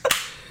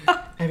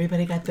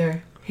Everybody got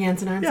their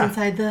hands and arms Yeah.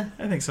 inside the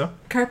I think so.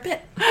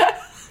 carpet.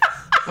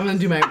 I'm going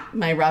to do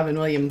my Robin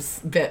Williams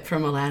bit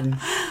from Aladdin.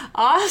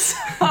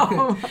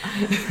 Awesome.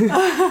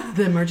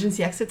 The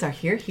emergency exits are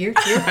here.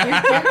 That's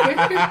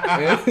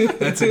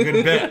a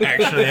good bit,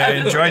 actually. I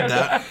enjoyed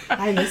that.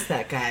 I miss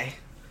that guy.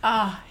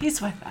 Oh,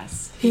 he's with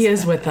us. He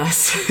is with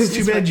us. It's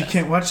too bad you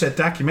can't watch that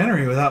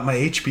documentary without my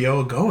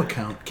HBO Go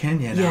account, can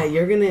you? Now? Yeah,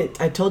 you're going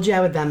to... I told you I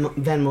would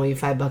Venmo you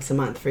 $5 a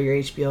month for your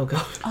HBO Go.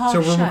 Oh, So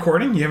we're shit.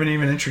 recording? You haven't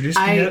even introduced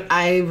me yet?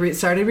 I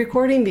started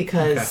recording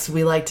because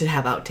we like to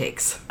have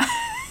outtakes.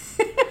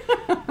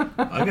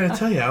 I gotta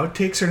tell you,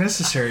 outtakes are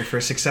necessary for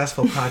a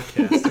successful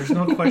podcast. There's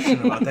no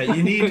question about that.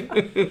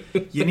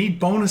 You need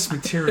bonus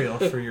material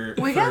for your.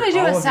 We for gotta do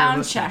all a of your sound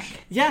listeners.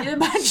 check. Yeah. You're a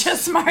bunch of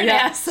smart Yeah.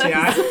 asses. See,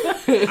 I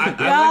Y'all like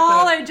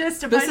that. are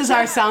just a This bunch is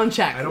our of... sound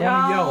check. I don't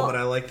want to Y'all- yell, but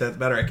I like that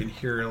better. I can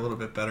hear it a little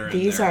bit better.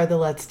 These are the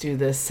let's do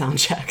this sound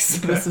checks.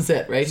 This is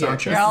it right Sound here.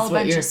 check. You're This all is a what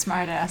bunch you're- of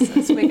smart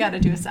asses. We gotta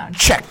do a sound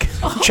check.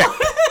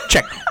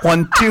 check.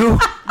 1, 2,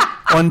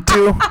 1,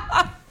 2.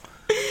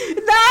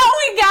 Now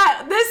we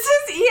got... This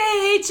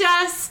is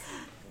EAHS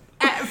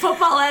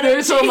football energy.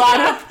 There's a lot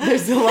of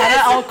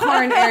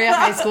Elkhorn area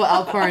high school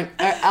Elkhorn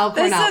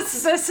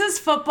Alps. This is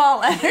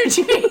football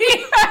energy.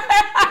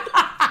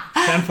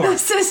 10-4.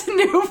 This is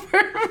new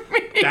for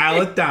me.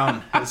 Dial it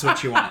down is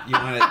what you want. You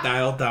want it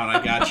dialed down.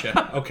 I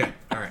gotcha. Okay.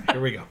 All right.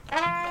 Here we go.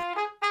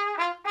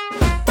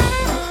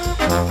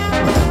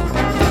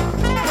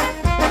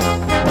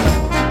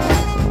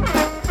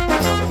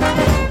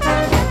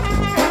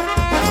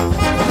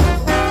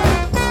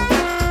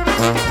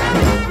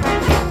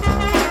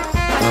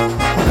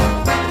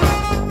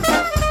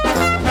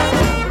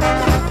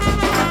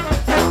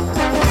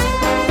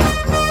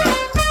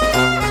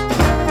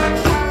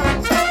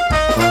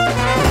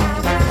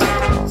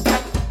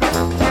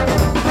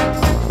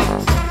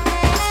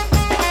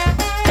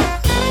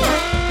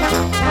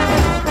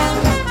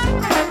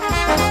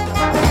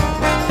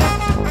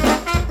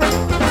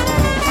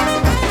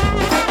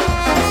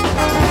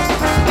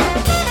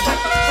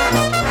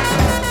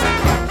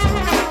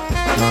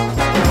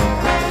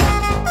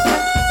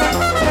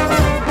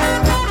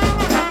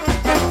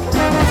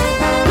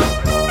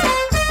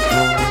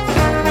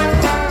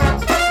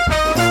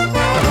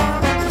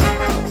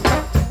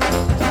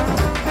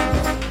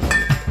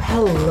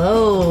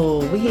 Hello,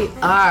 we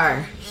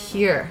are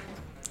here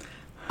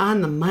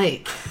on the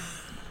mic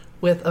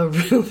with a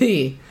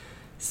really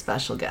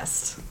special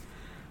guest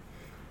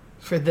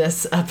for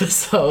this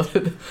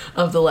episode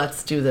of the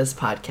Let's Do This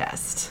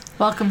podcast.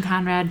 Welcome,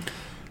 Conrad.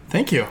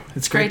 Thank you.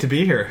 It's great Great. to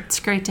be here. It's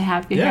great to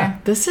have you Yeah.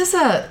 here. This is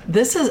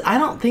I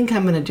don't think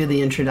I'm going to do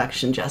the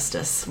introduction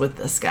justice with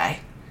this guy.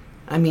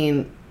 I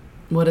mean,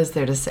 what is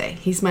there to say?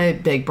 He's my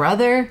big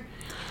brother.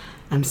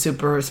 I'm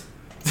super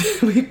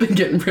we've been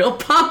getting real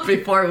pumped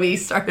before we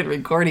started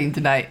recording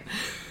tonight.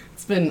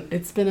 It's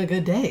been a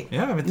good day.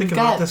 Yeah, I've been We've thinking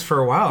got- about this for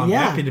a while. I'm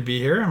yeah. happy to be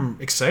here. I'm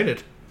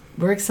excited.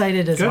 We're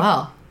excited as Good.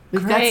 well.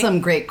 We've got Great. some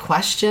great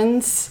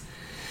questions.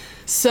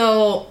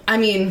 So, I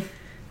mean,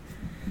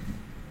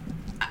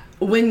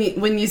 when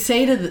you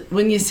say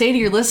to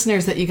your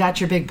listeners that you got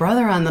your big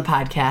brother on the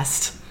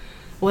podcast,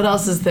 what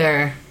else is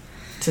there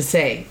to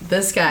say?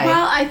 This guy.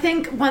 Well, I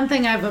think one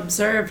thing I've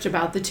observed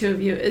about the two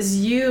of you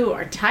is you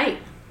are tight.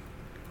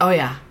 Oh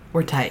yeah,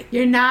 we're tight.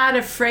 You're not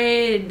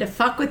afraid to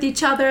fuck with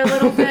each other a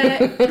little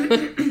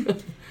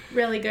bit.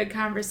 Really good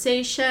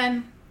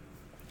conversation.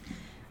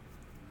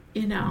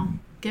 You know,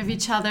 give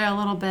each other a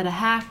little bit of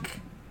hack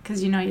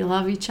because you know you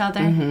love each other.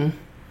 Mm-hmm.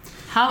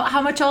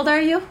 How much older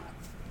are you?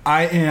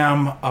 I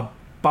am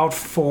about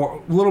a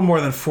little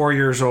more than 4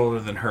 years older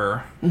than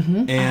her,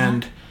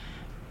 and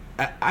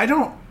I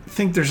don't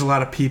think there's a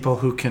lot of people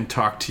who can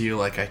talk to you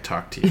like I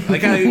talk to you.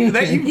 Like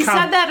He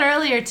said that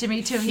earlier to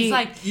me too. He-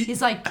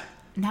 He's like,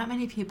 not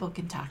many people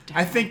can talk to her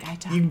I think like I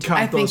talk you can to count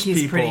I think those he's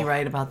people. pretty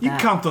right about You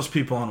that. can count those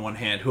people on one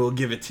hand who will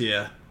give it to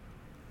you,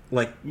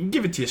 like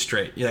give it to you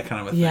straight. Yeah, that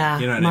kind of a thing. Yeah,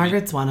 You know what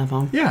Margaret's one of them.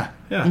 I mean?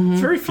 Yeah. It's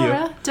very her. few.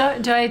 Oh,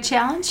 really? Do I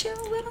challenge you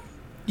a little?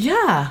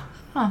 Yeah,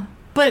 Huh.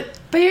 but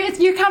But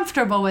you're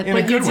comfortable with In a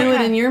it. you good do way.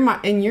 it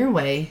in your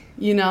way.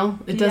 You know,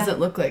 it Yeah. doesn't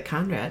look like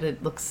Conrad.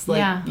 It looks like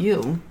Yeah.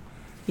 you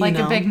Like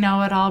know? a big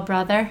know-it-all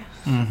brother.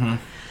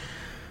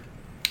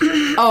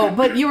 Oh,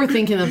 but you were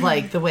thinking of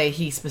like the way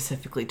he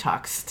specifically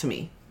talks to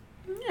me.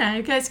 Yeah,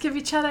 you guys give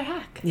each other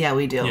hack. Yeah,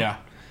 we do. Yeah.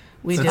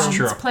 we That's do.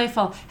 true. It's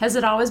playful. Has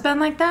it always been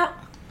like that?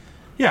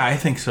 Yeah, I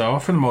think so,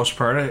 for the most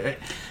part.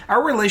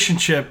 Our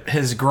relationship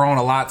has grown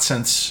a lot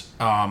since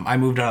I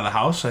moved out of the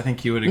house. I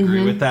think you would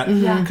agree with that.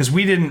 Yeah. Because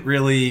we didn't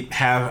really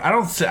have,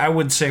 I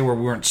would say we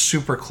weren't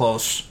super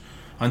close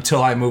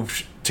until I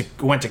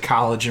went to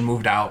college and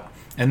moved out.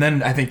 And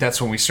then I think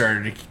that's when we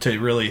started to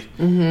really,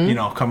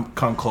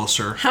 come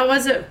closer. How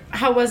was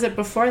it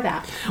before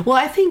that? Well,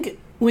 I think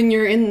when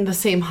you're in the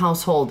same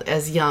household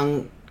as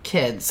young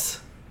kids,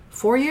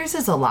 4 years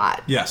is a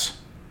lot. Yes.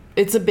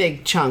 It's a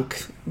big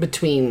chunk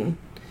between,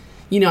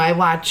 I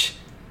watch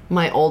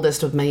my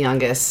oldest with my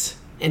youngest,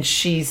 and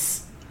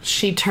she's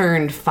she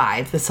turned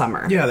 5 this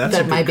summer. Yeah, that's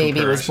a that my good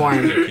baby was born.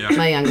 comparison. Yeah.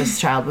 My youngest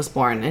child was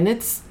born, and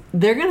that's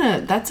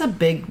a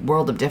big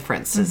world of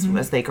difference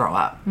as they grow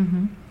up.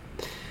 Mm-hmm.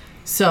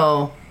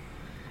 So,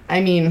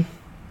 I mean,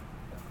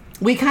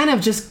 we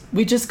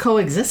just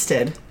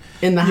coexisted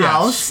in the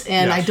house,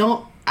 and yes.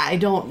 I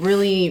don't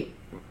really.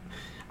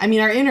 I mean,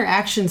 our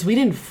interactions, we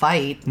didn't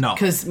fight. No.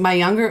 Because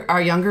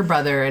our younger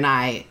brother and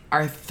I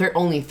are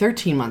only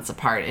 13 months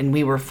apart, and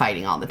we were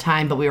fighting all the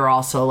time, but we were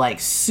also,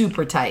 like,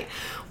 super tight.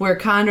 Where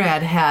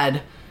Conrad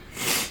had,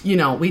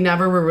 we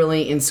never were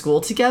really in school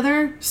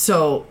together,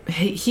 so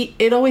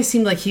it always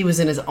seemed like he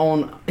was in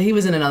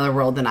another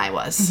world than I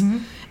was.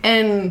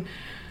 Mm-hmm.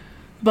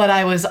 But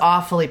I was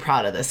awfully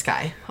proud of this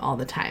guy all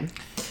the time.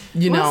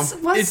 What's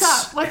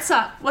up?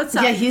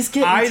 Yeah, he's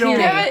getting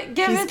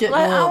Give it.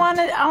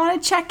 I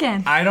want to check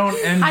in. I don't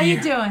envy. How you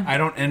doing? I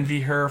don't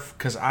envy her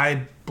because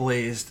I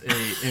blazed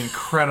an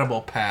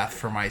incredible path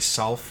for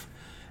myself,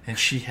 and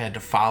she had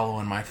to follow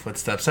in my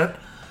footsteps.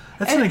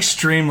 That's an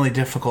extremely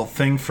difficult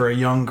thing for a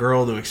young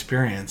girl to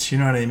experience. You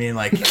know what I mean?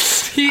 Like prom,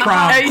 All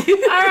right,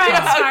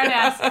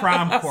 smartass.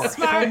 prom court,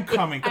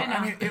 homecoming court.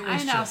 I mean, it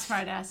was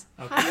smartass.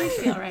 Okay. How do you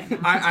feel right now?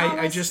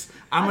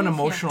 I'm an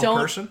emotional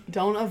person.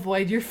 Don't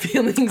avoid your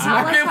feelings. Tell us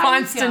Margaret how you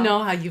wants to feel.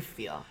 know how you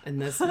feel in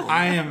this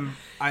moment.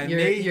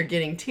 You're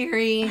getting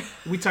teary.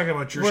 We talk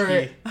about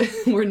Drishki.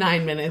 We're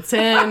 9 minutes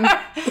in.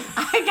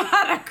 I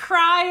got a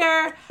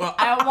crier.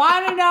 I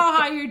want to know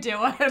how you're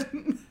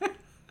doing.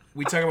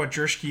 We talk about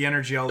Drishki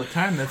energy all the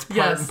time. That's part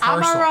Yes. and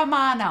parcel. I'm a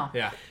Romano.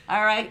 Yeah.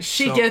 All right.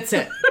 She gets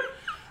it.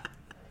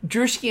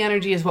 Drishki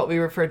energy is what we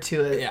refer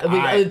to it.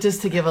 Yeah,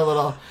 just to give a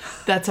little.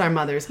 That's our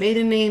mother's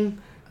maiden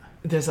name.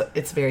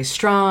 It's very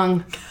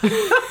strong.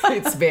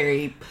 It's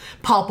very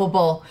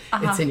palpable.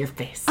 It's in your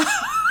face.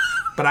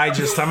 But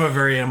I'm a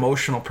very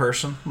emotional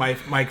person. My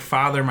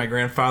father, my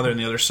grandfather, on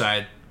the other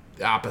side,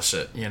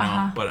 opposite.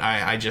 But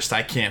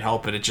I can't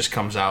help it. It just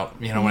comes out.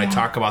 When I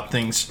talk about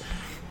things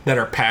that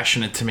are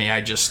passionate to me, I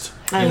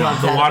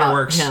love the that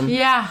waterworks. about him.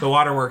 Yeah. The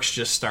waterworks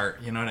just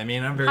start. You know what I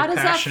mean? I'm very How does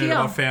passionate that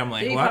feel? about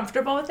family. Are you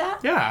comfortable with that?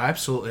 Yeah,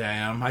 absolutely. I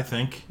am. I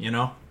think.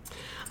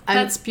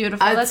 That's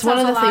beautiful. That It's one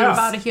says of a the lot things.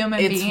 about a human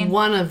being. It's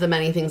one of the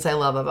many things I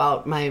love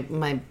about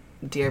my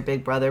dear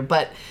big brother.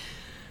 But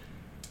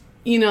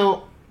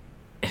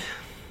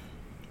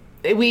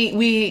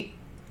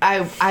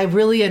I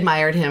really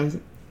admired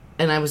him,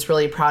 and I was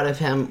really proud of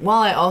him.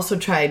 While I also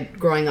tried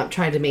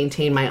to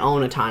maintain my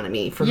own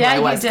autonomy for who I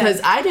was,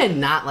 because I did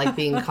not like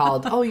being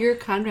called, "Oh, you're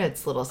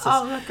Conrad's little sister."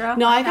 Oh, look, girl.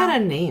 No, I got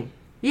a name.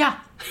 Yeah.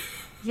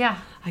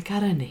 I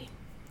got a name.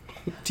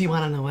 Do you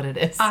want to know what it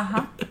is?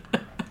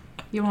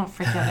 You won't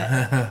forget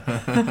it.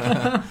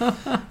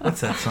 What's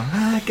that song?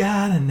 I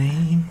got a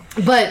name.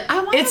 But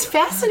it's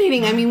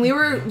fascinating. I mean,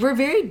 we're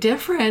very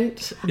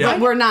different, Yeah. but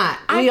we're not.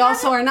 We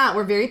also are not.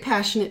 We're very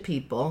passionate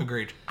people.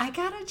 Agreed. I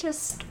gotta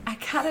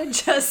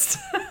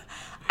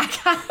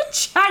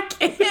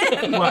check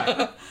in.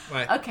 What?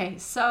 Okay,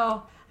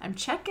 so I'm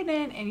checking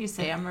in, and you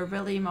say I'm a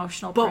really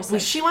emotional But person.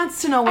 she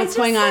wants to know what's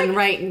going on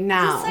right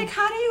now. Just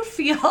how do you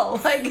feel?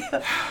 Like,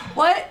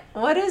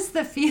 what is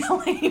the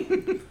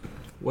feeling?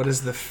 What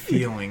is the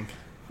feeling?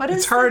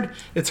 It's hard.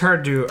 It's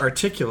hard to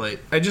articulate.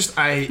 You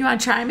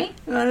want to try me?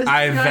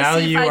 I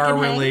value our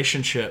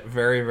relationship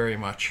very, very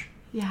much.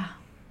 Yeah.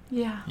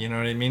 You know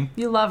what I mean?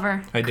 You love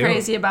her. I do.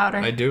 Crazy about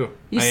her. I do.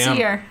 You see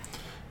her.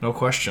 No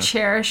question.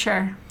 Cherish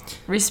her.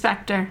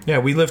 Respect her. Yeah,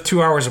 we live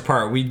 2 hours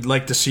apart. We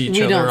like to see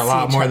each other a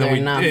lot more than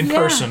we in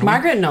person.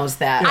 Margaret knows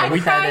that. I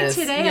cried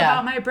today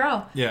about my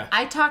bro. Yeah.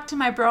 I talked to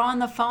my bro on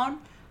the phone.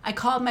 I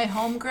called my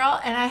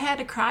homegirl, and I had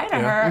to cry to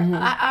her. Mm-hmm.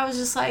 I was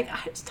just like, I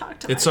just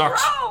talked to my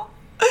sucks. bro.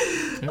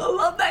 I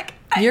love that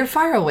guy. You're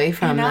far away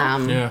from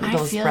them. Yeah.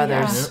 Those I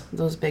brothers. feel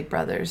Those big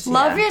brothers.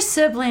 Love yeah. your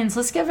siblings.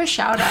 Let's give a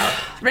shout out.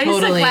 Raise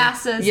Totally. the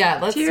glasses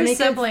Let's to your make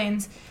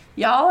siblings.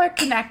 Y'all are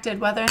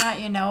connected, whether or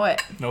not you know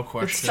it. No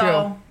question.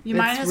 So you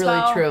might It's as really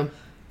well. true.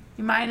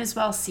 You might as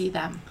well see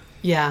them.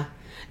 Yeah.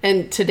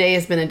 And today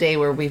has been a day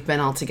where we've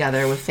been all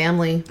together with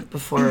family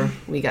before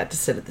we got to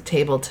sit at the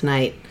table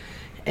tonight.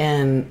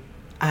 And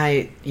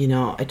I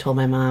told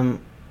our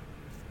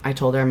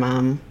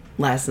mom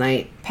last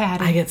night,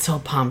 Patty. I get so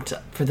pumped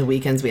for the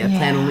weekends we have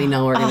planned when we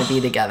know we're going to be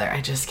together.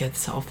 I just get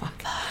so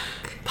fucking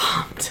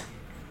pumped,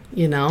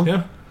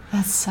 Yeah.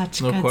 That's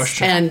such No good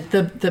question.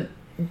 stuff. And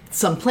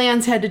some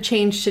plans had to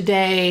change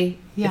today.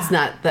 Yeah. It's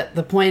not that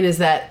the point is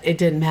that it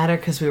didn't matter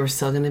because we were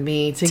still going to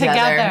be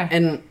together.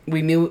 And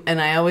we knew, and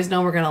I always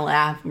know we're going to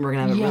laugh and we're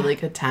going to have a really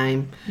good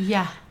time.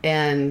 Yeah.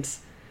 And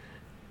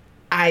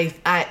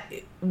I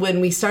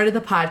when we started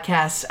the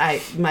podcast,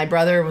 my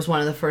brother was one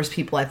of the first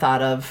people I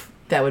thought of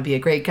that would be a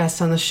great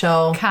guest on the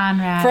show.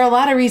 Conrad. For a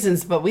lot of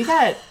reasons, but we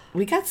got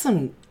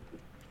some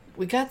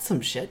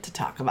shit to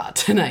talk about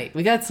tonight.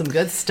 We got some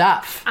good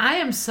stuff. I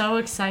am so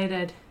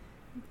excited.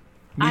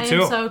 Me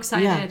too. I am so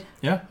excited.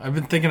 Yeah, I've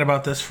been thinking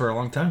about this for a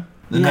long time.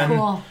 And Yeah. then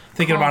Cool.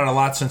 thinking about it a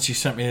lot since you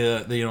sent me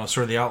the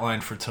sort of the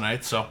outline for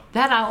tonight. So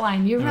That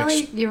outline, you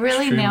really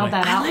extremely- nailed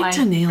that I outline. like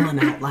to nail an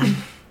outline.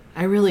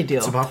 I really do.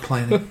 It's about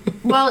planning.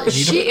 Well, a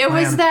it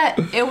was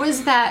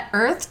that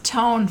earth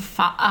tone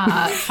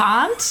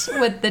font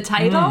with the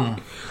title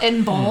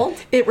in bold.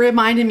 It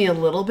reminded me a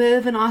little bit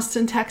of an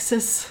Austin,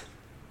 Texas.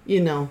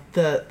 You know,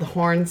 the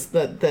horns,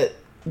 the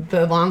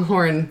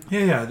longhorn,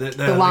 Yeah.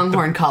 the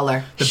longhorn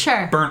color. The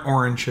Sure. burnt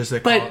orange, as they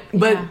call it.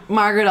 But Yeah.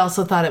 Margaret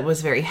also thought it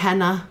was very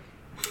henna.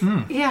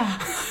 Yeah,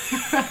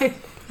 right.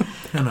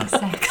 Henna.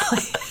 Exactly.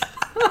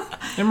 I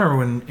remember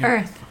when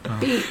Earth,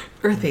 beat.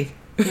 Earthy.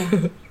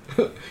 Yeah.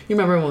 You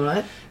remember when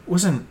what?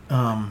 wasn't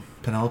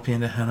Penelope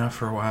into henna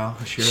for a while?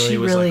 She She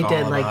was really like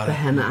did all like about the it.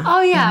 henna.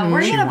 Oh yeah,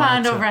 we're She gonna wanted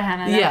bond to- over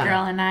henna. That Yeah.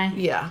 girl and I.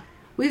 Yeah,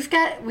 We've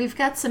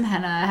got some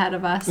henna ahead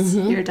of us.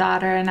 Your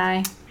daughter and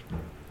I.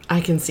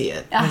 I can see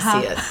it. Uh-huh.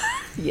 I see it.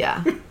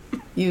 Yeah.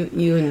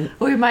 You and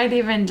We might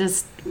even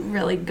just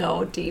really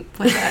go deep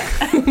with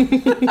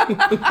it.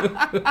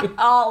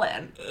 All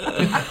in.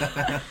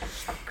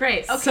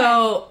 Great. Okay.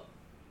 So,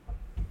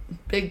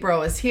 Big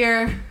Bro is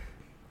here,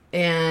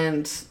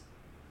 and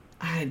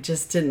I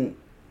just didn't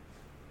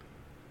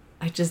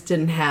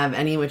have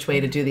any which way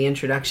to do the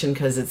introduction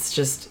because it's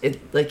just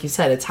like you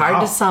said, it's hard Wow.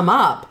 to sum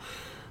up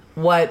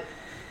what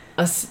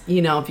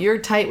if you're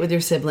tight with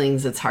your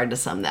siblings, it's hard to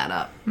sum that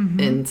up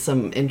in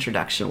some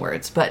introduction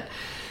words. But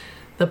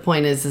the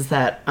point is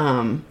that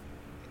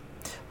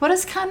what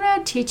does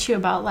Conrad teach you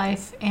about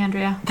life,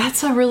 Andrea?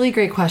 that's a really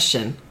great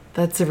question.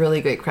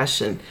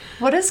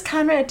 What does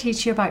Conrad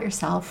teach you about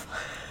yourself?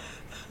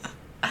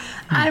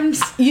 I mean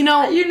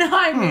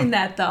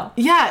that though.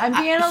 Yeah, I'm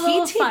being a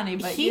little he funny,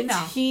 but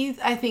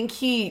I think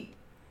he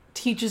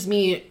teaches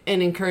me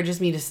and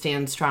encourages me to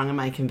stand strong in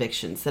my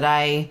convictions.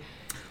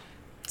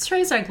 Let's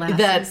raise our glasses.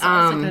 That,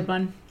 That's a good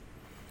one.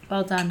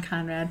 Well done,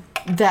 Conrad.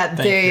 That Thank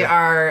they you.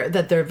 are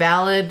that they're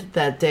valid,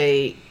 that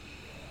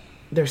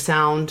they're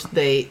sound.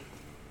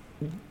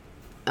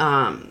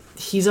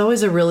 He's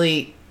always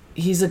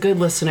he's a good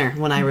listener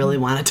when I really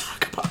want to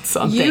talk about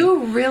something.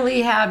 You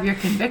really have your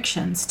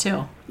convictions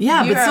too.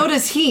 Yeah, but You're- so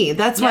does he.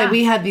 That's why Yeah.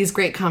 we have these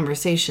great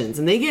conversations,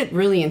 and they get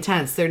really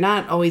intense. They're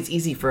not always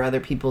easy for other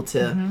people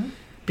to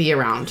be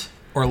around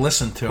Or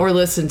listen to. or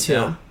listen to.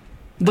 Yeah.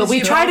 But we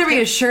you try to have to-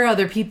 reassure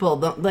other people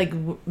that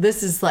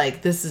this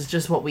is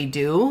just what we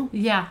do.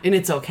 Yeah. And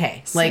it's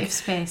okay. Safe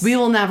space. We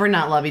will never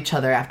not love each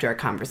other after a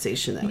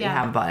conversation that we Yeah.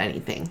 have about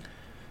anything.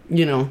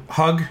 You know,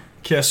 Hug,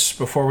 kiss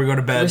before we go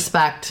to bed.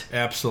 respect.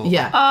 Absolutely.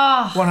 Yeah.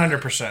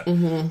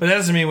 100%. But that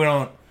doesn't mean we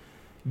don't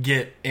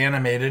get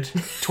animated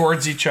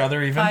towards each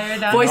other even.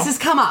 Fired up. Voices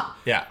come up.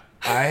 Yeah.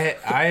 I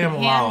am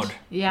loud.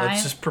 yeah,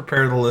 Let's I- just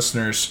prepare the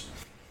listeners.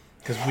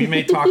 Because we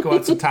may talk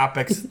about some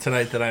topics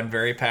tonight that I'm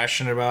very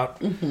passionate about.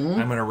 I'm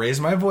going to raise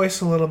my voice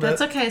a little bit.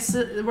 That's okay.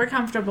 So we're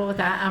comfortable with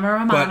that. I'm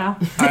a But Romano.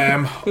 I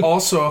am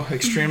also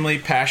extremely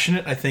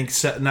passionate. I think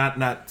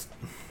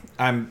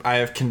I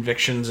have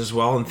convictions as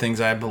well and things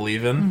I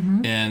believe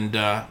in, and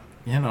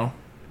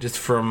just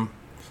from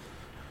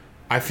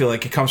I feel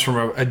like it comes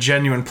from a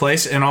genuine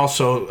place and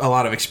also a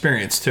lot of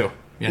experience too.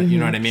 Yeah, you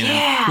know what I mean?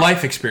 Yeah. And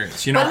life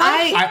experience. You know, But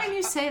I hearing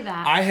you say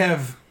that. I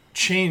have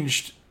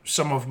changed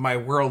some of my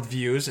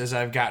worldviews as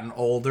I've gotten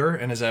older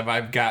and as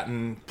I've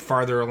gotten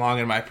farther along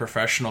in my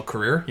professional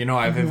career. You know,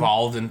 I've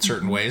evolved in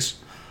certain ways.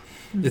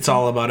 It's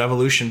all about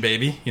evolution,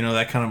 baby. You know,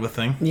 that kind of a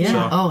thing. Yeah.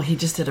 So- Oh, he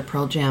just did a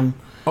Pearl Jam.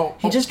 Oh,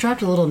 He just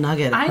dropped a little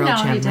nugget of I Pearl know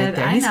Jam he right did.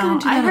 there. I He's know. going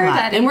to do I that a heard lot.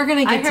 that. And we're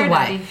going to I get to heard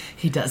why that.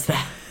 he does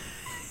that.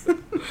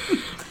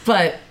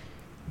 But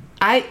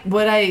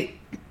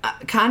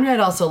Conrad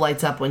also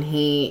lights up when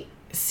he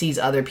sees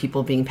other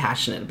people being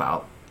passionate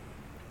about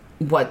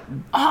what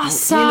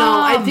Awesome.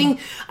 I think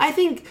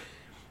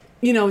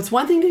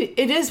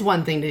it is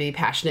one thing to be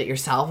passionate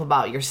yourself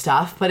about your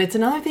stuff, but it's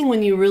another thing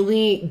when you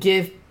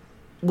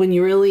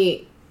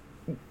really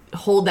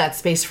hold that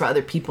space for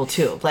other people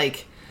too.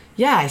 Like,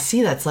 yeah, I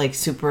see that's like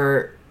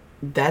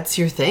that's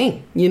your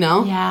thing, you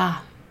know? Yeah.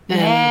 And-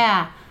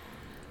 Yeah.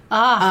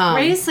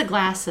 Raise the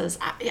glasses.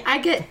 I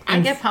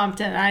get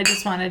pumped and I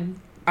just wanted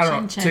I don't know,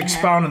 chin-chin to here.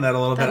 expound on that a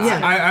little bit. Yeah.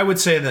 I would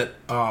say that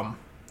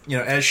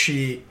as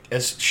she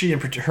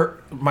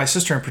my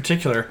sister in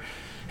particular,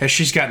 as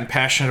she's gotten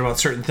passionate about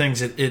certain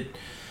things, it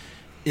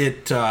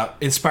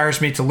inspires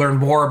me to learn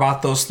more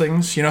about those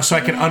things. You know, so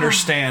I can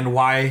understand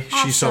why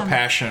she's so Awesome.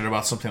 passionate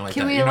about something like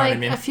Can that. we You know what I like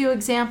mean? a few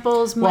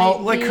examples? Well,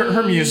 might like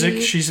her be-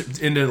 music, she's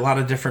into a lot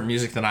of different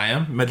music than I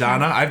am.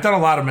 Madonna, I've done a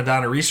lot of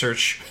Madonna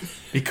research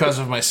because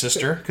of my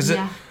sister. Because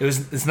Yeah.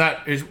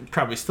 it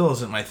probably still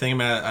isn't my thing. I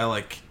mean, I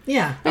like.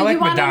 Yeah. I like you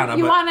wanna, Madonna,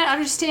 You but want to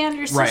understand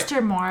your Right, sister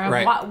more.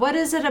 right. What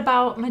is it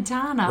about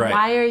Madonna? Right.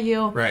 Why are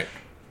you? right.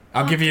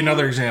 I'll give you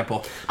another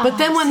example. But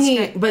then when this is he,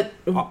 great. but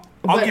I'll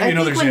but give you I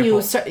another think when you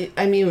example. start,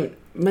 I mean,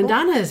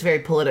 Madonna is very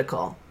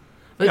political.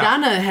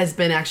 Madonna has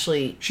been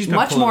actually She's been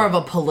much more of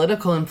political. a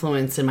political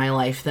influence in my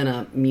life than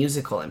a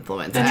musical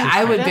influence. And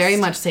Interesting. I would very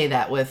Artist? much say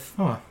that with.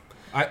 Huh.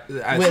 I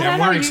I'm don't know.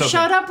 learning You something.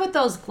 showed up with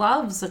those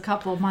gloves a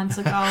couple months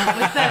ago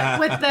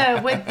with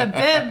the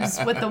bibs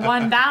with the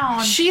one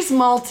down. She's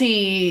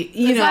multi.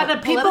 You Is know, that a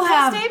people political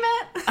have.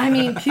 statement? I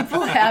mean,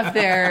 people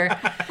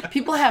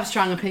have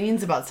strong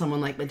opinions about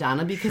someone like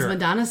Madonna because Sure.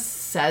 Madonna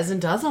says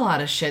and does a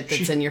lot of shit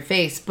that's in your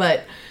face.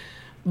 But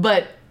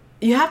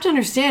you have to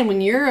understand when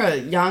you're a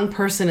young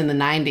person in the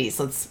 90s,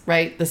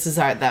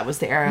 that was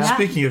the era. Yeah.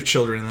 Speaking of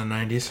children in the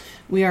 90s.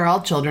 We are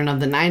all children of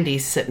the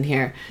 90s sitting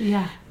here.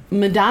 Yeah.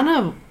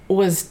 Madonna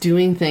was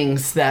doing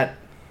things that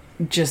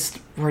just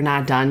were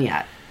not done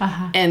yet.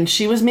 And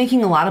she was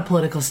making a lot of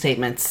political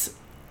statements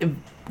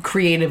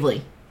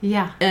creatively.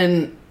 Yeah.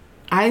 And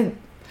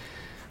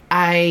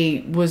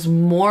I was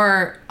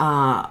more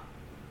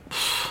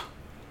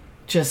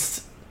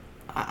just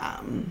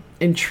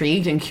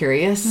intrigued and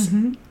curious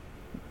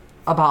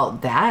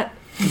about that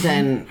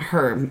than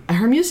her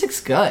music's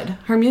good.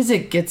 Her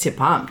music gets you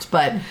pumped,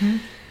 but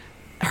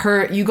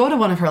you go to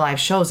one of her live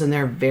shows and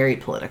they're very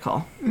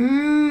political.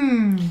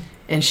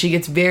 And she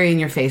gets very in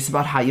your face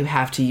about how you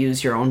have to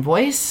use your own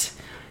voice.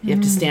 You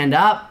have to stand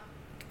up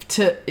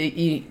to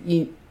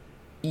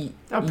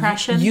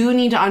Oppression. You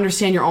need to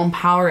understand your own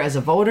power as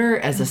a voter,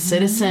 as a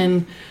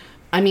citizen.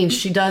 I mean,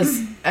 she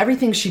does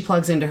everything she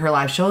plugs into her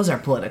live shows are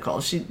political.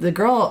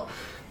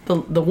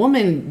 The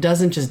woman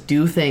doesn't just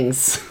do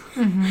things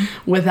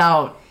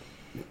without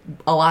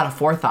a lot of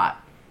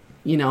forethought,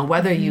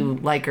 whether you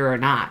like her or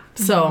not.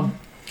 So,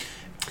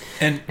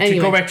 And Anyway.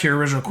 to go back to your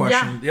original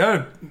question, the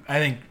other, I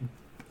think,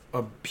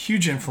 a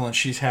huge influence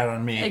she's had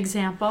on me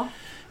Example.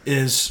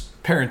 is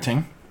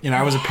parenting.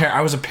 I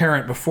was a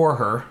parent before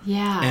her.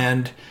 Yeah.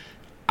 And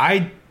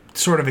I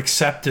sort of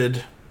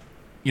accepted,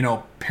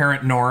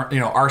 parent norm,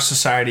 our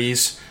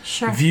society's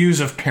Sure. views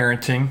of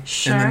parenting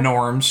Sure. and the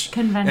norms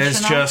Conventional. as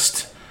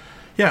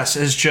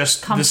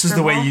just this is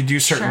the way you do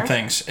certain Sure.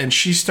 things. And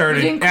she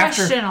started You didn't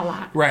after question a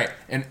lot. right,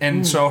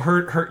 and so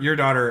your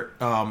daughter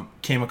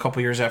came a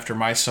couple years after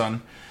my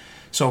son.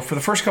 So for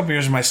the first couple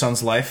years of my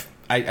son's life,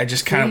 I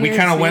just kind of we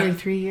kind of went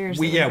 3 years.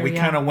 we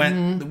kind of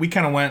went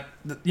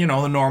the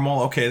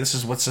normal. Okay, this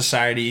is what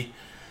society.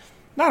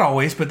 Not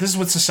always, but this is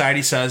what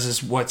society says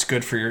is what's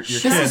good for your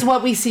kid. This is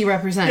what we see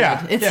represented.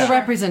 Yeah, It's yeah. the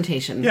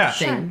representation Yeah,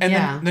 thing.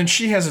 and then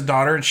she has a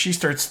daughter, and she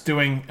starts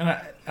doing, and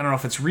I don't know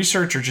if it's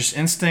research or just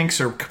instincts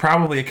or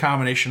probably a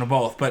combination of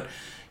both, but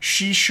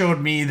she showed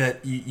me that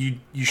you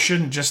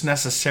shouldn't just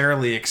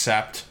necessarily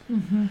accept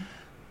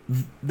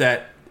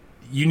that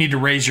you need to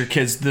raise your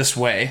kids this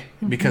way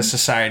because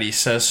society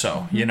says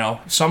so.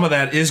 Some of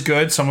that is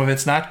good, some of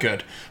it's not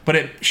good,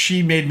 but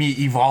she made me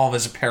evolve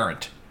as a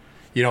parent.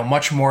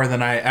 Much more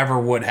than I ever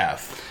would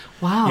have.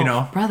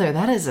 Wow, brother,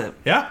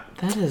 Yeah. wow.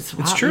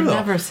 It's true, You've though.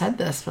 never said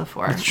this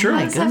before. It's true. Oh my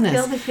How does that goodness.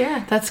 feel to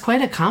hear? That's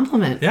quite a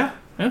compliment. Yeah,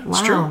 it's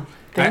Wow. true.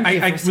 Thank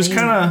you I for was saying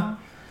kind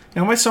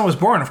of, my son was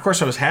born. Of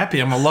course, I was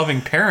happy. I'm a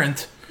loving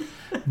parent,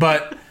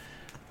 but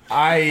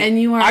And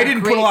you are I a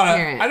didn't put great a lot of.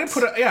 parent. I didn't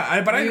put a,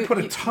 yeah, but I didn't put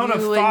a ton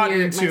of you and thought my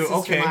into. sister-in-law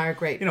Okay, are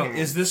great parents.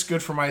 is this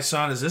good for my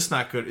son? Is this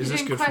not good? Is You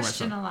this didn't good for my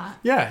question son? a lot.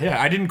 Yeah.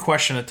 I didn't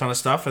question a ton of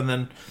stuff, and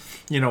then,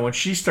 when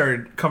she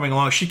started coming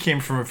along, she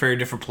came from a very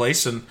different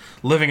place, and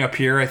living up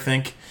here, I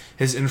think,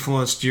 has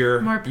influenced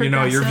your, More your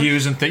progressive.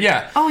 views and things.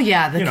 Yeah. Oh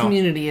yeah, the You know,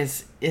 community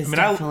is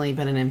definitely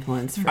been an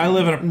influence for I me.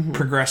 live in a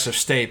progressive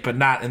state, but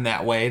not in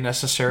that way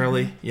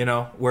necessarily,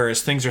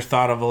 whereas things are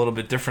thought of a little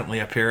bit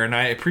differently up here, and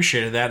I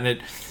appreciated that,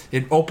 and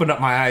it opened up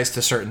my eyes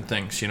to certain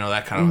things,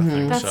 that kind of a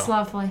thing. That's so.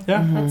 lovely.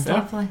 Yeah. That's Yeah.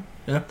 lovely.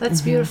 Yeah.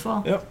 That's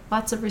beautiful. Yep.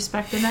 Lots of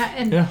respect in that,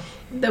 and Yeah.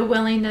 the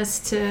willingness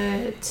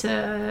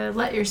to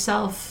let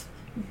yourself,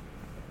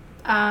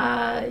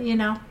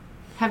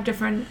 have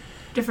different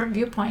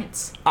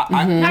viewpoints.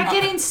 Not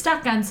getting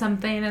stuck on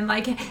something and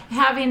like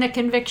having a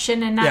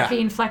conviction and not Yeah.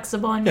 being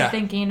flexible in your Yeah.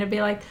 thinking to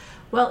be like,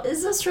 well,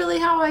 is this really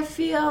how I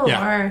feel,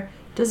 Yeah. or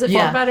does it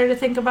Yeah. feel better to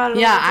think about it?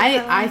 a Yeah, little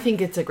differently? I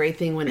think it's a great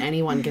thing when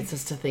anyone gets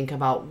us to think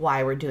about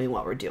why we're doing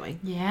what we're doing.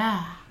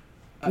 Yeah.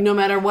 No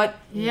matter what,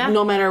 Yeah.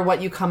 no matter what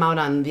you come out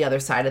on the other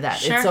side of that,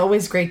 Sure. it's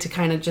always great to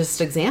kind of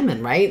just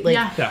examine, right? Like,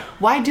 Yeah. Yeah.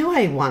 why do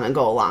I want to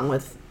go along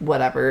with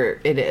whatever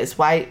it is?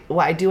 Why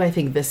do I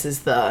think this is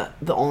the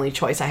only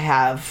choice I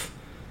have?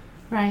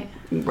 Right.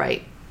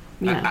 Right?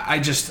 Yeah.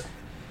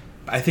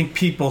 I think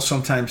people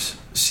sometimes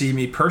see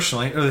me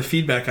personally, or the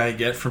feedback I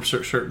get from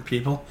certain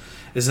people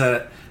is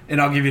that,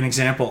 and I'll give you an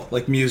example,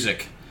 like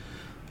music.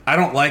 I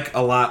don't like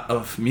a lot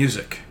of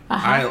music.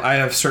 I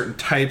have certain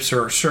types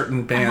or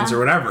certain bands or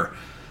whatever.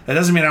 That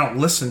doesn't mean I don't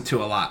listen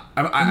to a lot.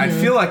 I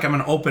feel like I'm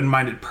an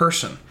open-minded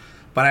person,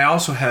 but I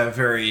also have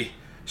very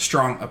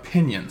strong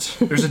opinions.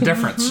 There's a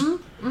difference.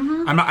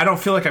 I don't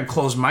feel like I'm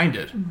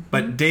closed-minded,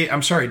 but Dave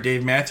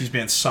Matthews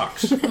Band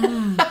sucks.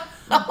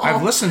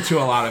 I've listened to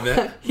a lot of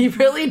it. He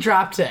really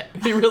dropped it.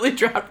 He really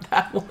dropped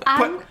that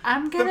one.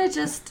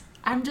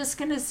 I'm just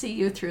gonna see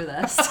you through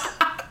this.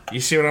 You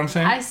see what I'm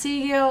saying? I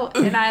see you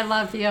and I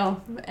love you,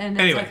 and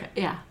it's Anyway. like,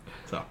 yeah,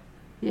 So.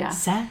 yeah.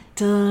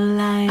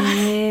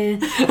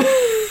 Satellite.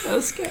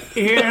 That's good.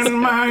 In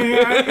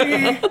my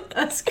eye.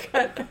 That's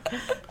good.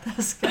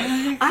 That's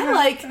good. I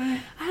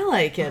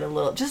like it a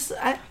little.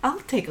 I'll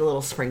take a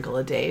little sprinkle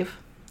of Dave.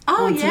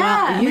 Oh Once in a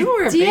yeah, while. You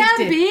were a big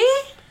DMB.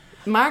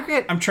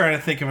 Margaret. I'm trying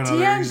to think of another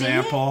DMV?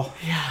 example.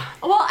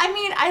 Well, I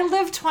mean, I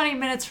live 20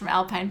 minutes from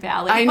Alpine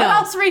Valley. I know. What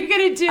else were you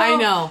going to do? I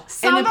know.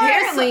 Summer, And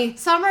apparently-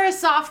 summer is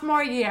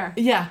sophomore year.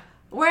 Yeah.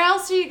 Where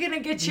else are you going to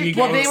get your You kids?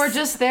 go- Well, they were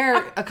just there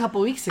a couple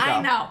weeks ago.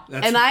 I know.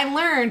 And I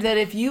learned that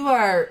if you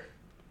are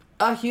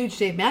a huge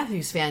Dave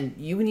Matthews fan,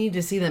 you need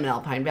to see them in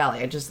Alpine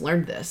Valley. I just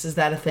learned this. Is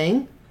that a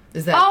thing?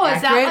 Is that Oh, is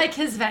accurate? that like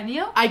his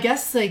venue? I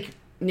guess like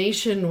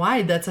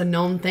nationwide, that's a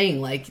known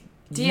thing. Like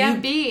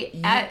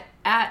DMB at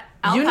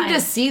Alpine. You need to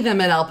see them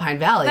at Alpine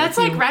Valley. That's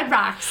If like you- Red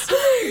Rocks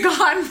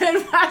gone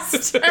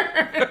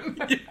Midwestern.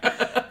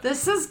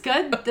 This is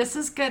good. This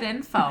is good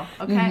info.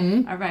 Okay.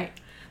 Mm-hmm. All right.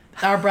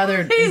 Our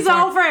brother. He's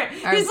over it.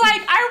 Our- He's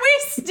like, are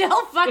we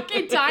still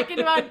fucking talking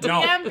about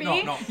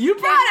DMB? No. You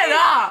brought it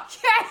up.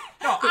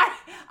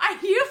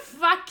 Are you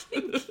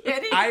fucking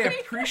kidding I me?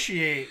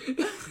 appreciate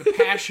the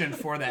passion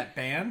for that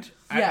band.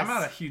 Yes. I'm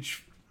not a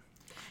huge.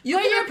 You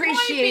But can your point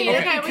appreciate being, it.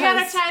 okay, we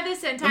because- gotta tie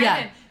this in.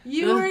 Yeah.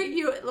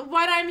 In.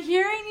 What I'm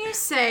hearing you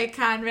say,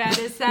 Conrad,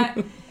 is that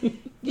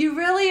you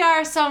really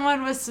are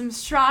someone with some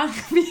strong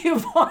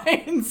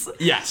viewpoints.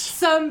 Yes.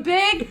 Some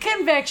big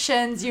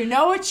convictions. You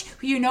know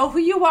you know who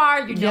you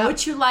are. You know Yep.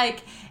 what you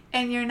like,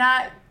 and you're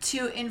not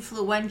too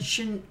influenced.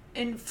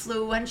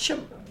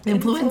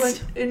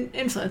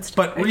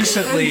 But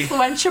recently-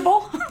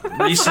 Influenceable.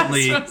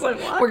 Recently,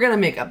 We're gonna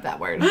make up that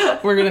word.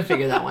 We're gonna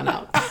figure that one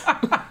out.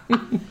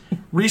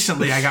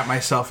 recently, I got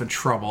myself in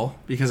trouble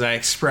because I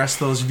expressed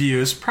those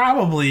views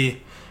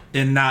probably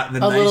in not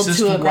the A little nicest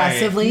too way.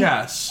 aggressively?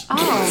 Yes.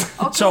 Oh,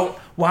 okay. So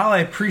while I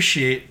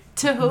appreciate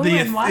To who the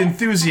and what?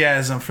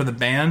 enthusiasm for the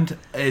band,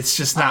 it's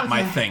just not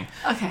my Okay. thing.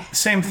 Okay.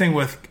 Same thing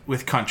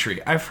with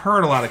country. I've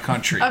heard a lot of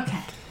country. Okay.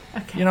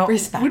 Okay. You know,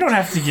 Respect. we don't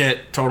have to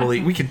get totally.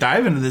 We could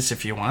dive into this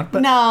if you want,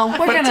 but No,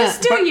 we're But gonna.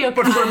 Just do you.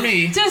 but for Con.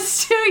 me-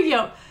 Just do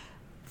you.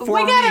 We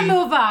For gotta me-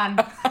 move on.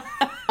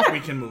 we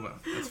can move on.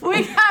 That's fine. We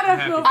gotta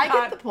happy. move I on.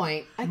 get the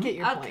point. I get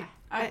your Okay. point.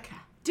 Okay.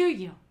 Do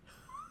you?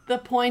 The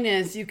point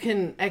is, you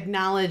can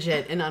acknowledge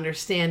it and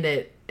understand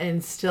it,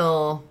 and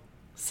still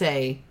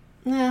say,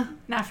 "Nah,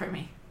 Not for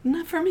me.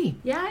 not for me."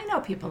 Yeah, I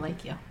know people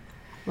like you.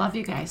 Love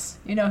you guys.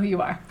 You know who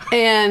you are.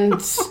 And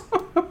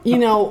you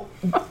know,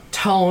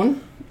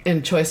 tone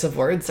and choice of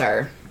words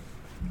are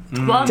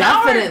Well,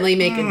 definitely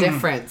make a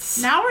difference.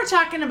 Now we're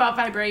talking about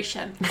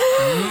vibration,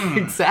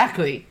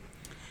 Exactly.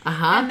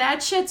 and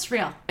that shit's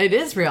real. It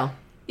is real.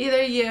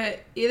 Either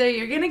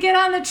you're gonna get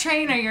on the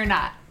train or you're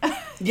not.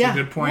 Yeah.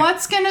 Good point.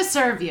 What's gonna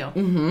serve you?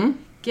 Mm-hmm.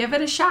 Give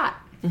it a shot.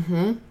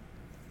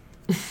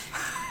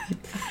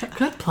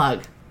 Good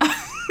plug.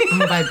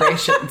 On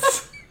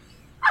vibrations.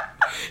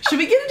 Should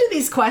we get into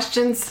these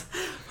questions?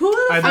 Who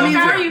the I'd fuck love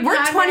are to. you? We're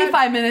Conrad?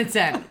 25 minutes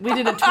in. We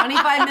did a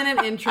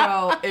 25-minute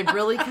intro. It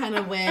really kind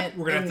of went.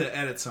 We're gonna have to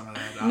edit some of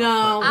that out.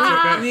 No, but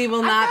it's okay. we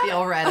will not be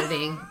over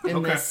editing in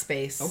Okay. this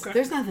space. Okay.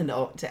 There's nothing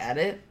to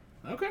edit.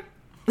 Okay.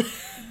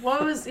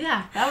 What was?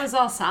 Yeah, that was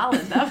all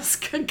solid. That was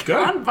good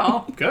Good.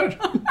 convo. Good.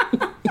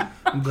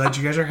 I'm glad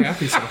you guys are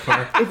happy so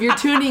far. If you're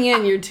tuning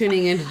in, you're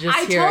tuning in to just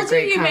I hear a told you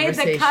great you made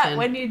conversation. the cut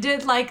when you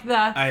did like the.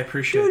 I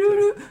appreciate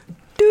it.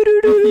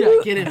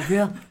 Yeah, get it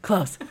real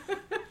close.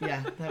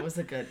 Yeah, that was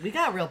a good. We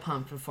got real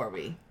pumped before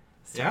we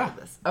started Yeah.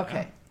 this.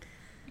 Okay,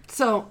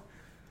 so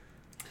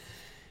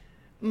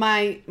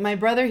my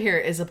brother here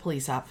is a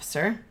police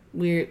officer.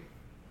 We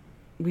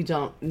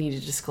don't need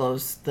to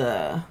disclose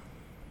the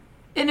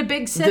In a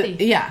big city.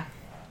 yeah.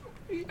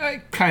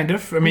 Kind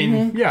of. I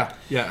mean, yeah.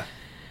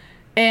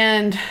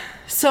 And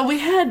so we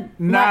had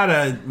Not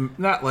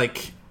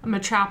like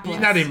Metropolis.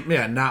 not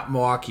even not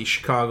Milwaukee,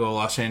 Chicago,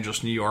 Los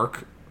Angeles, New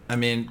York. I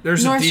mean,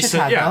 there's North a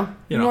decent Chicago,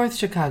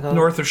 north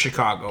North of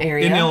Chicago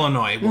area. in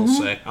Illinois. We'll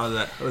say how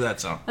that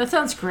sound. That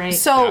sounds great.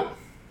 So Yeah.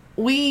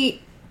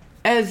 we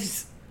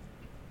as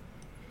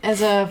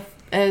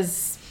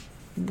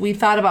we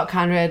thought about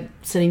Conrad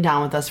sitting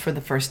down with us for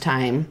the first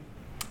time,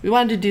 we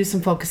wanted to do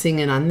some focusing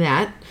in on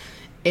that.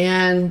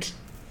 And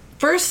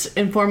first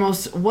and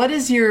foremost, what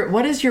is your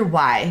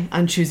why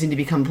on choosing to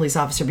become a police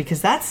officer?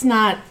 Because that's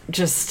not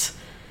just,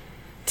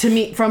 to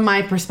me, from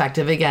my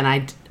perspective.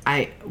 Again,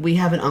 we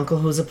have an uncle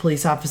who's a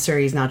police officer.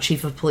 He's now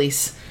chief of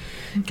police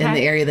in Okay.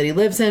 the area that he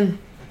lives in.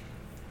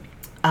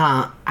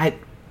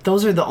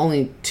 Those are the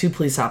only two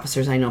police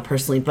officers I know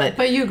personally, but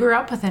But you grew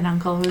up with an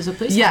uncle who was a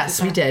police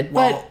yes, officer. we did.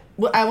 Well- But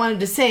what I wanted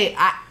to say,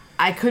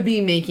 I could be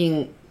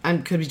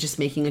just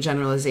making a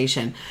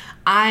generalization.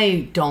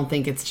 I don't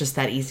think it's just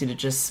that easy to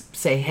just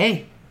say,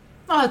 "Hey,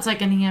 Oh, it's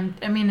like an EM.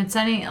 I mean, it's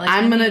any. Like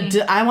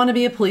I want to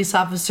be a police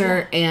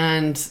officer,"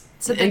 and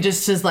a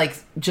big-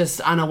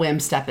 just on a whim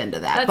step into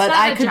that. That's But not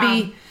I a could job.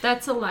 be.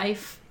 That's a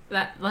life.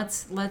 That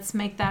let's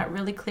make that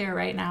really clear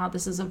right now.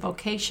 This is a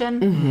vocation.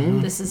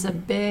 Mm-hmm. This is a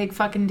big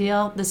fucking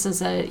deal. This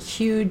is a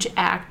huge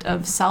act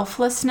of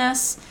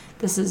selflessness.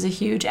 This is a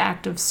huge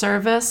act of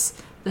service.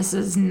 This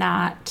is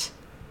not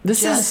This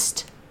is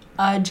just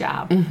a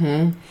job.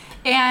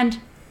 And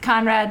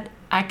Conrad,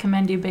 I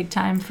commend you big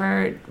time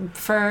for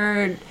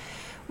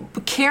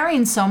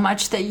caring so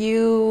much that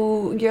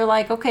you're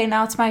like, okay,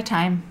 now it's my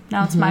time.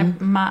 Now it's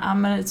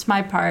it's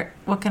my part.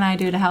 What can I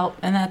do to help?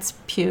 And that's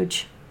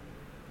huge.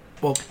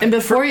 Well, And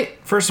before you,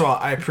 first of all,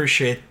 I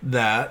appreciate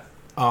that.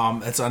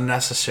 It's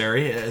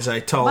unnecessary, as I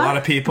tell a What? lot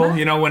of people. What?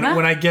 You know, when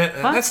What? I get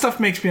What? that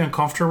stuff makes me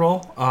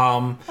uncomfortable.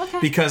 Okay.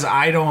 Because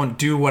I don't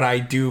do what I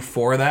do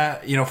for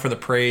that. You know, for the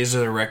praise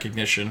or the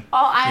recognition.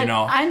 Oh, I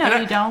know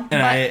And you don't.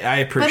 And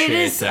I but appreciate it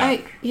is, that.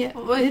 it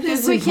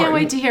is we can't important.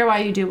 wait to hear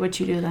why you do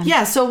what you do then.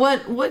 Yeah. So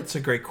what? It's a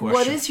great question.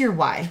 What is your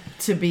why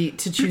to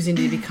choosing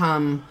to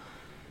become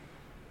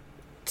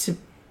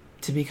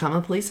to become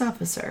a police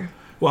officer?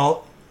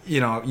 Well, you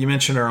know, you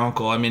mentioned our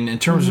uncle. I mean, in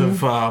terms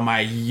of my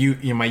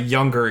my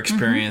younger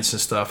experience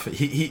and stuff,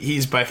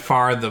 he's by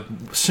far the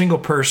single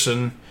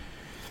person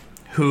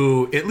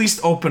who at least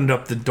opened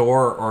up the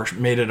door or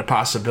made it a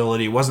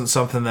possibility. It wasn't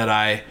something that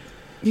I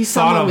You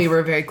thought someone of- we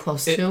were very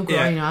close to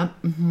growing yeah.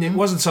 up. Mm-hmm. It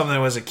wasn't something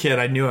that as a kid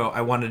I knew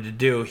I wanted to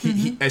do.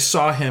 I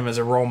saw him as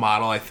a role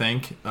model, I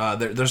think.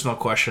 There's no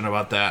question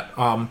about that.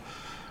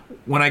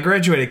 When I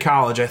graduated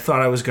college, I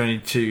thought I was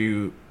going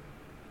to,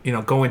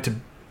 go into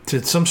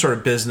some sort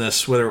of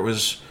business, whether it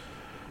was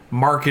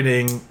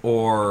marketing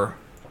or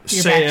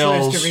Your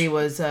sales. bachelor's degree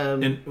was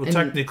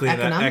Technically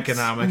economics?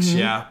 economics,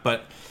 yeah.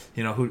 But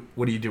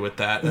what do you do with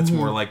that? That's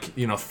more like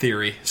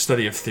theory,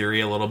 study of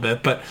theory a little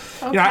bit. But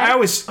I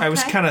was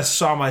kind of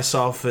saw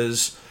myself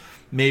as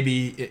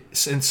maybe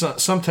in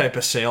some type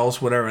of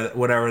sales,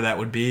 whatever that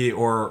would be,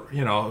 or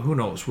who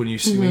knows when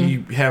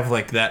you have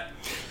like that.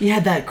 You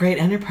had that great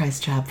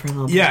enterprise job for a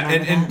little bit. Yeah,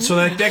 remember and that? so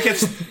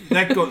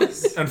that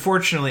goes.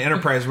 Unfortunately,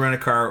 enterprise rent a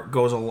car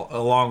goes a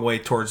long way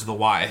towards the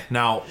why.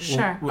 Now,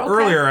 Sure. Okay.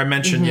 earlier I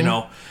mentioned,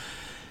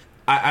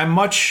 I'm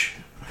much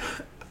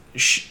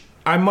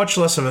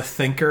less of a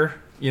thinker,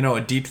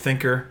 a deep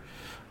thinker.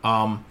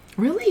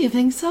 Really, you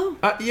think so?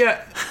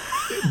 Yeah,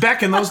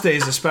 back in those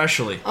days,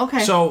 especially. Okay.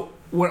 So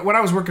when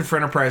I was working for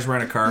Enterprise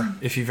Rent a Car,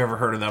 if you've ever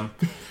heard of them,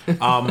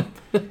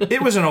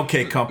 it was an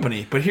okay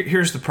company. But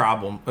here's the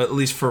problem, at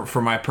least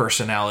for my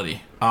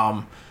personality.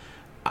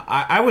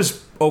 I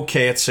was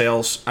okay at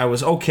sales. I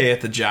was okay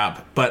at the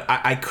job, but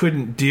I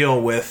couldn't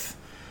deal with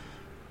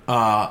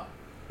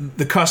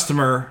the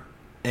customer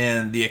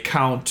and the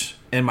account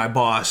and my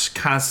boss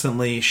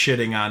constantly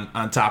shitting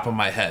on top of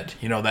my head,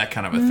 that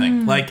kind of a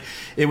thing. Like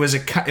it was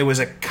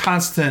a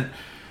constant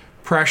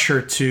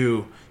pressure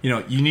to,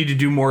 you need to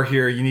do more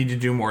here, you need to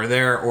do more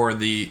there, or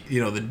the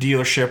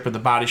dealership or the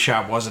body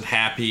shop wasn't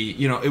happy.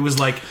 It was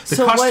like the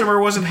customer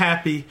wasn't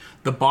happy,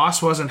 the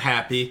boss wasn't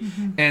happy,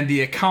 and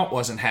the account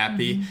wasn't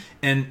happy.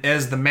 And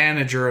as the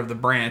manager of the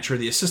branch or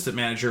the assistant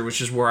manager,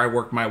 which is where I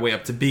worked my way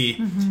up to be,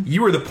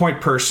 you were the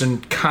point person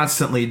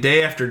constantly,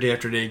 day after day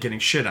after day, getting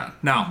shit on.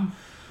 Now,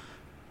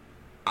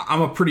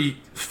 I'm a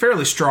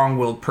fairly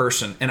strong-willed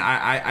person, and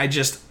I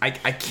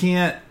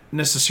can't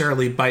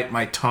necessarily bite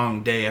my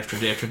tongue day after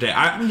day after day.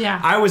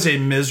 I was a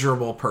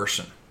miserable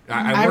person.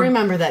 I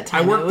remember that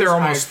time. I worked It there was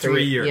almost hard for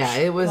 3 you. years. Yeah,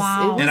 it was.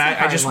 Wow. It was And a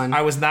hard one.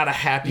 I was not a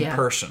happy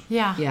person.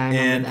 Yeah. Yeah, I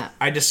remember And that.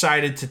 I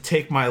decided to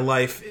take my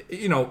life,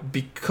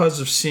 because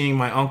of seeing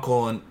my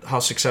uncle and how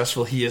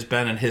successful he has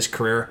been in his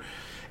career.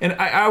 And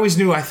I always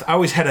knew, I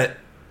always had it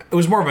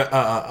was more of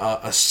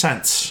a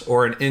sense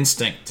or an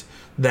instinct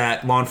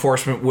that law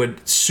enforcement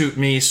would suit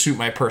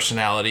my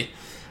personality.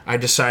 I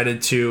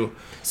decided to.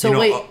 So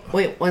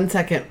wait 1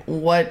 second.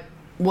 What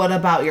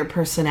about your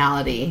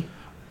personality?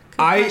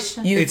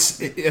 question.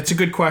 It's a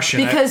good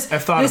question. Because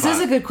I've thought this about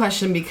is it. a good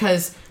question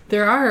because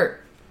there are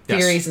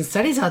theories and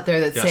studies out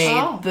there that say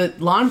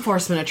that law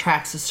enforcement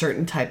attracts a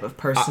certain type of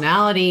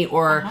personality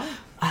or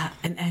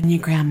an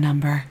Enneagram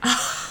number.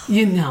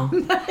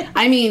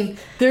 I mean,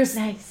 there's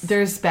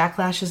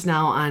backlashes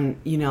now on,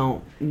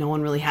 no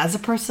one really has a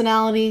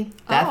personality.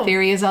 That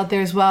theory is out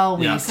there as well.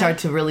 We start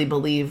to really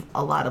believe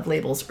a lot of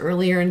labels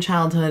earlier in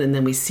childhood, and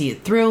then we see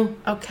it through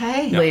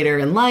later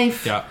in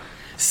life. Yeah.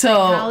 So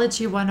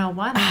Psychology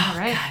 101. All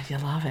right. God, you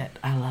love it.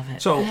 I love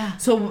it.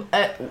 So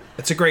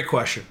it's a great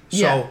question.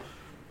 Yeah.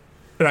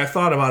 And I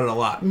thought about it a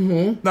lot.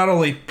 Mm-hmm. Not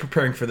only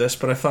preparing for this,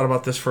 but I thought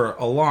about this for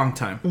a long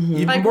time. Mm-hmm.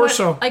 Even more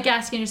so. Like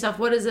asking yourself,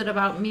 what is it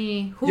about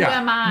me? Who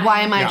am I?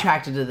 Why am I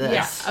attracted to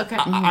this? Yeah. Okay.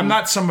 I'm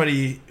not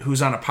somebody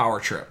who's on a power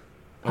trip.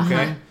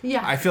 Okay.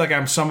 Yeah. I feel like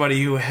I'm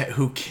somebody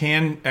who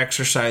can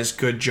exercise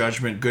good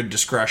judgment, good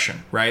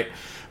discretion, right?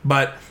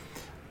 But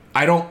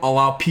I don't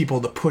allow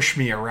people to push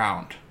me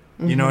around.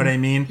 You know what I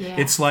mean? Yeah.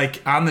 It's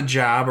like on the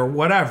job or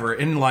whatever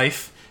in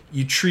life,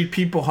 you treat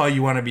people how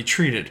you want to be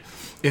treated.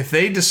 If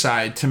they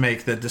decide to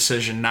make the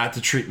decision not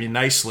to treat me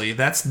nicely,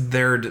 that's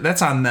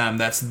on them.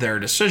 That's their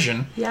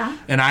decision. Yeah.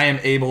 And I am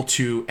able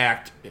to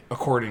act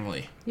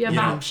accordingly. You have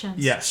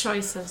options. Yes.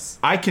 Choices.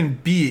 I can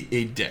be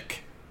a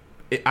dick.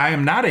 I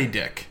am not a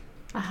dick.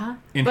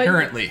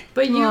 Inherently.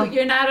 But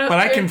you're not a... But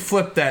I can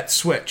flip that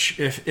switch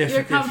if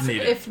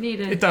needed. If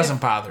needed. It doesn't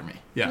bother me.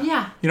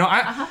 Yeah.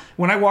 Yeah.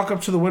 When I walk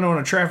up to the window in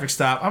a traffic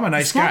stop, I'm a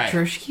nice Is that guy.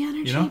 Drewski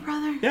energy,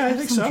 brother? Yeah, I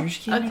think so.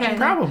 Okay.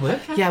 Probably.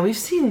 Yeah, we've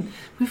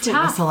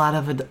witnessed a lot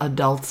of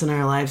adults in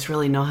our lives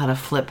really know how to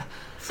flip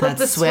that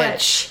the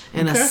switch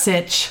in a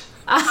sitch.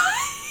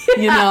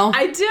 You know?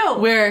 I do.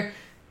 Where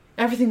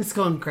everything's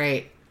going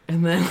great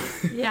and then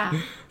Yeah.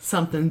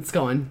 something's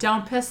going.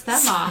 Don't piss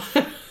them off.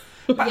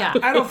 Yeah.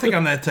 I don't think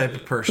I'm that type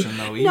of person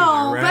though either.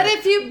 No, right?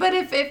 but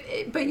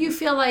if you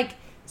feel like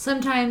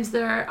sometimes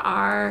there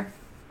are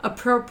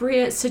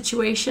appropriate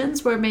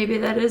situations where maybe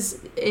that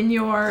is in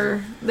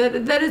your that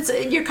it's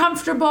you're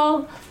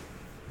comfortable.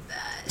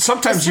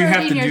 Sometimes you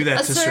have to do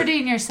that to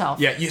asserting yourself.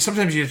 Yeah,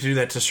 sometimes you have to do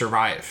that to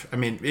survive. I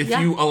mean, if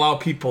Yeah. you allow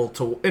people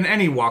to, in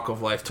any walk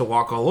of life, to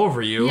walk all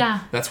over you, Yeah.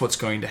 that's what's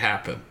going to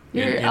happen.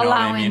 You're You know what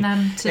I allowing mean?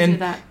 them to and do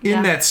that. In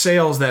Yeah. that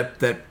sales,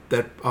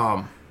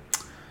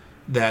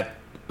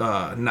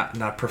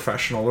 not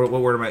professional. What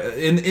word am I?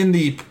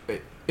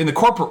 In the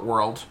corporate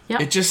world,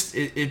 Yep. it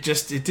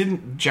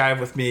didn't jive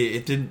with me.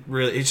 It didn't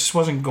really. It just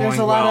wasn't going There's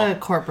a well. lot of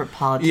corporate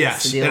politics to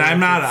Yes, deal and with. I'm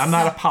not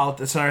a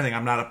that's another thing.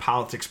 I'm not a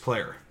politics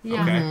player.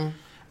 Yeah. Okay.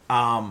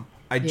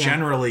 I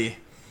generally,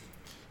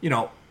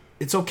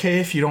 it's okay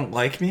if you don't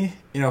like me.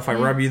 If I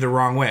rub you the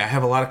wrong way. I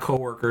have a lot of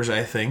coworkers.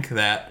 I think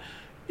that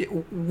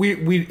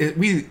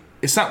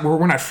it's not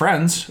we're not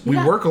friends. We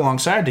Yeah. work work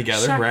alongside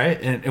together, Sure. right?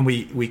 And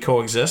we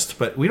coexist,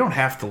 but we don't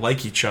have to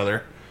like each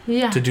other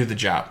Yeah. to do the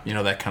job.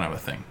 That kind of a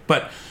thing.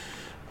 But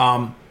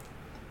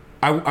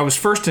I was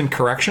first in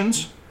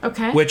corrections,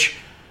 Okay. which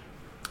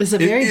It's a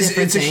very different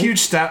it's a thing. huge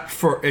step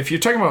for if you're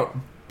talking about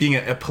being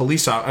a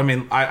police officer. I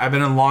mean, I've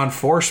been in law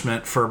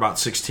enforcement for about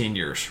 16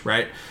 years,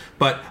 right?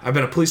 But I've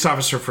been a police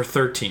officer for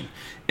 13.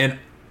 And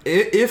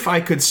if I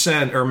could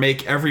send or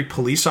make every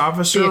police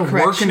officer Be a work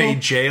in correctional? a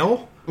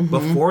jail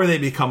before they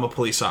become a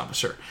police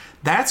officer,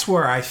 that's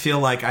where I feel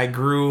like I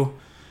grew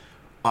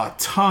a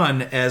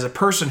ton as a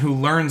person who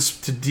learns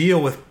to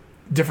deal with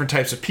different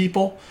types of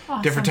people,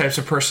 different types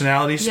of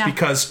personalities, Yeah.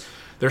 because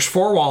there's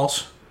 4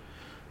 walls.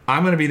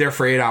 I'm going to be there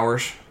for 8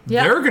 hours.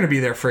 Yeah. They're going to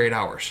be there for 8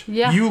 hours.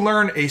 Yeah. You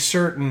learn a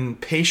certain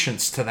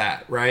patience to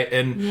that, right?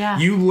 And Yeah.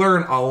 you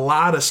learn a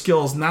lot of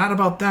skills, not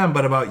about them,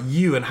 but about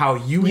you and how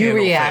you handle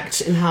react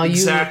things. and how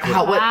exactly. you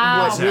how what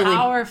Wow, what really.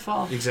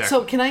 powerful. Exactly.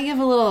 So can I give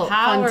a little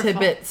fun Powerful.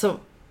 tidbit?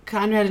 So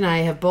Conrad and I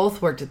have both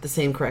worked at the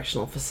same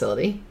correctional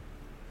facility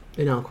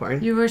in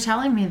Elkhorn, You were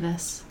telling me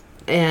this.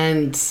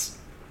 and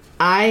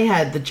I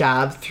had the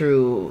job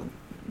through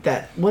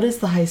that. What is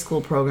the high school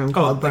program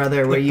called,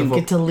 brother? Where like you the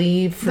get to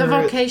leave for The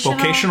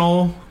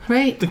vocational,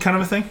 right? the kind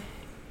of a thing.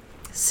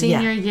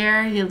 senior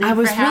year, you leave I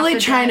was for half really a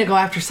trying day. to go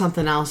after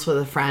something else with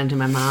a friend, and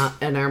my mom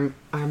and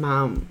our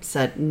mom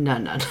said,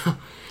 no,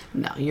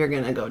 you're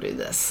gonna go do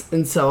this.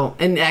 And so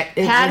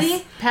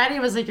Patty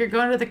was like, "You're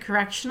going to the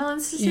correctional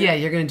institute." yeah,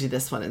 you're gonna do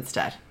this one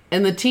instead.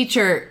 And the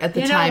teacher at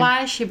the You time, know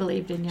why she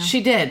believed in you?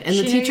 she did, and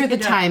She the knew teacher you at the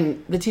could do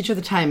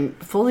time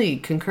fully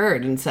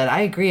concurred and said,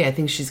 "I agree. I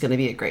think she's going to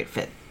be a great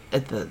fit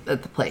at the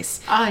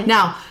place." Oh, yeah.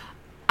 Now,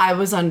 I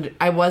wasn't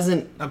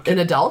Okay. an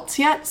adult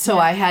yet, so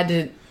I had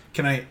to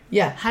Can I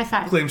High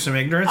five. claim some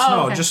ignorance? Oh,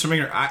 no, okay. just some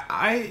ignorance.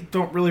 I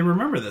don't really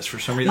remember this for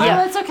some reason.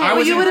 Yeah. it's okay. I Well,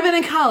 was you in- would have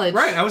been in college,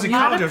 Right, I was in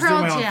Lot college. I of was doing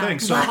Pearl my own Jam. thing.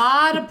 So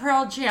Lot of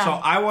Pearl Jam.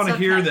 I want to It's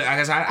hear okay. that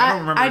because I don't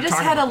remember. I just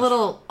talking had a about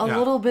little this. Yeah.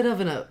 little bit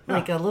of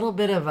a little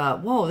bit of a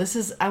whoa. This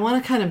is I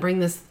want to kind of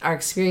bring our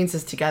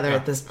experiences together Yeah.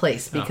 at this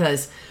place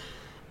because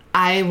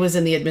I was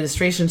in the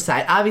administration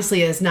side.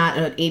 Obviously, as not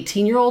an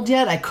 18-year-old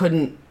yet, I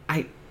couldn't.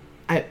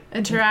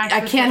 Interact. I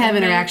with can't the have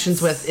inmates.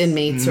 interactions with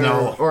inmates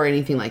No. or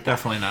anything like that.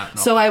 Definitely not.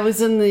 No. So I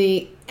was in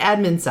the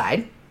admin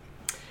side,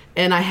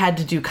 and I had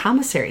to do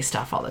commissary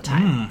stuff all the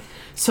time.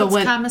 So What's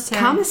when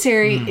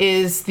commissary?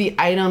 is the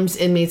items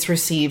inmates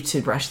receive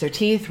to brush their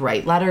teeth,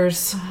 write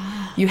letters.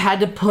 You had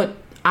to put.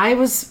 I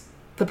was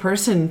the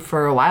person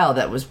for a while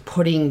that was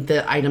putting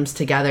the items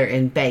together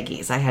in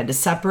baggies. I had to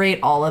separate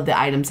all of the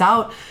items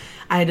out.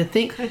 I had to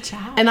think. Good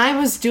job. And I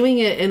was doing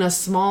it in a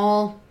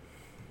small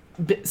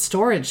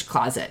storage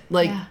closet.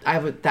 Like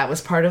Yeah. that was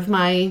part of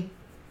my.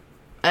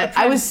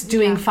 I was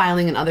doing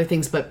filing and other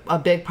things, but a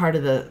big part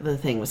of the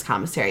thing was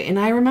commissary. And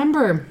I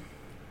remember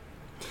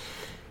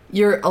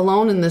you're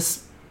alone in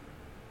this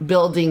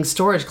building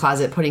storage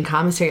closet putting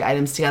commissary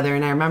items together,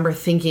 and I remember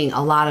thinking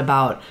a lot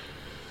about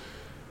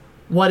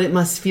what it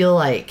must feel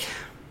like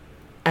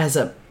as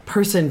a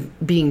person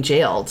being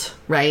jailed,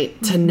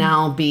 right? To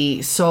now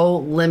be so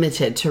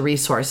limited to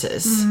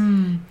resources.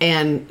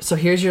 And so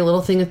here's your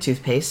little thing of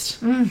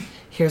toothpaste.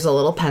 Here's a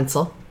little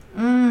pencil,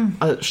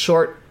 a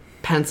short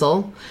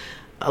pencil,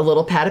 a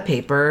little pad of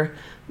paper,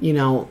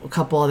 a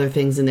couple other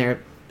things in there.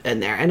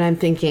 And I'm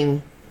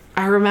thinking,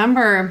 I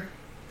remember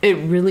it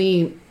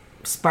really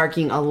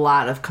sparking a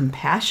lot of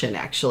compassion,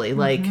 actually.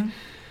 Like,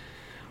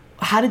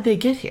 how did they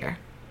get here?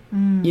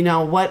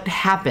 What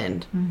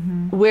happened?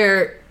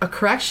 Where a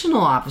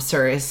correctional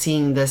officer is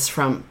seeing this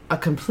from a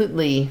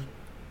completely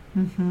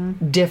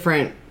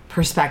different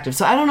perspective.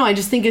 So I don't know. I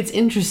just think it's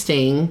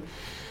interesting.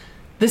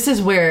 This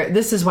is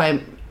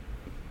why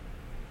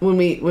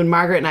when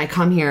Margaret and I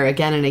come here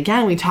again and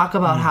again, we talk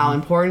about how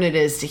important it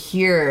is to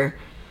hear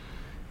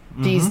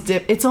these.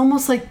 It's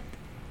almost like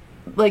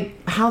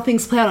how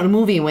things play out in a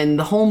movie when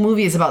the whole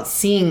movie is about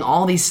seeing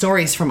all these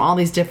stories from all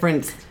these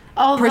different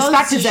Oh,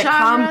 perspectives those that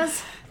come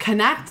genres?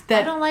 connect. I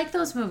That don't like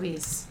those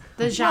movies.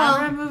 The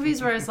genre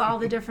movies where it's all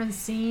the different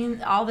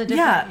scenes, all the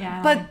different.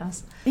 I but like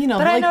those. you know,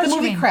 But I like know the what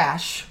you movie mean.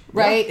 Crash,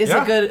 right? Is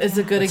Yeah. a good It's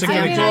a good example.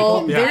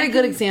 example. Yeah. Very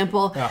good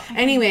example. Yeah.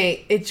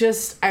 Anyway,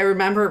 I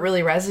remember it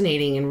really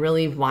resonating and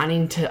really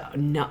wanting to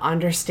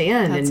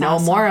understand That's and know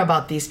awesome. more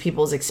about these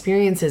people's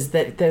experiences.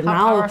 That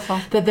powerful.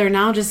 they're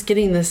now just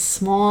getting this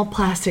small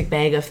plastic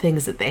bag of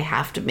things that they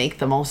have to make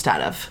the most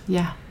out of.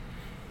 Yeah.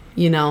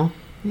 You know.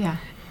 Yeah.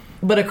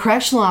 But a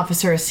correctional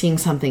officer is seeing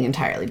something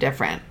entirely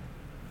different.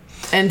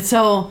 And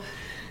so,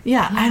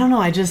 I don't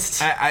know. I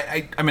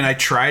mean, I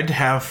tried to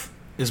have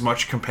as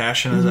much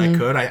compassion as I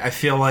could. I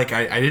feel like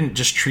I didn't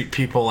just treat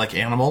people like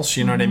animals,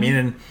 you know what I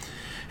mean?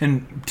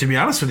 And to be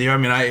honest with you, I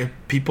mean,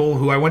 people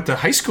who I went to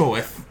high school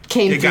with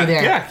Came through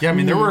there. Yeah, I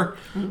mean, there were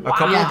a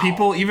couple Wow. of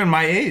people, even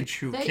my age,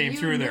 who That came you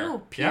through there.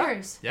 knew,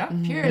 peers. Yeah,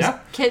 Peers.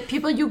 Yeah.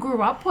 People you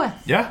grew up with.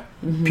 Yeah,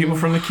 people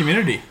from the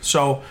community.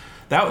 So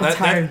That's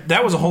hard.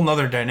 that was a whole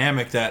nother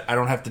dynamic that I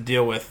don't have to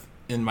deal with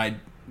in my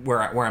where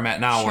I'm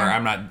at now, where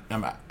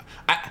Sure.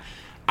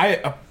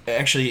 I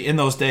actually in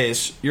those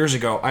days years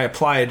ago I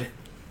applied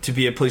to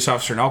be a police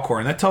officer in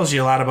Elkhorn. And that tells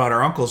you a lot about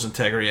our uncle's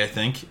integrity. I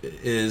think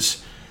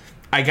is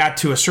I got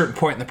to a certain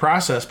point in the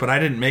process, but I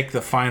didn't make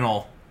the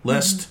final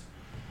list.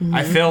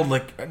 I failed.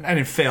 I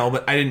didn't fail,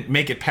 but I didn't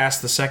make it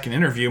past the second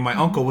interview. My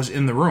uncle was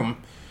in the room.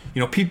 You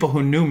know, people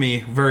who knew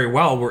me very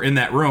well were in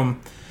that room,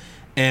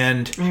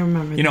 and I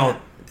remember you know,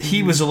 that.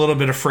 he was a little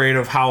bit afraid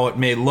of how it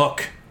may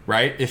look,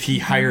 right? If he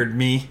hired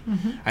me,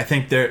 I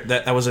think that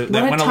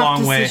went a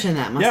long way. Decision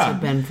that must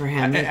have been for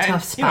him. A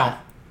tough spot.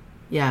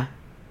 Yeah.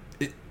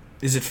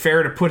 Is it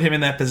fair to put him in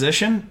that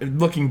position?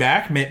 Looking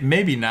back,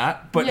 maybe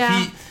not. But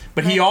Yeah.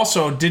 he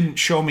also didn't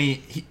show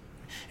me.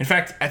 In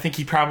fact, I think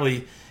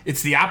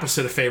it's the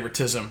opposite of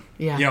favoritism.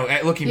 Yeah. You know,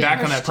 looking He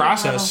back on that pushed you a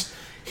process,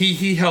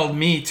 he held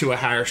me to a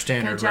higher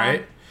standard, Good job.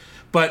 right?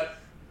 But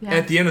Yeah.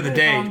 at the end of the Good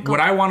day, uncle. what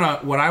I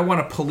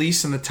want to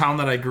police in the town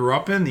that I grew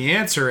up in, the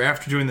answer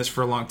after doing this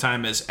for a long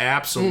time is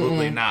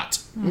absolutely not.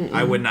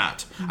 I would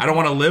not. I don't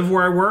want to live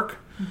where I work,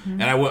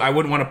 and I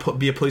wouldn't want to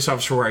be a police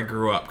officer where I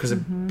grew up because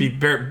it'd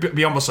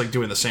be almost like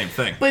doing the same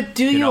thing. But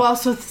do you know?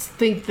 also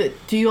think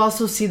that? Do you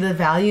also see the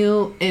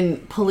value in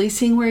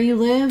policing where you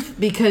live?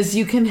 Because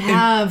you can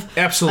have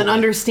absolutely. an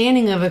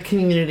understanding of a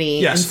community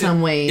in Yes,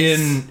 some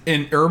ways.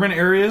 in urban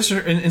areas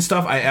and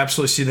stuff, I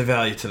absolutely see the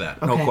value to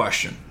that. No Okay.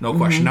 question.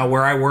 Now,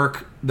 where I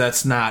work,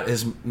 that's not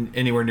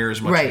anywhere near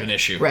as much Right, of an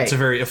issue. right. It's a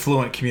very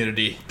affluent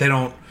community. They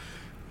don't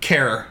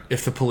care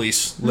if the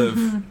police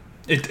live.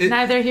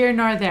 Neither here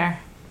nor there.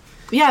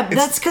 Yeah,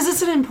 that's because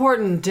it's an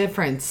important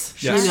difference.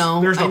 Yes, You know,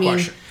 there's no I mean,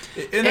 question.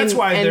 And that's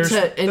why and there's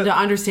to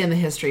understand the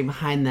history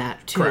behind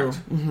that too. correct.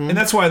 And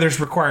that's why there's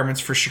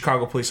requirements for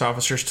Chicago police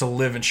officers to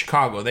live in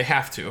Chicago. They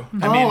have to.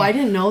 I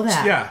didn't know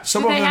that. Yeah,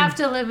 some Do of they them have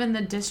to live in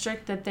the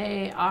district that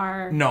they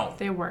are? no.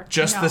 They work.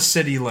 Just No. the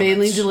city limits. They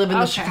need to live in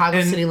the Okay. Chicago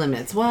And- city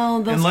limits.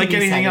 Well, those and like can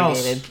be anything else,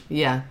 segregated.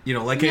 Yeah. You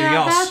know, like anything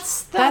Yeah,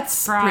 else.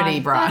 that's pretty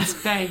broad. That's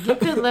big. You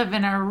could live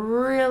in a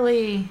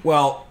really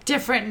Well,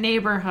 different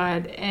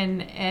neighborhood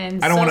and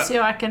I don't wanna-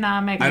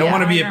 socioeconomic I don't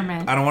want to be.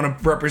 environment. I don't want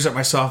to represent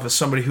myself as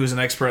somebody who's an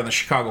expert on the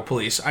Chicago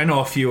police. I know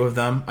a few of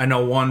them. I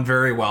know one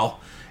very well,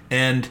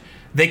 and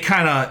they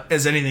kind of,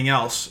 as anything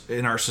else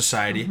in our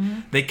society,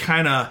 they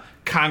kind of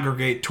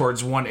congregate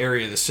towards one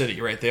area of the city,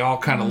 right? They all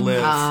kind of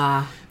live.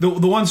 The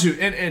ones who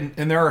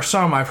and there are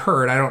some I've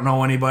heard. I don't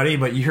know anybody,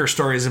 but you hear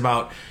stories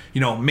about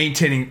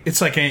maintaining. It's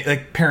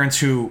like parents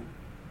who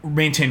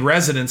maintain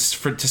residence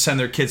to send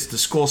their kids to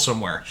school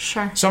somewhere.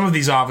 Sure. Some of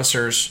these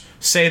officers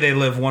say they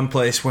live one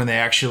place when they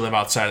actually live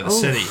outside of the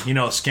city.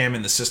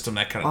 Scamming the system,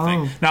 that kind of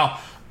thing. Now,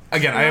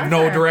 again, I have no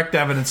Clever. direct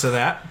evidence of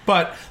that,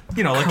 but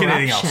like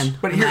anything else. Corruption.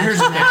 But here's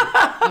the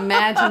thing.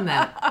 Imagine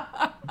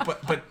that.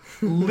 But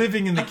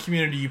living in the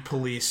community you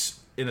police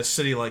in a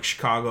city like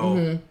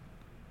Chicago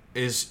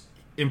is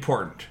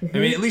important. I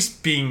mean, at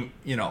least being,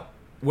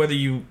 whether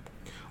you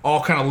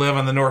all kind of live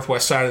on the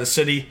northwest side of the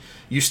city,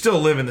 you still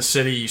live in the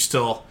city. You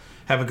still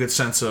have a good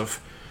sense of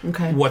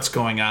Okay. what's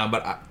going on.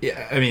 But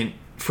I mean,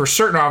 for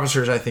certain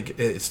officers, I think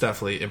it's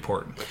definitely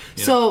important.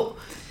 So,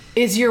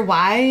 is your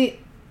why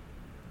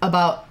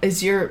Well,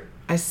 is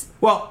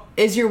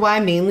your why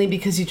mainly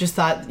because you just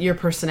thought your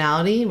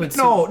personality would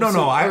no.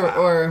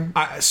 or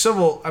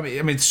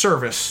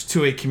Service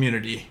to a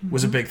community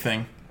was a big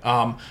thing.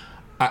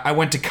 I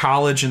went to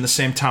college in the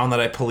same town that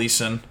I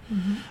police in.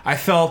 I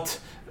felt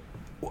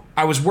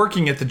I was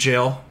working at the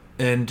jail,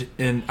 and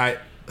I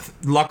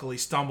luckily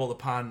stumbled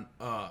upon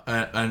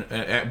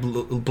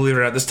believe it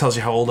or not, this tells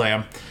you how old I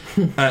am.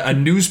 A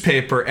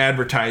newspaper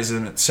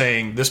advertisement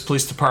saying this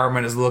police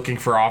department is looking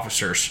for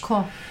officers.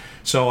 Cool.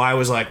 So I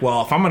was like,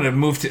 well, if I'm going to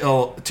move to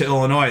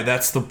Illinois,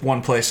 that's the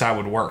one place I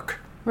would work.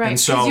 Right. And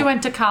Because so you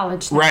went to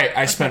college. Then. right,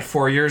 I spent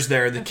 4 years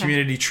there. The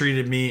community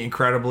treated me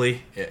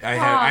incredibly.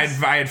 I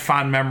had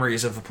fond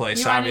memories of the place.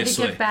 You wanted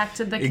obviously, to give back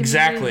to the community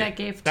exactly. that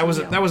gave that to was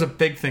you. that was a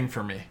big thing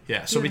for me.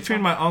 Yeah. So Beautiful.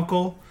 between my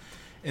uncle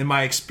and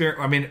my experience,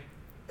 I mean,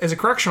 as a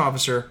correctional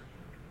officer,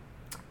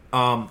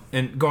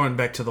 and going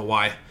back to the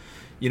why,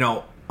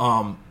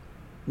 when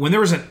when there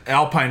was an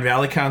Alpine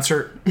Valley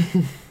concert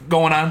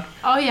going on,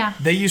 Oh yeah.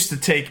 they used to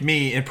take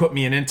me and put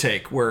me in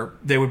intake where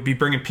they would be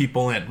bringing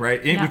people in,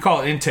 right? Yeah. We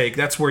call it intake.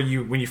 That's where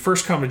when you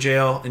first come to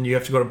jail and you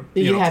have to go to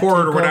You have court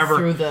to or go whatever,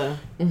 through the.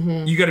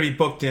 you got to be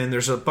booked in.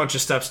 There's a bunch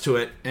of steps to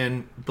it.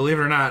 And believe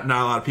it or not a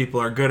lot of people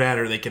are good at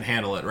it or they can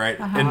handle it, right?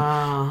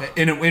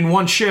 And in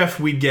one shift,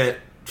 we'd get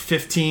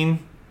 10,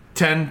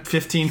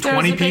 15, There 20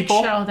 was a big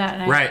people. show that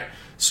night. Right.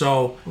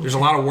 So there's a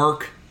lot of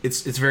work.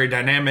 It's very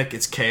dynamic.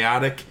 It's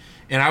chaotic.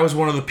 And I was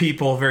one of the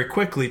people very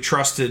quickly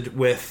trusted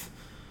with,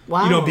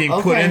 Wow. being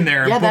put okay. in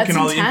there and Yeah, booking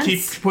that's and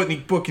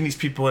intense. booking these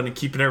people in and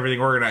keeping everything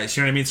organized.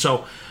 You know what I mean?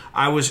 So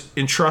I was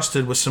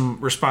entrusted with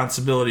some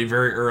responsibility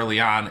very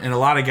early on. And a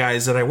lot of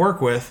guys that I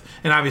work with,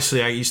 and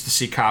obviously I used to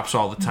see cops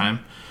all the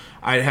time,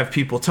 I'd have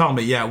people tell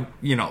me, yeah,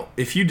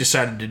 if you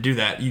decided to do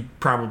that, you'd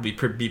probably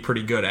be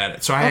pretty good at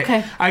it. So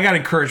I got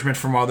encouragement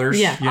from others.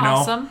 Yeah.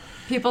 Awesome.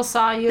 People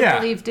saw you, Yeah.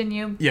 believed in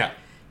you. Yeah.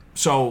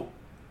 So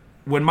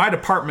when my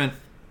department,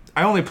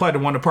 I only applied to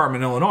one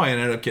department in Illinois and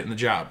ended up getting the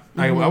job.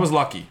 I was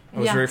lucky. I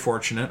was Yeah. very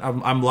fortunate.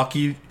 I'm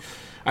lucky.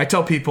 I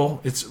tell people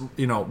it's,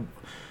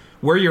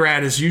 where you're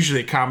at is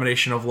usually a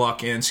combination of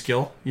luck and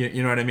skill.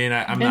 You know what I mean?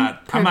 I'm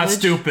not privilege.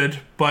 stupid,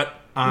 but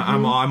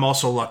I'm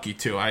also lucky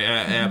too. I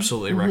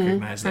absolutely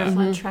recognize that.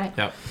 Privilege, right?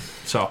 Yep.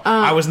 So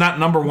I was not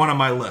number one on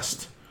my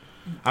list.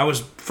 I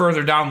was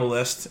further down the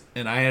list,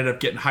 and I ended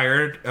up getting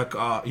hired.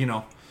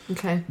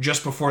 Okay.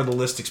 Just before the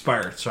list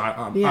expired. So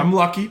Yeah. I'm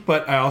lucky,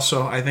 but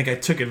I think I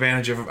took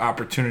advantage of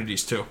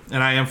opportunities too.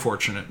 And I am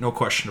fortunate, no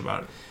question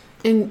about it.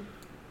 And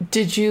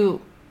did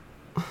you,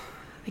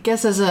 I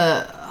guess as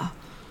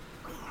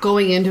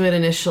going into it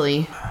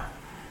initially,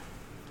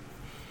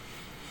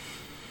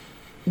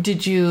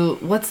 did you,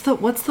 what's the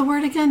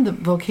word again? The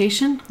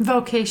vocation?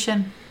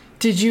 Vocation.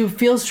 Did you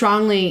feel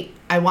strongly,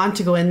 I want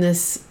to go in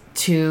this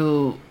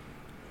to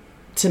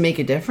make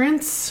a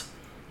difference?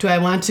 Do I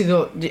want to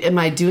go, am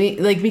I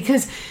doing,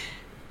 because,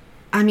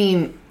 I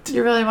mean, Do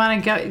you really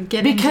want to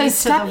get because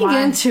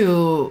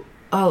stepping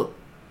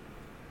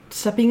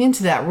stepping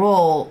into that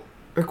role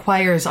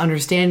requires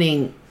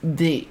understanding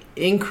the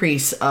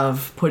increase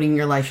of putting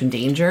your life in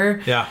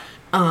danger. Yeah.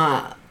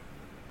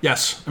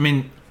 Yes. I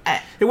mean,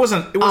 it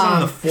wasn't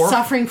on the forefront.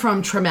 Suffering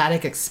from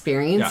traumatic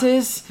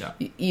experiences.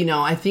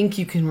 Yeah. I think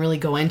you can really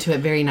go into it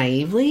very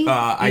naively.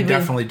 I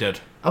definitely did.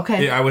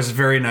 Okay. I was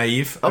very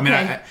naive. I mean,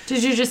 Okay.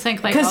 Did you just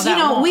think Because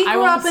we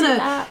grew up in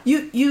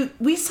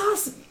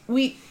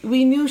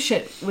we knew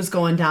shit was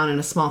going down in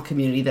a small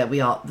community that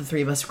the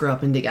three of us grew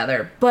up in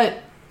together,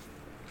 but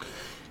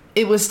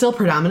it was still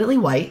predominantly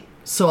white.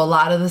 So a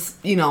lot of this,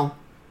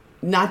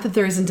 not that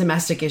there isn't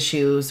domestic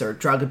issues or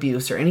drug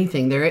abuse or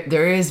anything.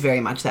 There is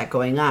very much that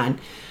going on.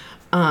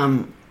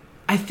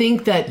 I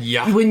think that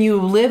when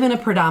you live in a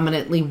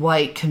predominantly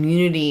white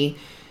community,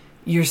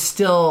 you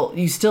still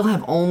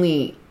have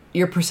only.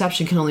 Your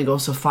perception can only go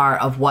so far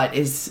of what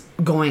is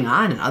going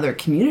on in other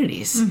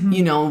communities.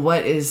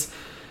 What is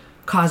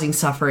causing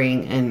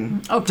suffering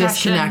and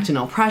disconnect and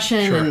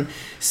oppression. Sure. And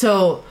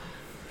so...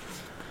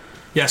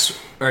 Yes.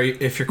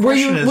 If your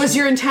question was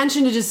your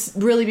intention to just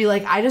really be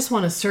like, I just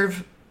want to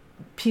serve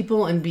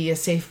people and be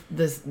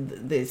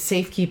the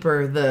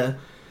safekeeper,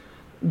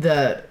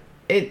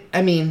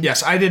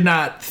 Yes, I did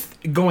not,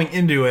 going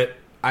into it,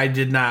 I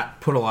did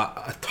not put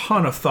a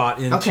ton of thought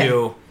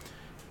into...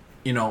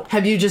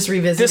 Have you just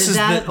revisited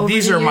that over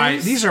these the are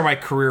years? these are my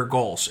career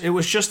goals. It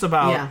was just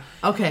about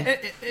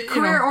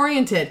career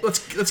oriented.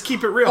 Let's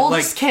keep it real.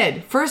 Oldest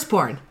kid,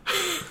 firstborn.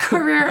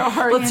 Career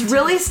oriented. Let's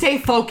really stay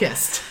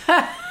focused.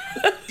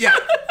 Yeah.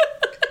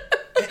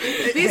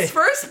 These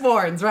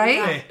firstborns,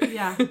 right? Hey,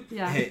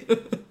 Yeah. hey,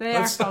 They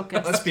are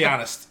focused. let's be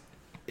honest.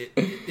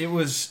 It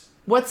was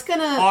What's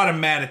gonna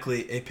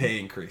automatically a pay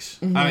increase.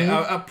 I mean,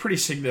 a pretty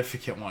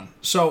significant one.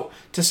 So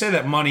to say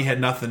that money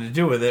had nothing to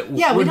do with it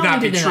we would don't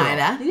not need be to true. deny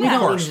that. We Yeah.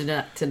 don't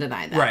need to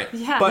deny that. Right.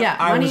 Yeah. But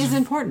Money is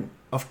important.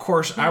 Of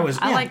course, I was.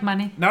 I like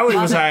money. Not only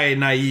was Love it. I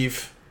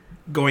naive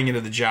going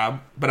into the job,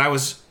 but I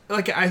was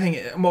I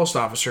think most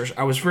officers,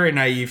 I was very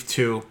naive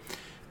to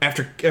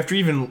after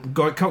even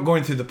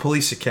going through the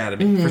police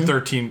academy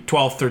for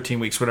 12, 13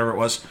 weeks, whatever it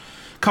was,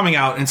 coming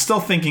out and still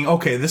thinking,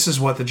 okay, this is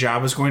what the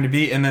job is going to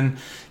be, and then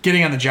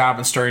getting on the job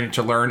and starting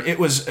to learn. It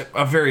was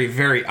a very,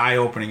 very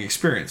eye-opening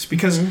experience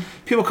because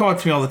people come up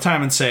to me all the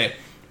time and say,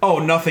 oh,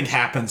 nothing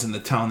happens in the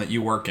town that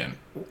you work in.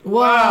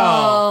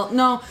 Well,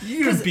 no.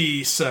 You'd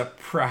be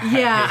surprised.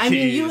 Yeah, I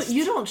mean,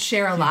 you don't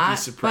share a lot, but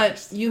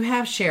surprised. you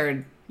have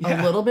shared Yeah,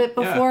 a little bit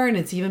yeah. before, and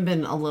it's even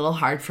been a little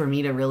hard for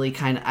me to really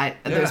kind of...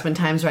 There's been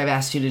times where I've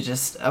asked you to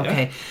just...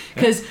 Okay.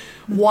 Because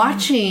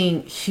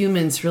watching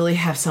humans really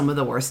have some of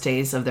the worst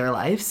days of their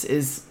lives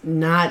is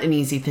not an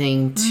easy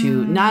thing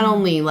to not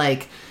only,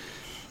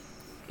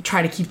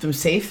 try to keep them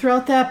safe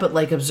throughout that, but,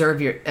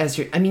 observe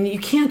I mean, you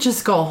can't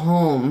just go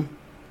home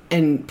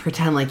and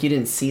pretend like you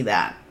didn't see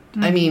that.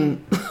 I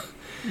mean...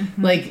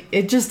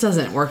 it just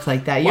doesn't work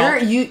like that.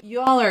 Well-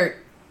 You all are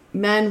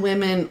men,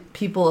 women,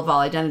 people of all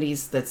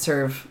identities that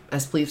serve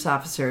as police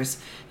officers.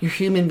 You're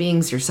human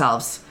beings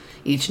yourselves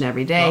each and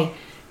every day. Well-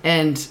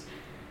 And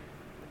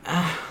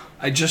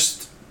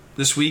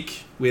This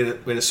week we had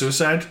a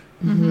suicide.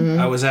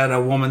 I was at a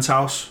woman's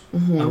house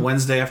on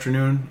Wednesday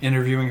afternoon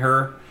interviewing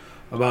her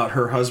about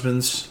her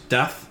husband's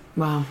death.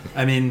 Wow.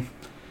 I mean,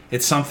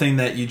 it's something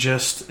that you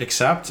just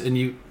accept and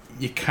you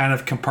kind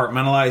of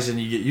compartmentalize and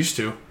you get used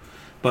to.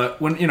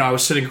 But when, I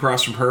was sitting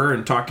across from her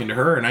and talking to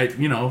her and I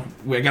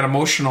got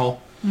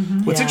emotional.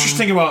 What's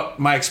interesting about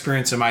my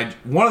experience and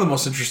one of the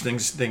most interesting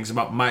things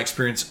about my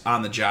experience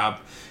on the job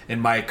in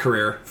my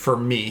career for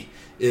me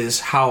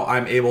is how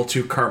I'm able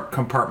to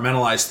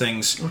compartmentalize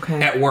things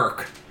at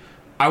work.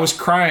 I was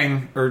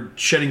crying or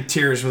shedding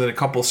tears within a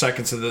couple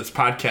seconds of this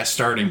podcast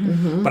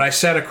starting, but I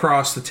sat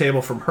across the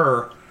table from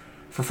her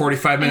for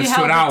 45 minutes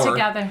to an hour,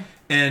 together.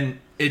 And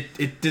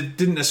it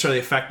didn't necessarily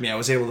affect me. I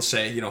was able to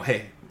say,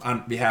 hey,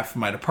 on behalf of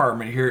my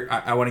department here,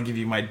 I want to give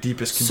you my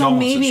deepest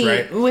condolences. So maybe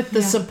right? with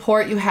the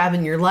support you have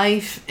in your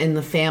life and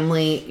the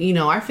family,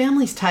 our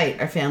family's tight.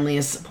 Our family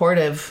is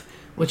supportive,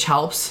 which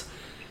helps.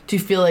 Do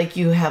you feel like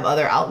you have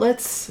other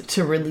outlets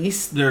to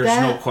release There's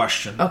that? no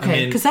question.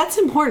 Okay, because that's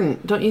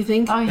important, don't you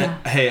think? Oh, yeah.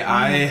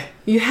 Hey,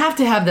 You have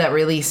to have that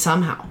release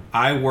somehow.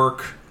 I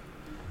work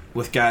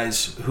with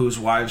guys whose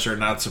wives are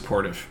not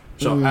supportive.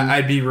 So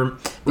I'd be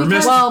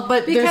remiss. Well,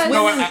 but there's Because-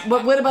 women. No,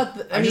 but what about?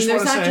 I just there's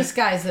wanna not say- just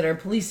guys that are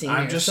policing.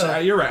 I'm here, just. so-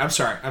 You're right. I'm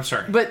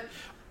sorry. But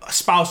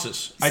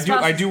Spouses. I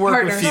Spouses, do work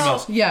with partners.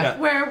 females. Yeah.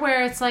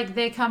 Where it's like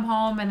they come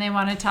home and they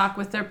want to talk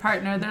with their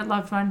partner, their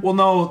loved one. Well,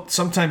 no.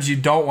 Sometimes you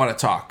don't want to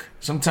talk.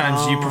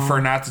 Sometimes you prefer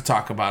not to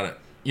talk about it.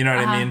 You know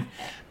what I mean?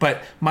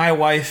 But my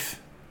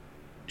wife,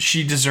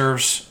 she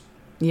deserves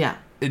yeah,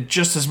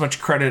 just as much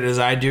credit as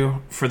I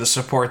do for the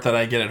support that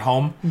I get at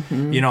home.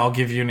 I'll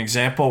give you an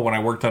example. When I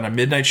worked on a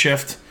midnight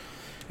shift,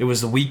 it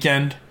was the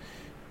weekend.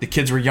 The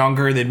kids were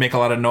younger. They'd make a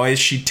lot of noise.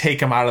 She'd take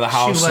them out of the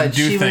house and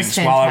do things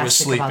while I was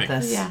sleeping.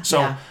 Yeah.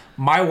 So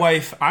my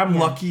wife, I'm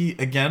lucky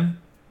again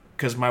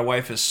because my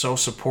wife is so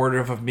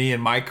supportive of me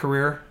and my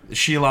career.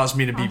 She allows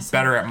me to be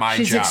better at my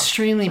she's job.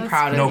 extremely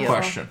proud of No you.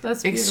 question.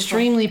 That's beautiful.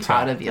 Extremely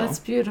proud of you. That's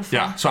beautiful.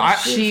 Yeah. So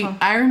That's I beautiful.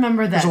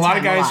 remember that. there's a lot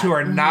of time guys who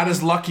are lot. not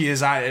as lucky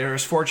as I or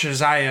as fortunate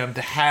as I am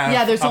to have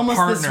Yeah, there's a almost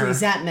partner. this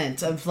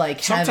resentment of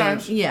like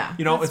Sometimes, having. Yeah.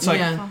 it's like,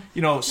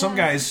 Yeah. some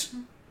guys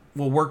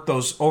will work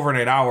those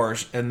overnight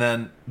hours and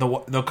then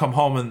they'll come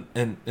home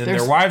and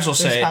their wives will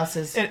their say,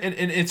 spouses. and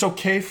it's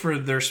okay for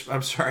their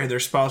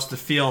spouse to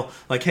feel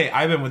like, hey,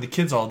 I've been with the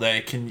kids all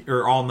day,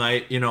 or all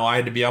night, I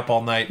had to be up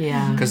all night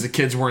Yeah. because the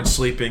kids weren't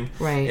sleeping.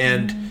 Right.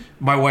 And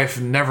my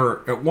wife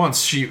never, at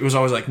once, she was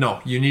always like,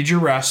 no, you need your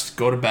rest,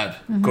 go to bed,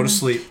 go to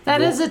sleep. That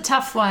is a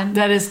tough one.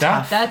 That is Yeah.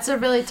 tough. That's a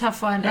really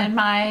tough one, and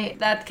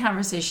that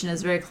conversation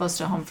is very close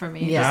to home for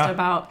me. Yeah. Just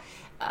about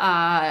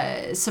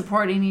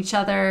supporting each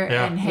other,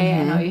 Yeah. and hey,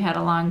 I know you had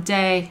a long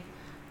day.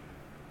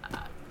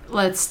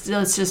 Let's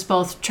just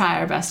both try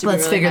our best to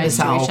Let's be really figure nice this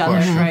to out. each No other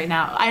question. right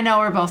now. I know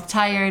we're both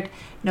tired.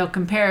 No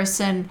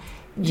comparison.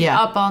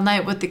 Yeah. Up all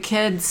night with the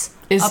kids.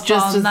 It's up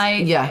just all as-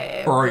 night.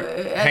 yeah. Or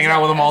hanging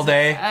out with them all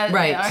day.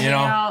 Right. Or You hanging know?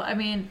 out. I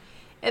mean,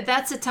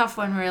 that's a tough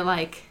one where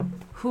like,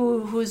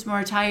 who's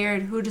more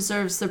tired? Who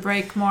deserves the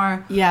break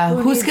more? Yeah. Who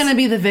Who's needs- going to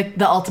be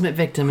the ultimate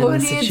victim in who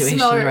this needs situation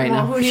more, right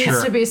now? Who needs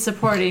Sure. to be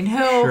supporting who?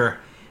 Sure.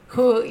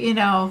 Who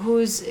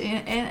who's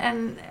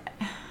and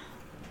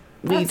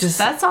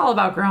that's all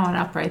about growing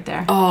up right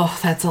there. Oh,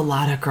 that's a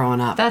lot of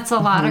growing up. That's a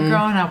lot of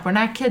growing up. We're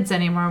not kids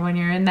anymore when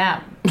you're in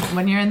that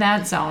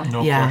zone.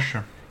 No Yeah.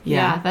 question.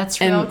 Yeah,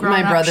 that's real And grown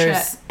my up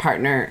brother's shit.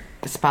 partner,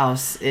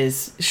 spouse,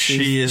 is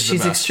She's the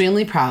she's best.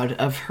 extremely proud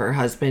of her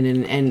husband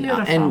and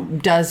Beautiful.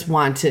 does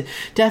want to,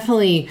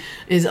 definitely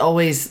is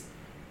always,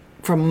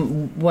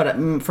 from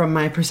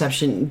my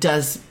perception,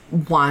 does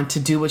want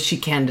to do what she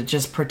can to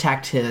just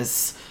protect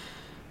his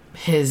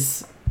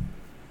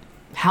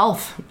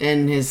health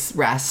and his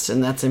rest,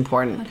 and that's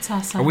important. That's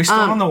awesome. Are we still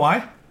on the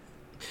why?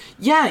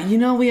 Yeah,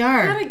 we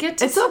are. gotta get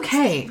to it's some-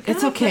 okay.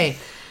 It's okay.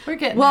 We're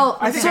getting Well,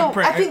 I think so I'm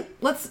pretty- I think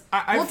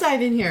we'll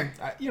dive in here.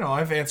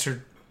 I've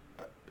answered.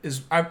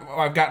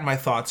 I've gotten my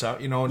thoughts out.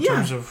 In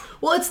terms of.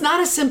 Well, it's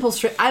not a simple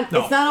straight.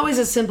 No. It's not always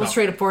a simple, No.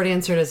 straightforward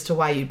answer as to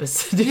why you You're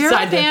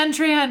decide with to.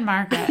 Andrea and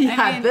Margaret. Yeah,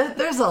 I mean,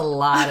 there's a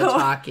lot of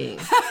talking.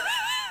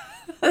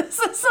 this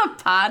is a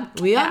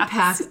podcast. We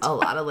unpack a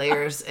lot of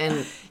layers,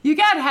 and You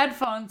got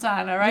headphones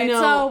on, all right?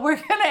 So we're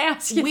gonna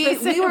ask you. we the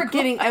same were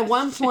getting at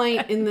one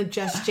point in the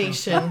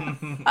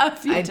gestation. a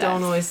few I don't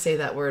times. always say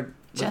that word.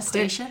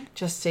 Gestation?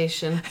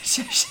 Gestation.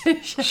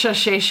 Gestation.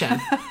 Gestation.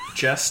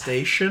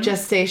 Gestation.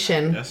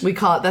 Gestation. Yes. We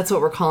call it. That's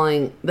what we're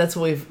calling. That's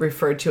what we've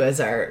referred to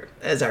as our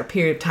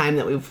period of time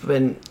that we've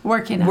been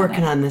Working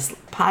working it on this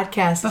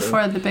podcast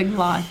before the big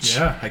launch.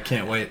 Yeah, I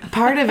can't wait.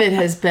 Part of it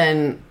has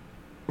been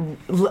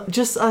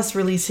just us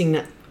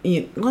releasing.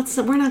 We're not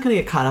going to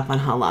get caught up on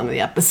how long the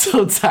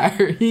episodes are.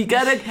 You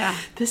gotta. Yeah.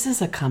 This is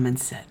a come and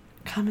sit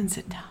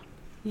down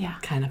Yeah.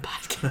 kind of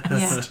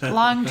podcast. Yeah.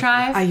 Long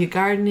drive. Are you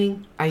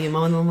gardening? Are you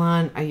mowing the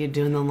lawn? Are you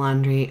doing the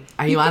laundry?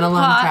 Are you on a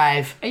long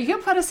drive? Are you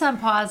gonna put us on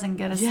pause and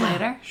get us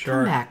later? Sure.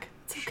 Come back.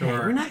 It's okay. Sure.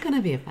 We're not going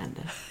to be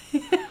offended.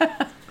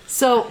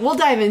 So we'll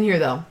dive in here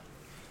though.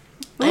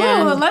 Ooh,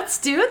 And- let's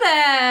do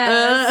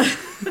this.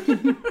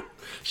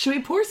 Should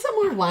we pour some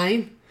more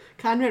wine?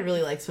 Conrad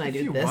really likes when I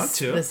do you want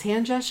to. this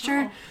hand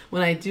gesture,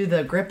 when I do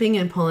the gripping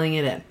and pulling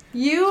it in.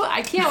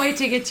 I can't wait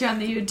to get you on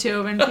the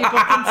YouTube and people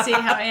can see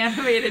how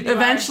animated you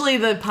Eventually,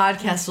 the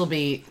podcast will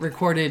be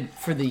recorded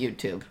for the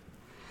YouTube.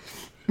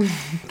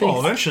 Oh,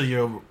 eventually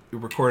you'll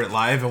record it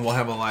live and we'll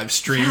have a live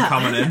stream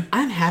coming in.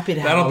 I'm happy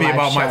to have That'll a be live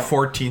about show. my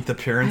 14th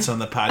appearance on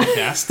the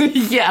podcast.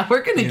 Yeah,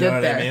 we're going to know get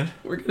what there. I mean?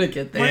 We're going to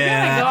get there. We're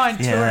gonna go on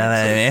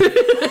tour.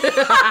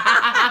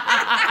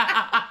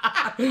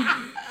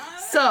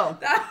 So,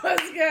 That was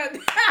good.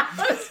 That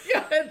was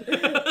good.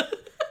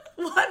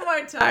 One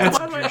more time.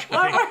 One more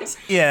time.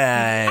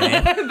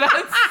 Yeah.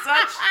 that's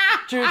such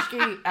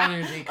Drewski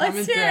energy coming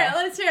Let's through. hear it.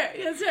 Let's hear it.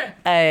 Let's hear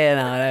it. You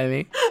know what I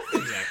mean?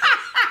 Exactly.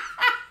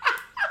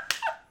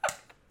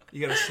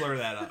 You gotta slur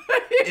that up.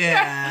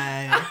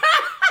 Yeah.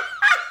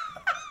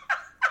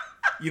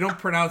 You don't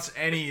pronounce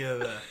any of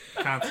the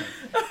consonants.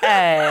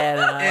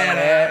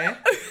 Yeah.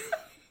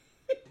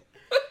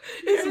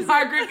 Is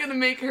Margaret going to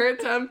make her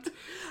attempt?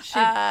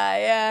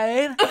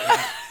 Yeah.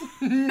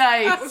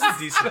 Nice. That's a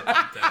decent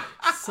attempt at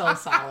it. So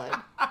solid.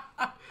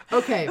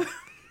 Okay,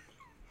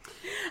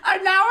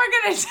 Now we're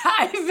gonna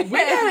dive in. we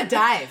gotta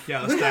dive.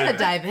 Yeah, let's we dive gotta in.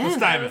 dive in. Let's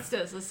dive in. Let's do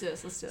this. Let's do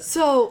this. Let's do this.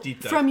 So,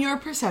 Deep dive. from your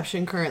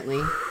perception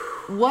currently,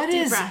 what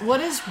Deep is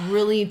breath.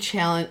 really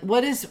challenge?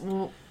 What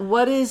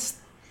is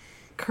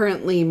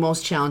currently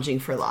most challenging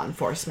for law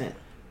enforcement?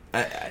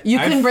 You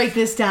can break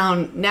this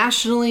down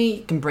nationally.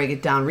 You can break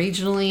it down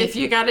regionally. If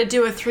you got to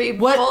do a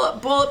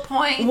bullet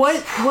point.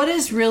 what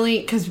is really,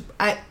 because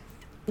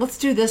let's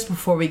do this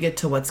before we get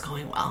to what's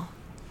going well.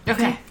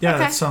 Okay. Yeah, okay.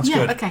 that sounds Yeah,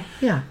 good. Okay.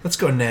 Yeah. Let's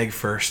go neg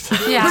first.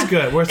 Yeah. That's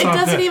good. We're It talking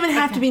doesn't good. even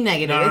have to be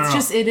negative. No, no, It's no.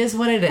 just, it is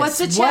what it is. What's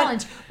the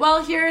challenge?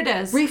 Well, here it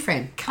is.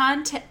 Reframe.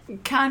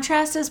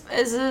 Contrast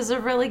is a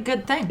really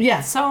good thing. Yeah.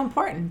 It's so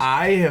important.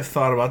 I have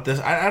thought about this.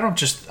 I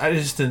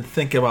just didn't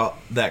think about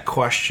that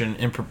question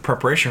in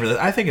preparation for this.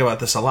 I think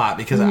about this a lot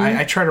because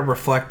I try to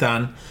reflect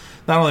on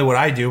not only what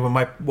I do,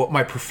 but what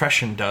my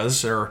profession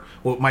does, or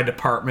what my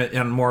department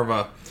on more of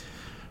a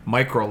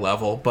micro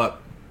level. But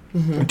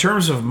in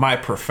terms of my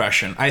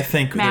profession, I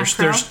think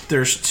Macro.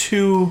 there's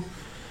two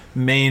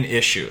main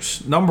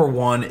issues. Number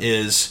one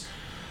is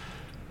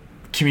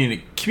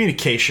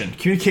communication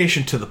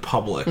to the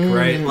public,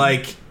 right?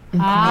 Like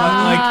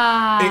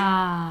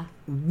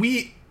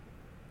we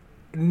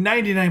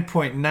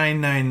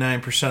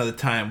 99.999% of the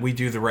time we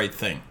do the right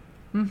thing.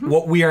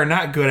 What we are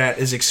not good at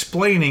is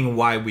explaining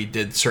why we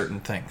did certain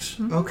things.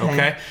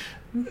 Okay.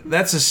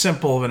 That's as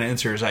simple of an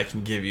answer as I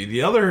can give you.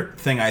 The other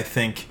thing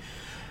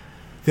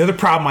the other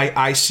problem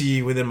I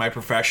see within my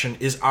profession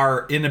is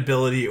our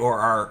inability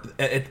or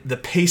the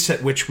pace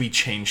at which we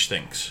change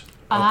things.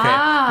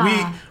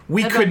 Okay,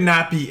 we could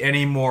not be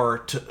any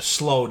more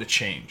slow to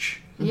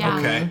change. Yeah.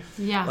 Okay.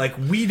 Yeah. Like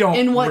we don't.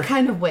 In what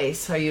kind of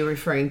ways are you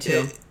referring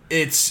to?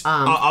 It's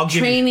I'll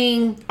give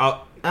training. You,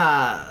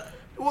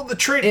 well, the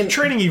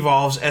training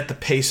evolves at the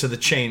pace of the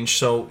change.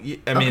 So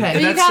I mean, Okay. But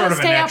you that's gotta sort of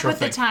a stay up natural with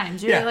the thing.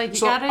 times. You're like, you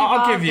so gotta I'll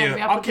evolve, give you gotta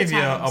be up with the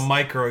a times.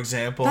 micro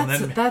example, and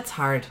then That's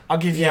hard. I'll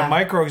give you Yeah. a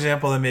micro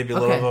example and maybe a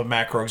little Okay. bit of a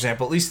macro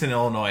example, at least in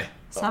Illinois.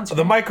 Sounds The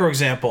great. micro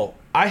example,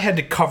 I had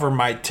to cover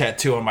my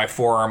tattoo on my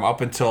forearm up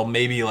until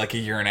maybe like a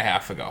year and a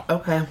half ago.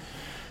 Okay.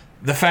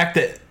 The fact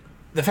that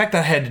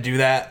I had to do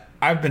that,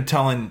 I've been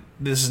telling,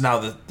 this is now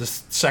the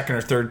second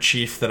or third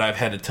chief that I've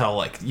had to tell,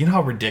 like, you know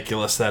how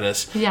ridiculous that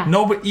is? Yeah.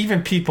 No, but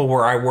even people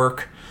where I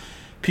work,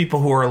 people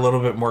who are a little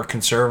bit more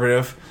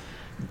conservative,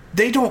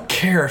 they don't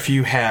care if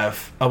you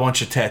have a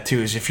bunch of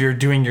tattoos, if you're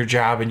doing your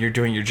job and you're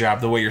doing your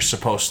job the way you're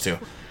supposed to.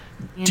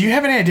 Do you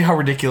have any idea how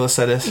ridiculous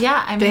that is?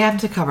 Yeah, I mean, They have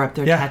to cover up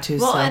their Yeah. tattoos.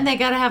 well, so and they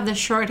gotta have the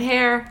short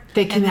hair.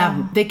 they can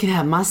and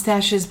have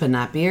mustaches, but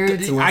not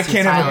beards. I Unless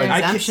can't you have file a, I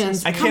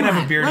exemptions. can't, I Come can't have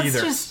on, a beard let's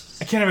either. just-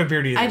 I can't have a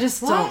beard either. I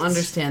just What? don't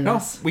understand no.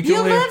 this. We can You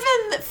only, live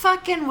in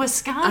fucking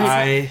Wisconsin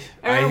I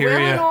or hear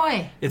you.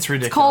 Illinois. It's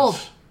ridiculous. cold.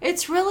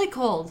 It's really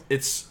cold.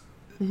 It's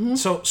Mm-hmm.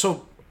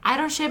 so. I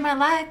don't shave my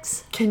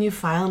legs. Can you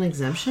file an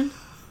exemption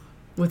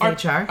with I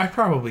HR?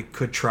 probably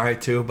could try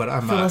to, but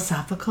I'm not.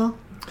 Philosophical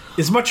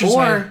As much as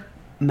or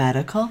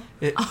medical?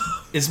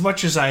 as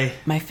much as I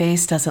My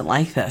face doesn't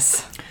like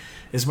this.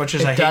 as much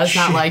as It I does hate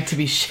not shit- like to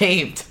be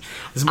shaved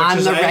as much on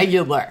as the I,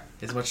 regular.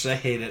 As much as I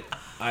hate it,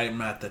 I'm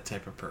not that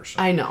type of person.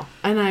 I know,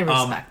 and I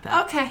respect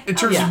that. Okay. In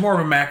terms Yeah. of more of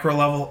a macro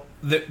level,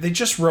 they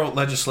just wrote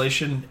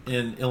legislation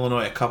in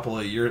Illinois a couple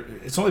of years.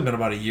 It's only been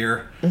about a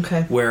year.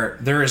 Okay. Where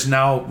there is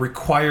now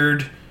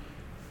required,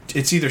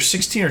 it's either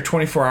 16 or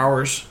 24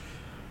 hours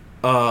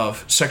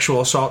of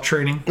sexual assault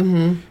training.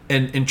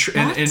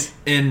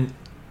 Mm-hmm.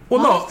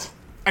 Well, no,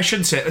 I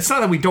shouldn't say it. It's not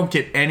that we don't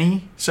get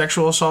any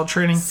sexual assault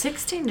training,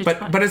 16 to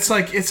 20. but it's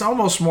like it's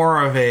almost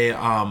more of a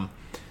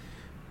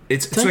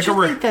it's Don't like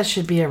you a think that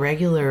should be a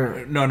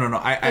regular? no.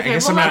 I Okay,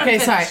 guess well, I'm not. let him Okay,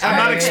 sorry. finish. I'm All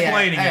not right,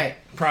 explaining all it right.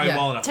 probably Yeah.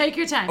 well enough. Take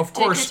your time. Of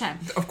course, Take your time.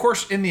 of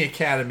course, in the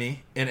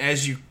academy, and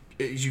as you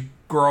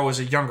grow as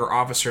a younger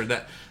officer,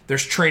 that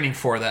there's training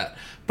for that.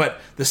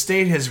 But the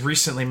state has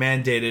recently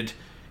mandated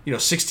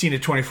 16 to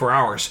 24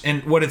 hours.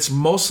 And what it's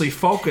mostly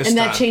focused on... And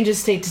that changes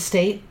state to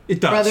state?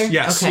 It does, brother?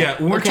 yes. Okay. Yeah.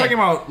 When we're Okay. talking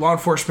about law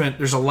enforcement,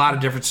 there's a lot of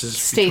differences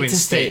State between to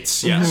state.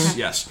 states. Yes,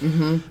 yes.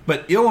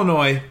 But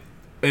Illinois,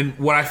 and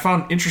what I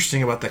found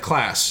interesting about the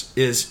class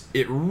is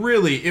it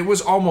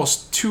was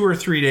almost 2 or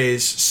 3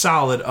 days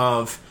solid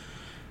of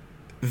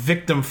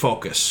victim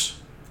focus.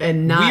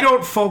 And not... We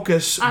don't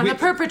focus... On the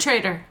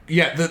perpetrator.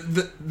 Yeah,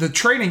 the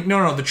training...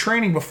 No, the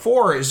training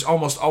before is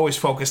almost always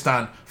focused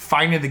on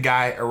finding the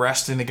guy,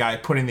 arresting the guy,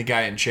 putting the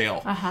guy in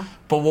jail. Uh-huh.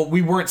 But what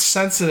we weren't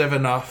sensitive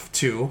enough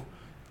to,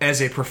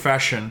 as a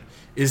profession,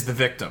 is the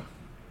victim.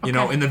 You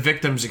know, Okay. in the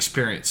victim's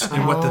experience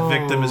and what the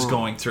victim is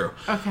going through.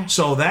 Okay.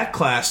 So that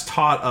class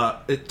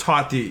taught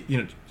the...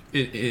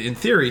 in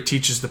theory,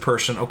 teaches the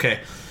person,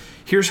 okay,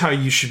 here's how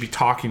you should be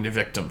talking to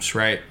victims,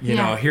 right? You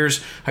Yeah. know,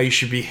 here's how you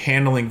should be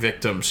handling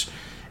victims.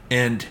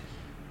 And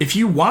if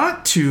you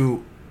want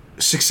to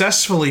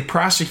successfully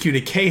prosecute a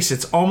case,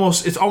 it's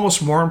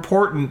almost more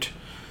important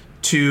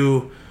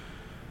to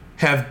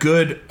have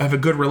a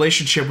good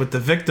relationship with the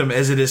victim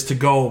as it is to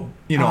go,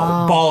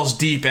 balls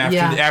deep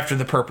after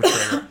the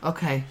perpetrator.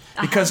 Okay.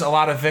 Because a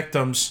lot of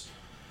victims,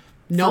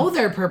 Know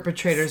they're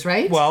perpetrators,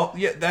 right? well,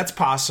 yeah, that's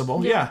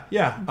possible. Yeah.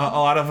 A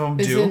lot of them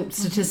do. Isn't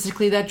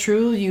statistically that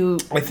true?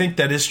 I think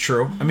that is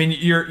true. I mean,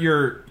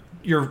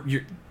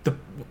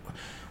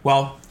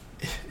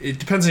 it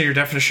depends on your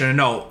definition.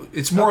 No,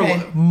 it's more.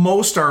 Okay.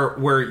 Most are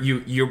where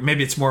you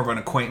maybe it's more of an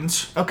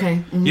acquaintance.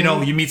 Okay.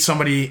 Mhm. You meet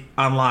somebody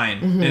online,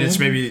 and it's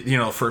maybe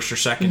first or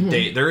second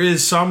date. There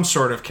is some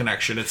sort of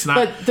connection. It's not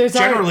But there's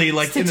generally already,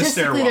 like in the statistically,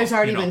 stairwell. there's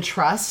already been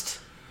trust.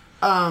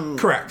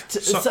 Correct.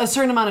 A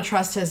certain amount of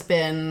trust has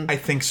been I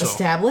think so.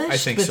 established. I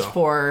think so.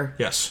 Before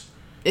Yes.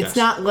 it's Yes.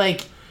 not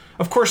like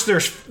Of course,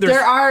 there's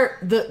there are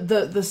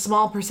the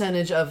small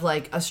percentage of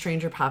like a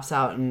stranger pops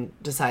out and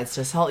decides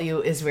to assault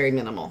you is very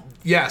minimal.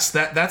 Yes,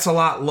 that's a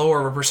lot lower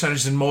of a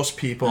percentage than most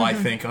people I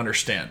think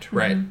understand,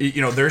 right?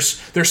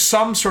 There's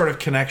some sort of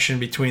connection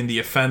between the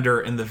offender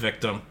and the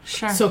victim.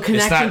 Sure. So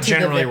connection It's not to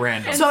generally the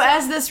random. So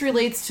as this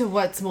relates to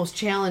what's most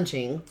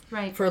challenging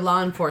Right. for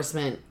law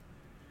enforcement,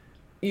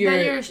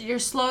 That you're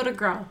slow to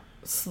grow.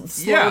 slow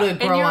Yeah. to And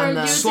grow you're on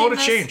the using Slow to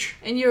this- change.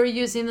 And you're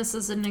using this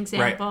as an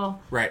example.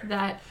 Right.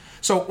 That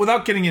So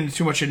without getting into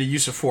too much into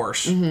use of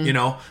force,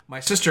 my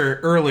sister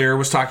earlier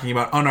was talking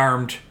about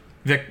unarmed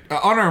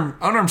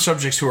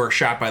subjects who are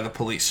shot by the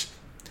police.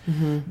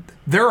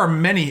 There are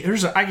many.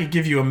 I could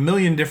give you a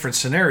million different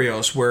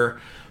scenarios where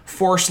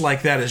force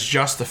like that is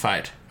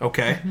justified.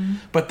 Okay,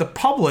 but the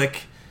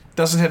public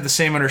doesn't have the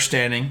same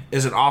understanding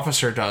as an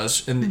officer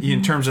does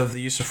in terms of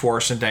the use of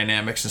force and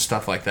dynamics and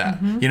stuff like that.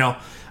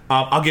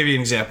 I'll give you an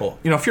example.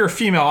 If you're a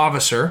female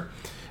officer,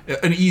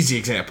 an easy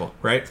example,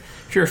 right?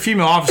 If you're a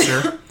female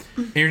officer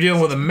and you're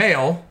dealing with a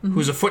male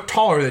who's a foot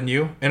taller than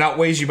you and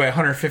outweighs you by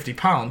 150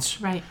 pounds,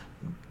 right.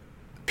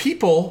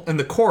 people in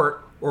the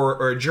court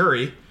or a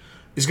jury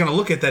is going to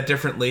look at that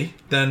differently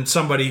than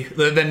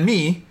than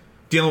me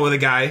dealing with a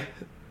guy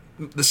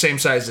the same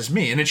size as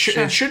me, and it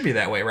should be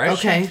that way, right?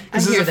 Okay,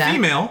 because I hear as a that.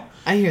 female,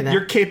 I hear that.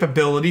 your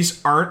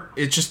capabilities aren't.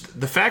 It's just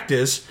the fact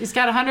is. He's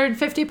got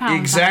 150 pounds.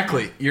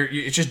 Exactly.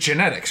 It's just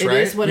genetics, It right?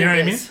 is what you know it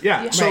what I mean? is.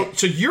 Yeah. Yeah. So Right.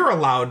 so you're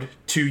allowed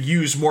to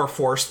use more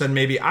force than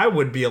maybe I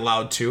would be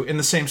allowed to in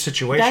the same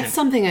situation. That's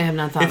something I have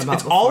not thought about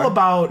It's before. all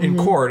about in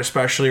court,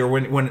 especially, or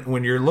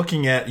when you're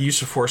looking at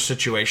use of force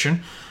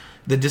situation,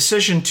 the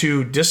decision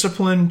to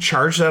discipline,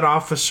 charge that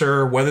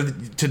officer,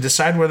 to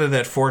decide whether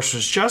that force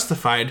was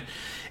justified.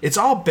 It's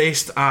all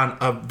based on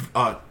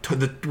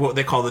what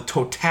they call the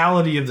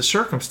totality of the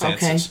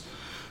circumstances. Okay.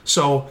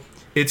 So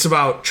it's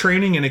about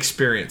training and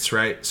experience,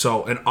 right?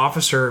 So an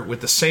officer with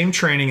the same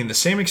training and the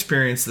same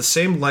experience, the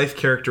same life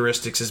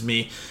characteristics as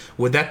me,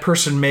 would that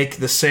person make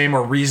the same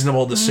or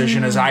reasonable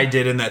decision as I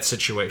did in that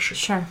situation?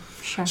 Sure.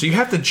 So you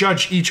have to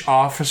judge each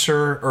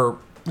officer or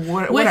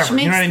whatever. which You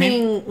makes know what I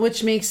mean?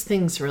 which makes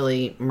things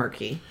really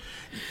murky.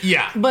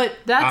 Yeah. But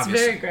That's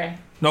Obviously. very gray.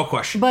 No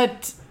question.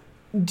 But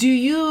do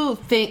you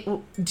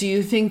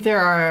think there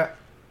are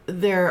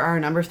a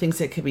number of things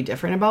that could be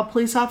different about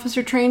police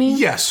officer training?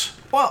 Yes.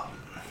 Well,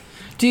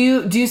 Do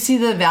you see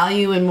the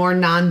value in more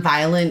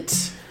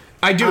nonviolent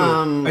I do.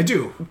 I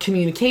do.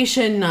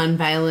 communication,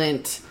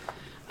 nonviolent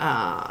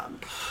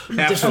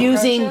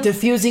Absolutely.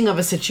 diffusing of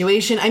a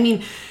situation? I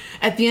mean,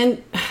 at the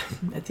end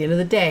of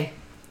the day,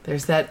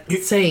 there's that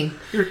saying.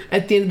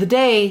 At the end of the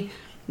day,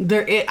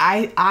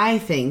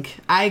 I think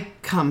I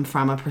come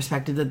from a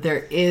perspective that there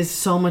is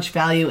so much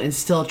value in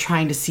still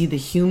trying to see the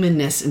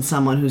humanness in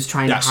someone who's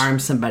trying Yes. to harm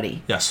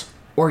somebody, Yes.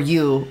 or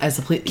you as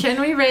a police. Can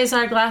we raise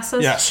our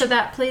glasses Yes. to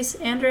that, please,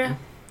 Andrea?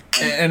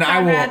 And I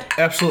will Conrad?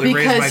 absolutely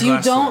raise my Because you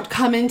glass to don't that.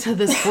 come into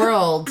this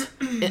world.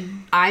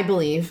 I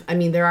believe. I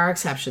mean, there are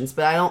exceptions,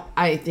 but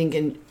I think,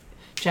 in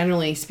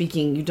generally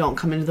speaking, you don't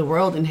come into the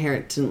world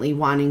inherently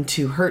wanting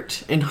to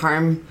hurt and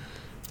harm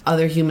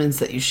other humans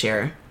that you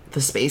share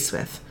the space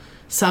with.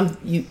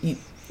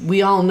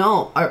 We all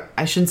know, or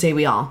I shouldn't say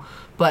we all,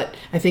 but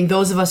I think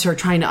those of us who are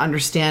trying to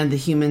understand the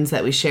humans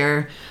that we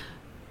share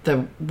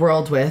the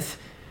world with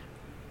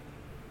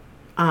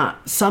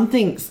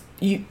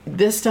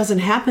this doesn't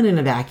happen in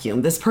a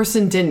vacuum. This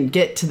person didn't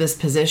get to this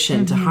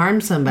position to harm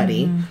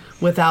somebody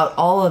without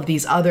all of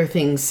these other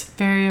things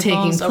Variables,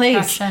 taking place.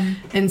 oppression.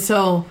 And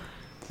so,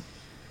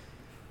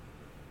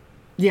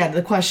 yeah,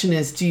 the question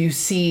is, do you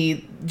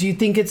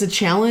think it's a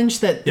challenge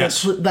that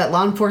Yes. that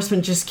law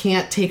enforcement just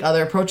can't take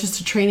other approaches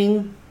to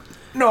training?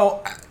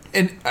 No,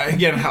 and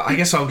again, I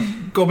guess I'll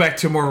go back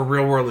to a more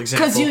real world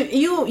example. Because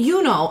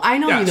you know, I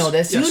know you Yes, know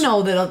this. yes. You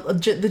know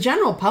that the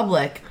general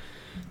public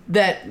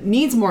that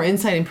needs more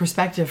insight and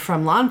perspective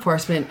from law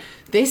enforcement,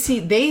 they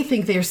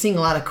think they're seeing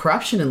a lot of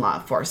corruption in law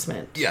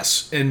enforcement.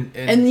 Yes, and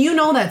And you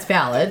know that's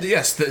valid.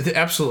 yes,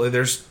 absolutely.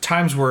 There's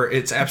times where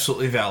it's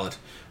absolutely valid.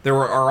 There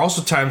are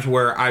also times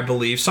where I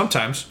believe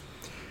sometimes,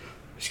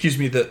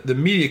 the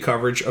media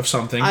coverage of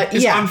something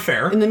is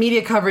unfair. And the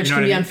media coverage You know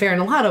can what be I mean? unfair in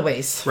a lot of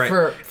ways Right.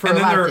 for and a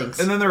then lot there, of things.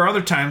 And then there are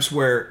other times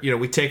where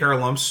we take our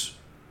lumps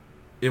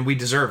and we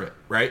deserve it,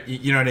 right?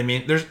 You know what I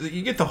mean?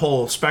 You get the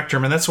whole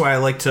spectrum, and that's why I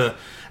like to,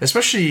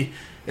 especially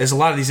as a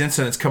lot of these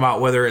incidents come out,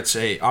 whether it's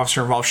a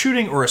officer involved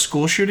shooting or a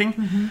school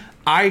shooting,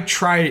 I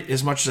try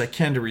as much as I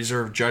can to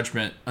reserve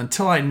judgment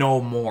until I know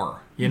more.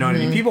 You know what I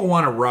mean? People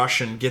want to rush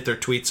and get their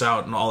tweets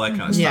out and all that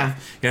kind of stuff. Yeah. You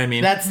know what I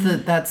mean?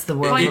 That's the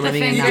world Point we're the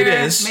living in finger, now.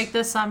 It is. make the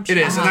assumption.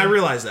 It is, and I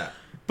realize that.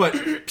 But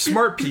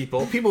smart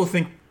people who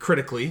think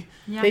critically,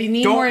 Yeah. They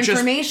need don't more just-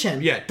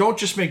 information. don't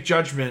just make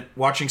judgment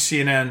watching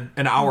CNN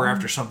an hour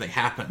after something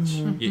happens.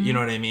 You know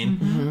what I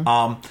mean?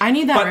 I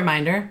need that but-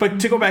 reminder. But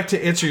to go back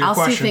to answer your I'll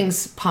question, see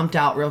things pumped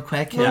out real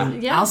quick. Yeah.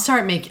 and Yeah. I'll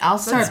start.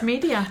 That's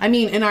media. I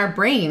mean, in our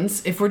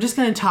brains, if we're just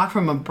going to talk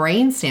from a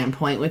brain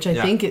standpoint, which I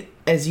Yeah. think,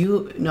 as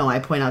you know, I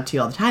point out to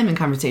you all the time in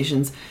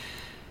conversations,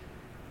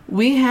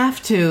 we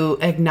have to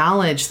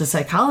acknowledge the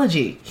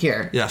psychology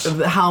here. Yes. Of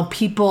how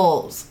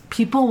people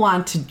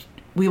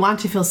we want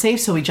to feel safe,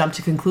 so we jump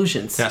to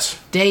conclusions. Yes.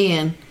 Day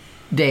in,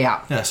 day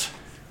out. yes.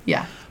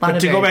 Yeah. But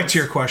to go back to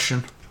your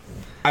question,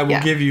 I will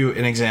Yeah. give you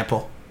an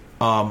example.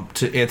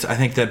 To answer, I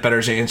think that better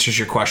answers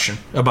your question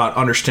about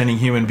understanding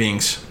human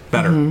beings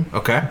better.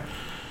 Okay.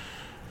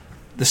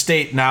 The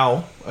state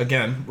now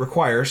again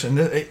requires, and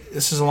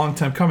this is a long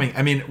time coming.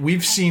 I mean,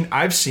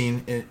 I've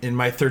seen in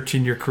my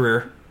 13-year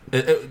career,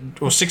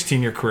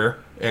 16-year career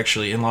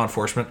actually in law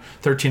enforcement,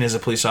 13 as a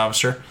police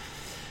officer,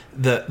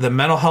 the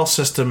mental health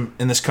system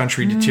in this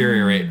country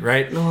deteriorate,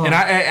 right? And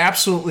I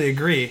absolutely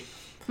agree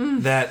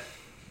that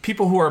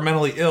people who are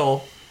mentally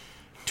ill,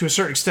 to a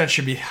certain extent,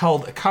 should be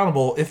held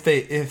accountable if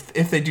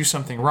they do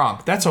something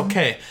wrong. That's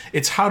okay.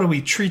 It's how do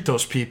we treat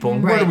those people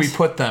and where do we Right.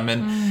 put them,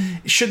 and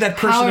should that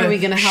person are we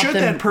gonna help should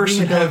them that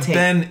person have rehabilitate?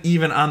 been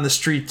even on the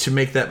street to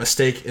make that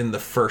mistake in the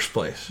first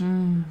place?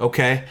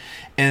 Okay,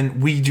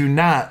 and we do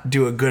not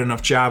do a good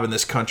enough job in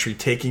this country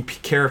taking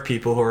care of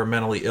people who are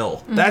mentally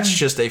ill. That's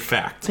just a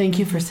fact. Thank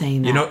you for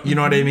saying that. You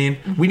know what I mean?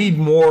 We need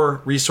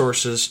more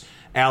resources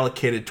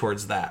allocated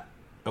towards that.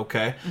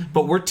 Okay,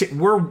 but we're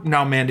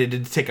now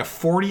mandated to take a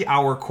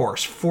 40-hour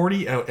course, an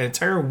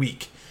entire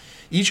week.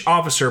 Each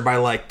officer by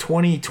like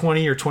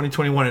 2020 or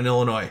 2021 in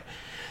Illinois,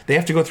 they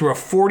have to go through a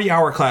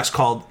 40-hour class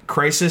called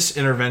Crisis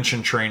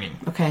Intervention Training.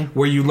 Okay.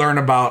 Where you learn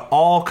about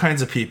all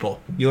kinds of people.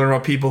 You learn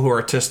about people who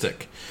are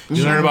autistic.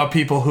 You learn about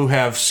people who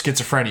have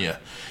schizophrenia.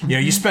 You know,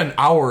 you spend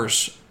hour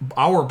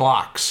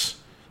blocks,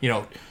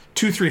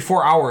 2, 3,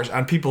 4 hours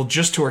on people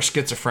just who are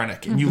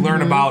schizophrenic, and you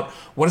learn about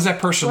what does that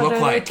person What look are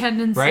their like,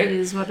 tendencies, right?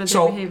 what are their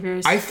so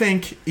behaviors. I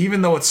think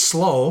even though it's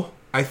slow,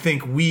 I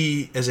think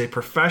we as a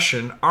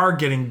profession are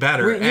getting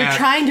better. You're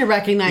trying to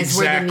recognize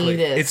where the need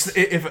is. It's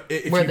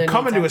if Where you the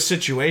come needs into are. a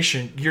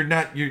situation, you're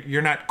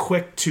not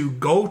quick to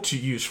go to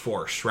use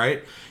force,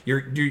 right?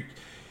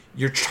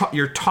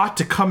 You're taught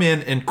to come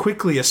in and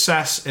quickly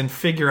assess and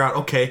figure out,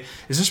 okay,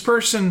 is this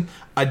person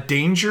a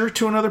danger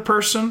to another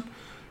person?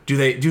 Do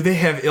they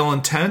have ill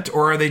intent,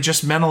 or are they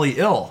just mentally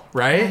ill,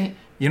 right?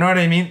 You know what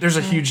I mean? There's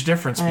a huge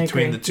difference I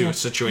between agree. the two Yeah.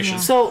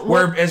 situations. Yeah. So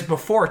whereas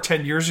before,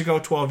 10 years ago,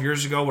 12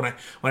 years ago, when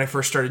I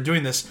first started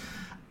doing this,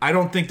 I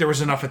don't think there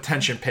was enough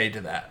attention paid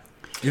to that.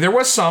 There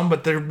was some,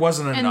 but there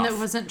wasn't enough. And there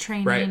wasn't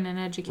training Right. and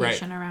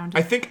education around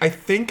it.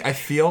 I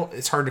feel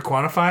it's hard to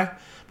quantify,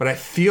 but I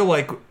feel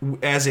like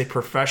as a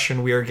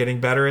profession we are getting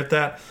better at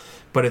that,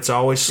 but it's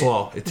always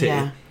slow.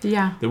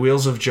 Yeah. The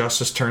wheels of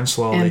justice turn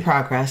slowly. in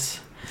progress.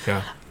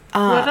 Yeah.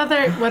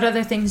 What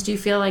other things do you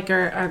feel like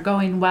are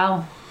going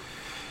well?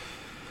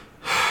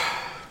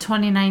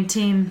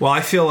 2019. Well,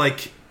 I feel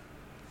like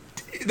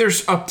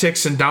there's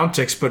upticks and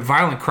downticks, but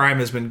violent crime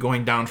has been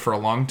going down for a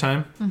long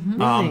time.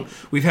 Right.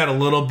 We've had a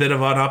little bit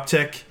of an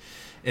uptick,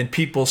 and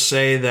people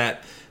say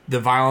that the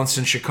violence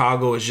in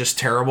Chicago is just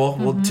terrible.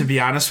 Well, to be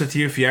honest with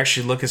you, if you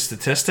actually look at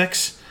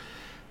statistics,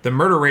 the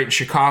murder rate in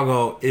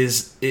Chicago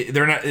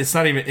it's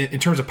not even in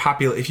terms of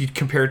if you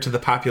compare it to the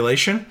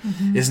population,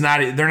 it's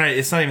not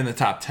even in the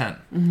top 10.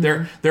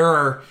 There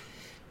are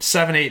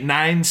 7, 8,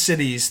 9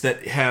 cities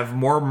that have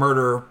more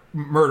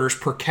murders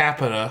per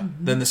capita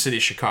than the city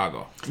of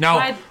Chicago.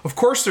 Now, of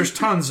course, there's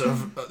tons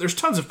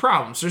of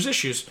problems. There's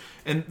issues,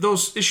 and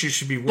those issues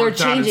should be They're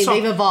worked on. changing.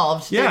 They've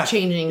evolved. Yeah. They're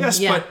changing. Yes,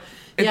 yeah. but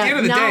at the end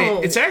of the day,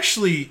 it's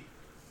actually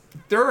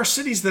there are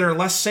cities that are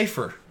less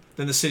safer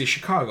than the city of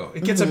Chicago.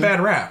 It gets a bad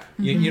rap.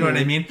 You know what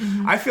I mean?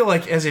 I feel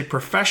like as a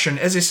profession,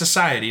 as a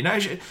society,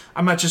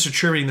 I'm not just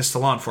attributing this to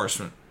law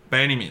enforcement by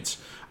any means.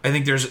 I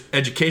think there's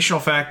educational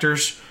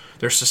factors,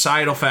 there's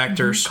societal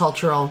factors,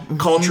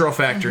 Cultural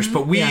factors,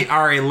 but we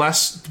are a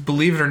less,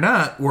 believe it or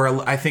not,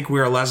 I think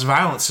we're a less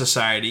violent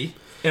society,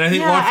 and I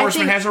think law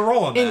enforcement has a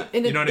role in that.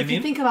 And you know what I mean? If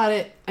you think about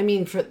it, I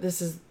mean,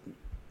 this is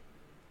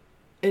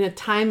in a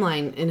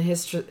timeline, in a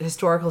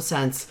historical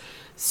sense,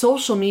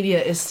 social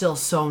media is still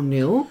so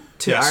new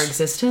to our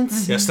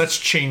existence. Yes, that's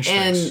changed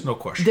And things, no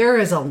question. there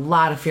is a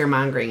lot of fear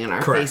mongering in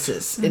our Correct.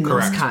 faces in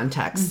Correct. those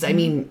contexts. I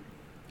mean,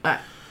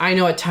 I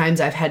know at times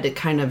I've had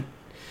to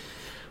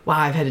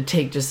I've had to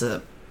take just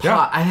a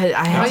Yeah. I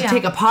had to yeah.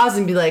 take a pause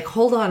and be like,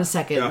 hold on a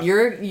second.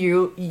 Yeah.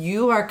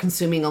 You are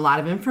consuming a lot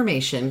of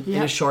information in a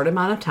Yep. short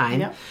amount of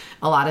time. Yep.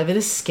 A lot of it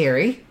is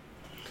scary.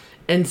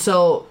 And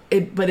so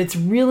but it's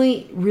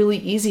really, really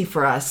easy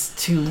for us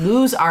to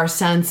lose our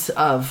sense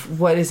of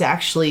what is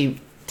actually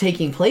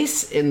taking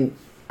place in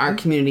our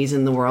communities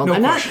in the world. No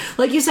and not, question.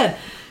 like you said,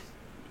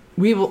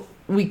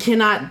 we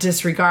cannot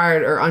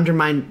disregard or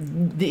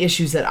undermine the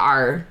issues that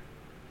are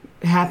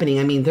happening.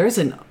 I mean, there's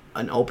an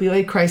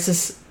opioid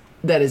crisis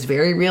that is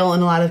very real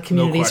in a lot of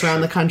communities question.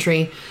 around the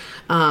country.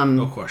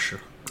 No question.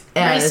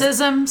 As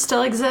Racism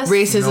still exists.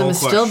 racism No is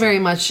still question. very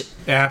much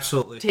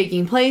Absolutely.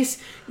 taking place.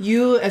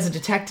 You, as a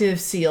detective,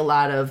 see a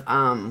lot of,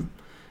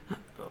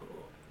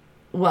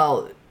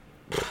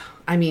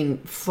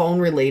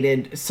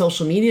 phone-related,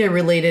 social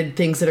media-related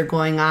things that are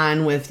going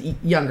on with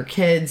younger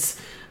kids.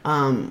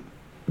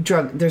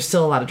 There's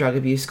still a lot of drug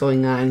abuse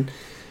going on.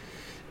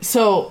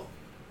 So,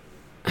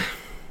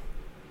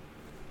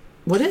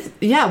 what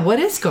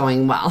is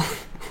going well?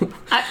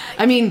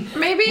 I mean,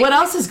 maybe- what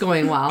else is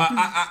going well?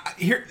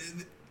 Here,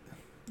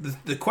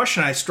 the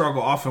question I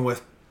struggle often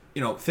with,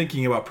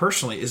 thinking about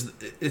personally is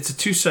it's a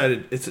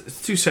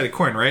two-sided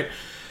coin, right?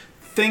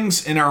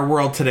 Things in our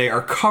world today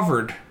are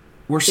covered.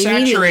 We're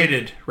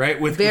saturated, right,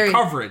 with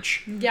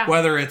coverage, Yeah.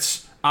 whether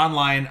it's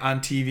online, on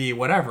TV,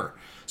 whatever.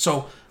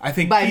 So I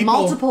think By people,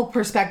 multiple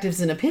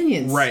perspectives and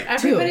opinions, Right. too.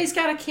 Everybody's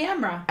got a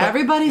camera.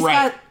 Everybody's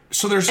right. got,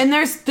 So there's and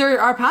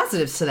there are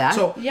positives to that.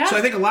 so Yeah. so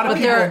I think a lot of But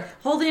people. there-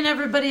 Holding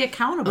everybody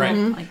accountable. Right.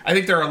 Like I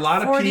think there are a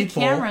lot of 40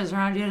 people. cameras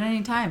around you at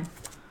any time.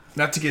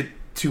 Not to get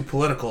too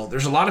political.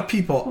 There's a lot of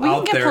people We can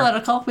out get there.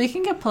 political. We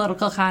can get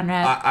political,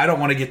 Conrad. I don't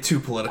want to get too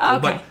political, Okay,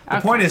 but the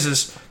okay. point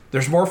is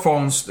there's more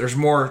phones, there's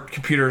more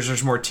computers,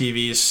 there's more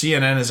TVs.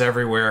 CNN is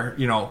everywhere.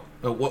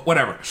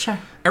 Whatever. Sure.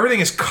 Everything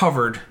is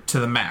covered to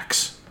the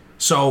max.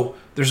 So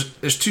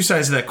there's two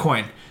sides of that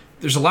coin.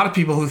 There's a lot of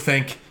people who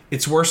think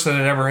it's worse than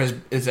it ever has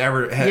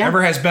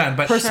been.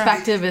 But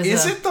Perspective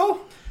is it though?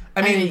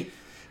 I mean,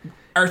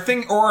 are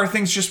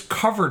things just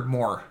covered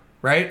more?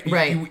 Right.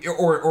 Right.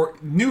 Or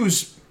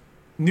news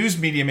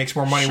media makes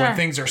more money Sure. when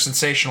things are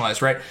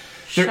sensationalized. Right.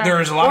 Sure.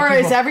 There is a lot or of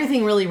people. is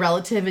everything really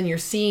relative and you're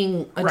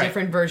seeing a Right.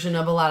 different version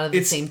of a lot of the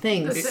It's- same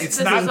things? This, It's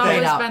this not has that-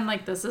 always out. been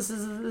like this. This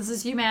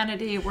is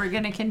humanity. We're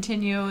going to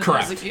continue.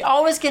 Correct. There's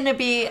always going to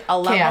be a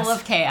level Chaos.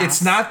 of chaos.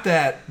 It's not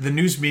that the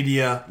news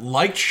media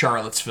liked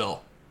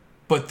Charlottesville,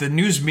 but the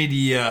news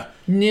media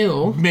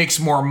New. makes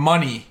more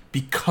money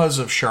because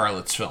of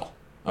Charlottesville.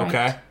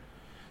 Okay? Right.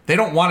 They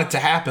don't want it to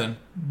happen,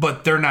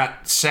 but they're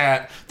not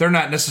sad. They're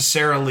not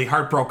necessarily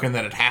heartbroken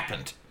that it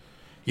happened.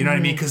 You know what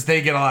I mean? Because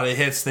they get a lot of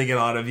hits, they get a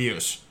lot of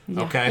views.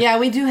 Okay? Yeah,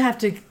 we do have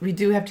to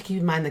keep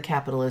in mind the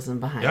capitalism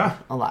behind Yeah.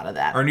 a lot of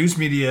that. Our news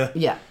media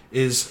Yeah.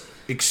 is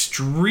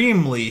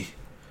extremely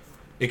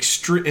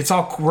it's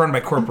all run by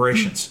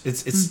corporations.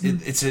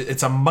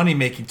 It's a money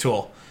making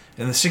tool.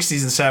 In the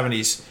 60s and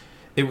 70s,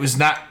 it was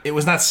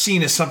not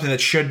seen as something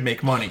that should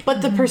make money.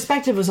 But the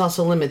perspective was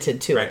also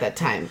limited too Right. at that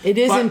time. It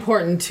is But-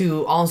 important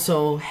to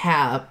also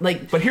have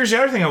But here's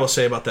the other thing I will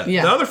say about that.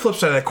 Yeah. The other flip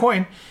side of that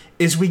coin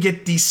is we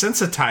get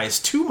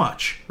desensitized too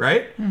much,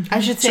 right?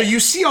 I should So say you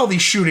see all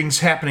these shootings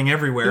happening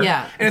everywhere.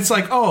 Yeah. And it's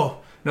like, oh,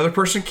 another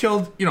person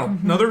killed,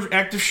 another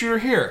active shooter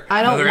here.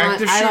 I don't another want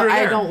active shooter I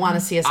there. don't want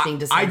to see us being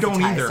desensitized. I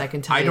don't either. I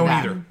can tell I you don't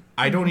that. either.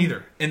 I don't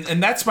either.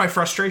 And that's my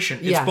frustration.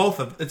 It's Yeah. both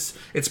of those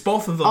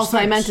Also,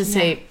 things. I meant to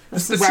say The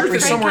truth is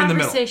Great somewhere in the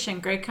middle. conversation.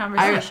 Great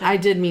conversation. I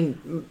did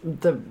mean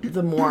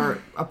the more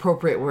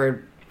appropriate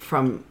word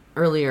from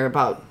earlier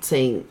about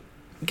saying,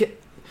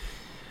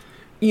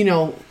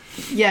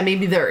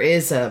 maybe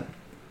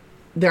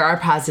there are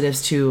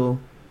positives to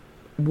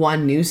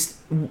one news,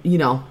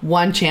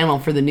 one channel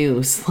for the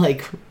news,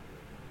 like,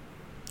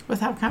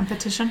 Without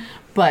competition.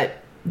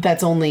 but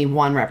that's only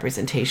one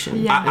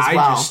representation Yeah. as I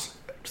well. just,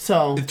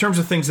 So in terms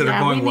of things that are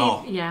going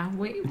well, we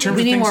terms of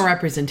need things- more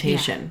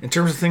representation. in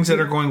terms of things that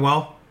are going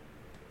well,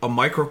 a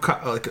micro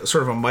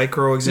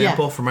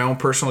example from my own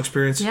personal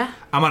experience. Yeah.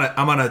 I'm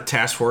on a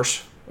task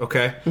force.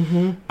 Okay.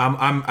 Mm-hmm.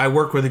 I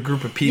work with a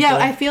group of people. Yeah,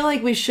 I feel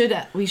like we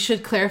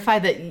should clarify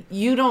that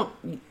you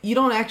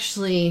don't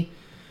actually.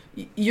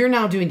 You're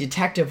now doing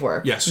detective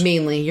work. Yes.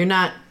 Mainly, you're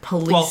not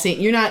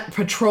policing. You're not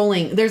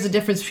patrolling. There's a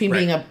difference between Right.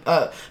 being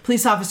a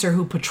police officer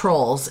who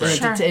patrols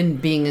Sure. and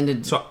being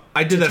in. So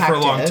I did that for a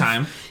long detective.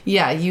 time.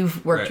 Yeah,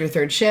 you've worked Right. your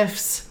third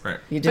shifts. Right.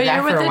 You did But that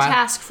you're for with a the while.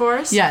 task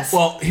force. Yes.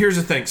 Well, here's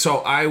the thing. So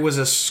I was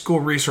a school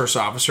resource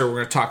officer. We're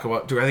going to talk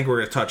about. I think we're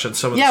going to touch on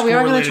some of the Yeah, we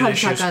are gonna school-related try to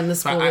issues. talk on the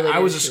So school-related I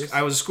was issues.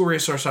 I was a school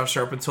resource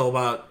officer up until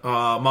about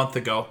a month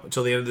ago,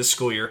 until the end of this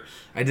school year.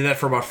 I did that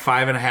for about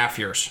 5.5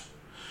 years.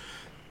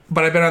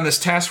 But I've been on this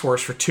task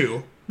force for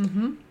 2.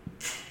 Mm-hmm.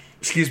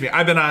 Excuse me.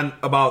 I've been on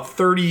about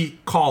 30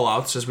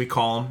 call-outs, as we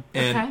call them,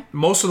 and Okay.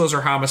 most of those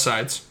are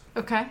homicides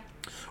Okay.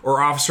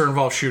 or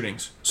officer-involved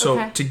shootings. So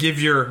Okay. to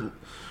give your...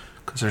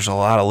 Because there's a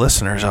lot of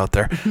listeners out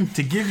there.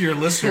 To give your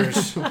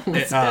listeners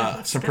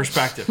some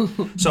perspective.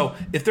 So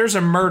if there's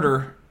a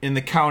murder in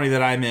the county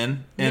that I'm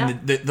in, and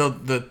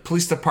the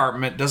police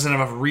department doesn't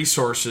have enough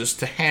resources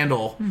to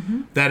handle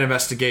that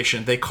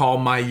investigation, they call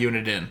my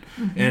unit in.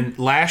 And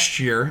last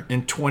year,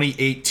 in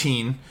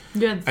 2018...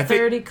 You had I think-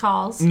 30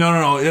 calls.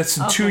 No. It's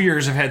in 2 Okay.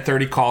 years I've had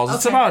 30 calls.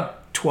 It's Okay.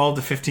 about 12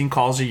 to 15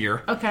 calls a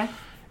year. Okay.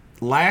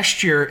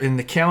 Last year, in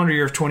the calendar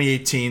year of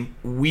 2018,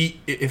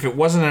 if it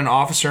wasn't an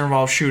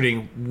officer-involved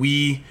shooting,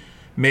 we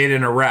made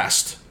an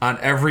arrest on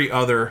every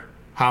other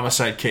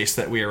homicide case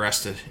that we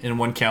arrested in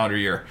one calendar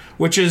year,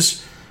 which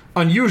is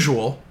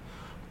unusual,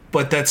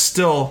 but that's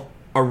still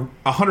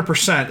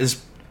 100% is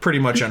pretty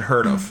much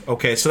unheard of.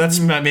 Okay, so that's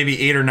maybe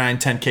 8 or 9,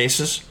 10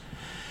 cases.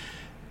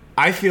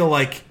 I feel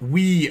like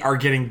we are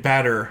getting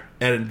better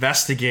at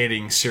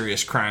investigating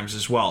serious crimes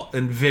as well,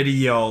 and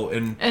video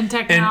and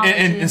technology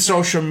and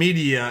social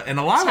media, and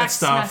a lot of that Text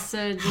stuff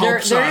message.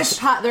 helps there us. is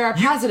there are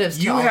positives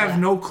to You all have that.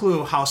 no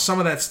clue how some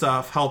of that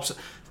stuff helps.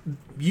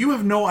 You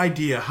have no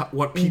idea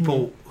what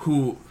people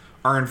who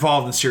are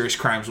involved in serious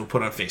crimes will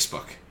put on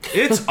Facebook.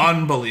 It's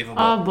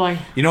unbelievable. Oh, boy.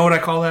 You know what I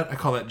call that? I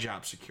call that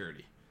job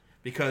security,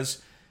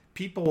 because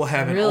people will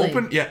have Really?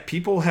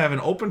 people will have an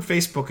open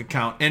Facebook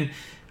account, and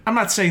I'm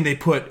not saying they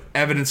put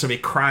evidence of a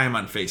crime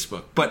on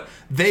Facebook, but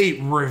they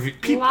review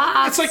people.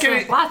 Lots It's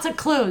like of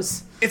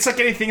clues. it's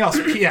like anything else.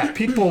 Yeah,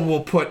 people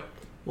will put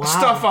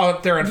stuff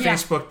out there on Yeah.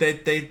 Facebook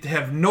that they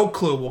have no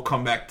clue will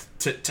come back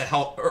to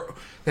help, or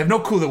they have no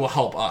clue that will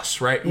help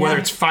us, right? Whether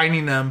it's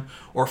finding them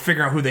or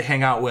figuring out who they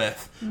hang out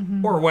with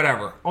or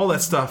whatever. All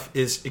that stuff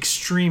is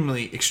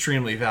extremely,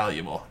 extremely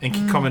valuable and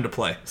can come into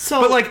play. So-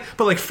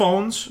 but like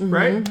phones,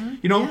 right?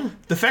 You know,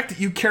 the fact that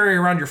you carry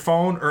around your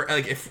phone, or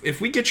like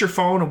if we get your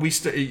phone and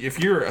if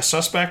you're a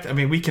suspect, I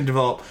mean, we can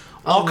develop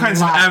all kinds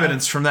of lot of-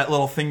 evidence from that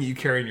little thing that you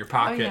carry in your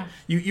pocket.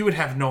 yeah. You would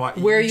have no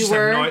idea Where you just have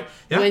were no i-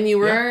 Yeah, when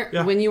you yeah, were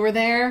yeah. when you were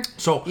there.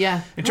 So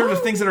Yeah. in terms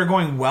of things that are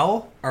going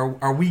well,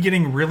 are we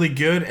getting really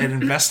good at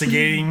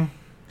investigating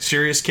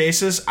serious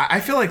cases?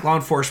 I feel like law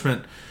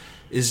enforcement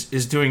is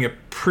doing a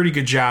pretty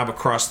good job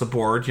across the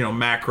board, you know,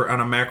 on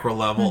a macro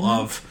level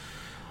of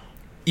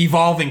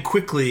evolving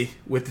quickly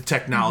with the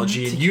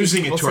technology and keep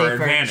using it people to our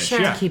safer. advantage.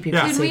 Sure. Yeah. To keep people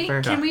yeah.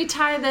 safe. Can we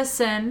tie this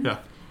in Yeah.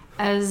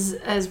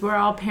 as we're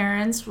all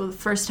parents with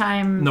first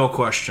time No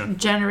question.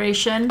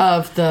 generation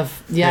Of the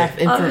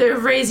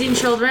of raising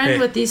children Hey.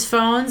 with these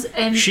phones,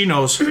 and She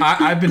knows.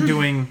 I've been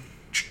doing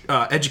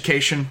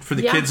education for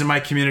the Yeah. kids in my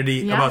community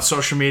Yeah. about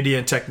social media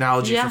and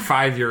technology Yeah. for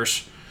 5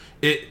 years.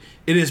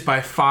 It is by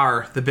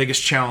far the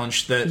biggest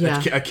challenge that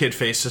Yeah. a kid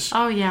faces.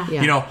 oh yeah.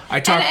 Yeah. You know, I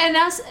talk. And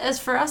as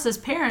for us as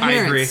parents, I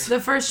agree. the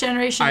first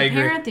generation I to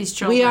agree. parent these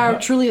children. We are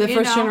truly the You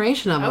first know,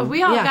 generation of them.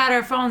 We all Yeah. got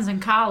our phones in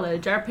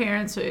college. Our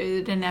parents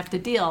didn't have to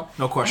deal.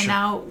 No question. And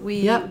now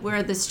Yep.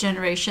 we're this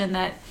generation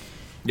that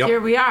Yep.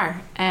 here we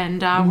are,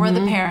 and we're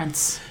the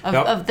parents of,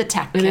 Yep. of the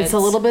tech and kids. it's a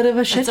little bit of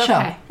a shit It's show.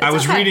 okay. I It's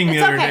was okay. reading the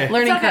It's other okay. day.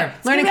 Learning It's okay. curve.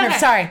 It's Learning gonna be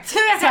curve. okay. Sorry. It's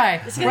gonna be okay.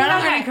 Sorry. It's gonna We're be on a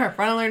okay. learning curve.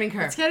 We're on a learning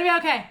curve. It's gonna be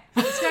okay.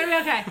 It's gonna be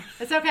okay.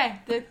 It's okay.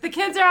 The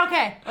kids are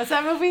okay. What's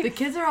that movie? The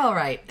kids are all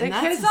right. The And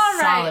that's kids a all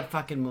right. solid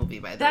fucking movie,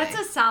 by the That's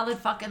way. a solid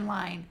fucking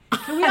line.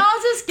 Can we all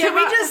just give?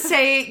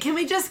 Can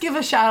we just give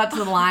a shout out to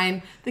the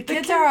line? The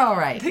kids are all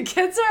right. The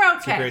kids are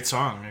okay. Great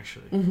song,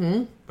 actually.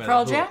 Mm-hmm.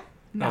 Pearl Jam?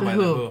 No, The by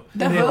Who. The Who.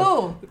 The Who.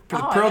 Oh,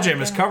 Pearl I Jam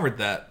has don't- covered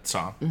that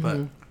song, but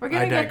We're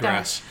gonna I get there.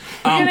 digress.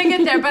 We're gonna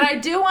get there, but I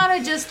do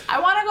want to I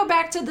want to go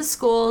back to the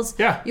schools.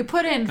 Yeah. You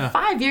put in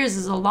 5 years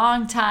is a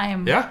long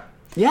time. Yeah.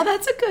 Yeah,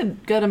 that's a good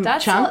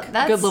chunk.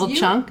 Good little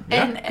chunk.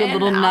 And, Good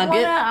little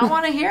nugget. I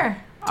want to hear.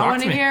 I Talk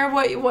want to to me. hear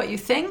what you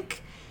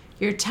think,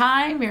 your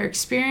time, your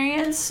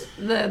experience,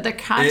 the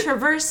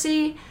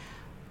controversy.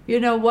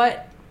 You know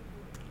what?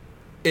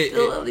 It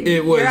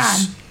You're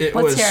was on. it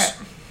Let's was hear it.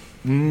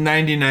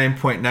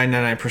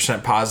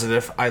 99.999%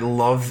 positive. I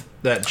love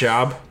that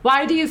job.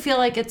 Why do you feel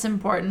like it's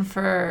important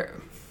for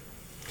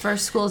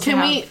schools Can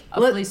to we- have a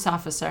let- police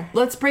officer?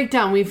 Let's break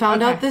down. We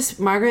found Okay. out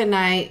Margaret and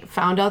I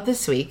found out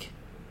this week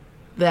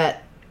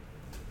that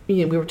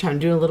we were trying to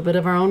do a little bit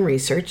of our own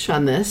research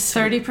on this.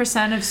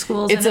 30% of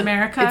schools in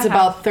America. It's have-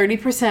 about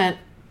 30%.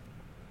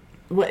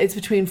 It's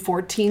between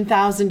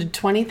 14,000 to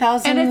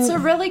 20,000. And it's a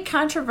really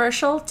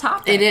controversial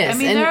topic. It is, I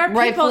mean, and there are people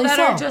rightfully that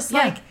are so. just Yeah.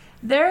 like,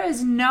 there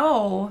is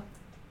no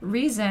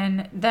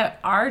reason that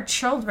our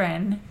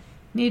children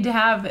need to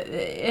have,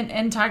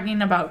 in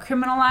talking about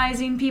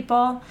criminalizing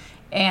people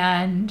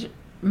and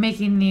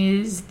making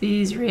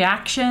these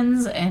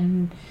reactions,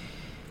 and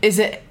Is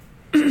it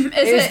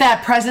is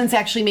that presence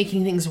actually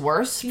making things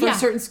worse for Yeah.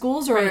 certain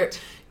schools, or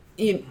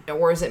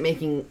or is it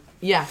making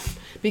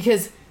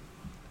because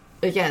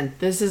again,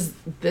 this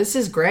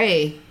is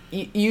gray.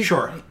 You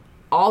Sure.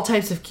 all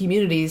types of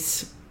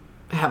communities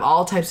have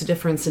all types of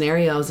different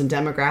scenarios and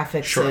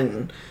demographics Sure.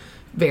 and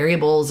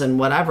variables and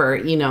whatever,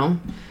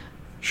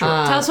 Sure.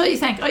 Tell us what you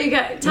think.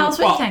 Tell us what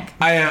well, you think.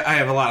 I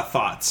have a lot of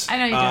thoughts. I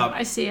know you do.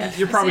 I see it.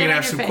 You're I probably see it gonna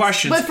on have your some face.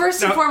 questions. But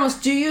first and Now-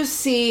 foremost, do you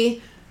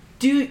think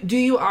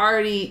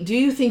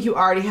you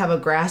already have a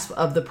grasp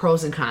of the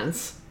pros and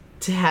cons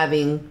to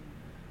having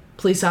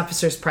police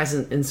officers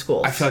present in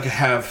schools? I feel like I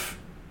have.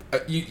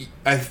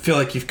 I feel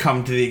like you've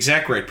come to the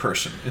exact right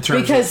person in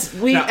terms because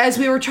of, as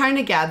we were trying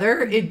to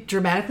gather, it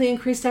dramatically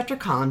increased after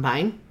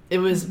Columbine. It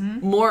was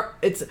more.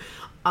 It's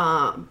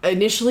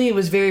initially it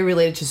was very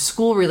related to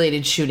school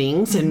related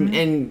shootings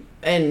and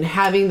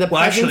having the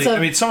well, presence actually, of.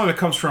 I mean, some of it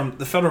comes from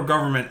the federal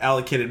government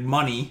allocated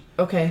money.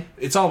 Okay.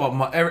 It's all about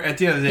money. At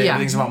the end of the day, Yeah.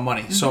 everything's about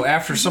money. So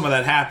after some of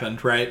that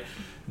happened, right,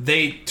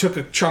 they took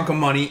a chunk of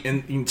money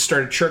and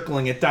started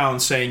trickling it down,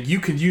 saying you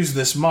could use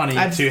this money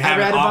I to have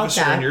read an about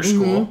officer that. in your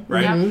school,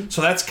 right? Yeah.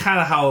 So that's kind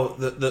of how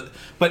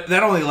but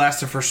that only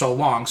lasted for so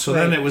long. So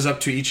then Right. it was up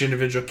to each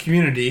individual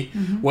community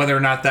whether or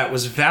not that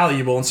was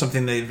valuable and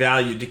something they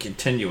valued to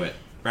continue it.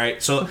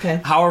 Right, so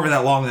Okay. however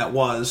that long that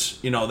was,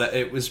 that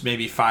it was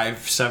maybe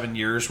 5-7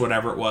 years,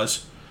 whatever it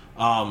was.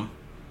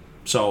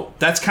 So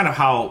that's kind of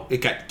how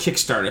it got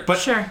kickstarted. But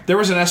Sure. there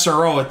was an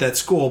SRO at that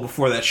school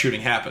before that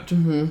shooting happened.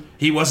 Mm-hmm.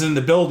 He wasn't in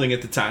the building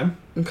at the time.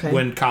 Okay.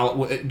 When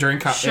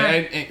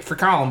Sure. for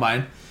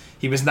Columbine,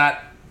 he was not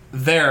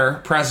there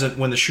present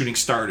when the shooting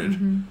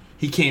started.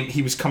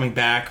 He was coming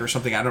back or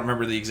something. I don't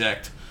remember the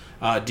exact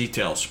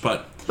details,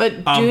 but.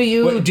 But do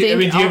you think do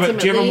you have a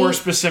ultimately? more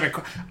specific?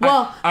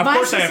 Well, of my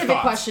course I have specific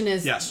thoughts. question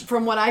is, yes,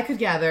 from what I could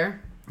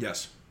gather,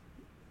 yes.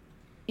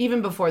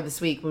 even before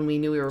this week when we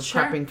knew we were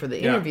Sure. prepping for the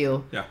Yeah.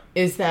 interview, Yeah.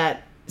 is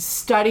that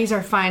studies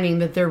are finding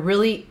that there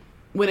really,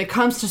 when it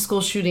comes to school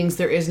shootings,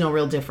 there is no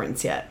real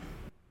difference yet.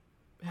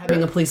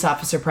 Having a police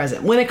officer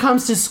present. When it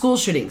comes to school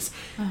shootings,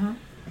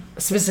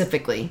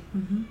 specifically,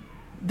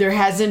 there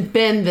hasn't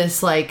been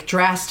this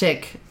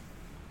drastic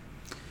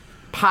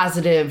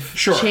positive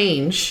Sure.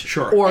 change,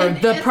 Sure. or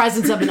And the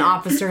presence of an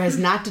officer has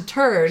not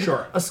deterred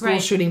Sure. a school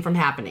Right. shooting from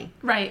happening.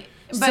 Right.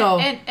 But So-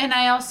 and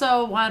I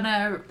also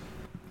wanna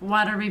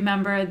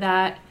remember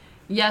that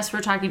yes,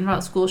 we're talking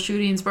about school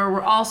shootings, but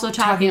we're also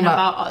talking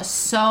about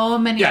so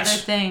many Yes.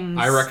 other things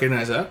I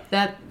recognize that.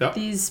 that Yep.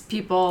 these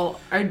people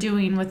are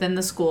doing within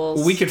the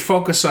schools. We could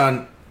focus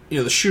on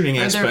the shooting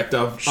Or aspect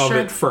of sure.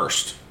 it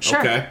first. Sure.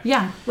 Okay.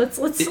 Yeah. Let's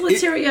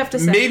hear what you have to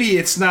say. Maybe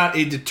it's not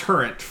a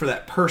deterrent for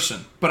that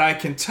person, but I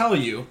can tell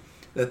you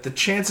that the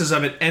chances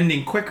of it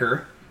ending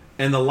quicker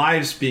and the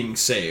lives being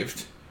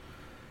saved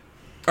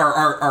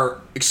are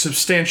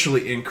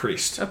substantially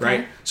increased. Okay.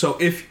 Right. So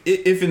if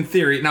in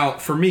theory, now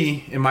for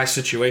me in my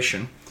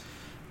situation,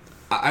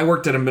 I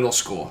worked at a middle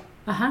school.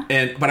 Uh-huh.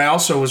 But I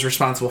also was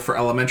responsible for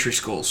elementary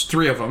schools,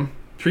 3 of them,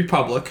 3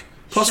 public.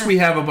 Plus, Sure. we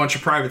have a bunch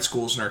of private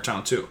schools in our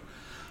town too.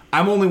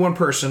 I'm only one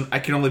person. I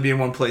can only be in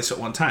one place at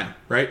one time,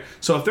 right?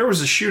 So if there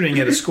was a shooting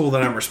at a school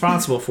that I'm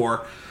responsible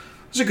for,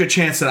 there's a good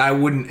chance that I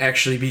wouldn't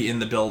actually be in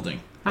the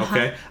building.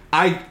 Okay,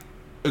 I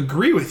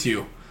agree with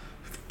you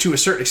to a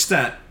certain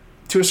extent.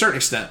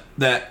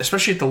 That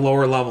especially at the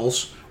lower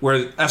levels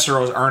where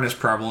SROs aren't as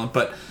prevalent,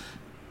 but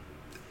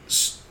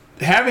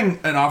having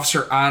an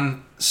officer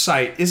on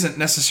site isn't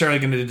necessarily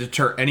going to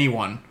deter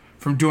anyone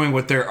from doing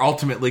what they're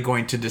ultimately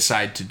going to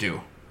decide to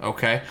do.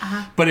 Okay,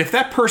 but if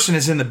that person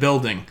is in the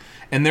building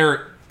and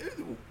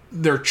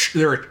they're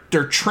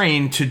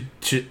trained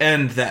to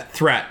end that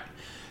threat,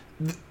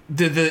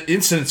 the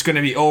incident's going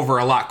to be over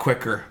a lot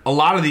quicker. A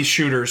lot of these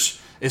shooters,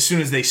 as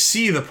soon as they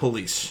see the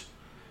police,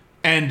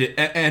 end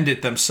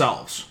it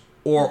themselves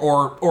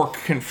or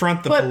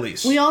confront the But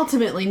police. we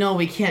ultimately know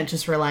we can't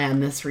just rely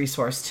on this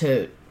resource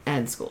to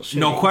end school shootings.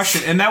 No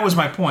question, and that was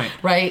my point.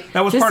 Right?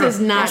 That was this part is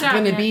of not Yeah.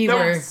 going to be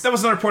where that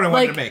was another point I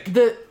wanted to make.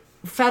 the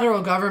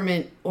federal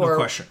government or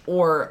question.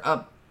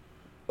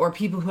 or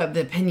people who have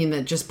the opinion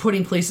that just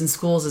putting police in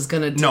schools is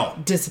going to No.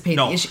 dissipate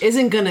No. the issue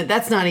isn't going to.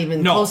 That's not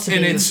even No, close to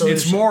and being the solution.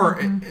 it's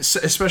more,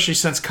 especially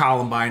since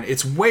Columbine,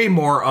 it's way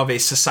more of a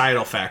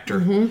societal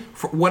factor.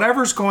 For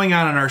whatever's going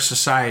on in our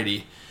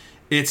society,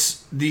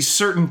 it's these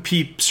certain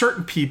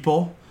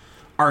people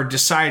are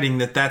deciding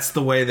that that's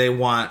the way they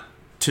want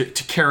to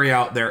carry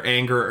out their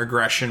anger,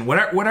 aggression,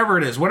 whatever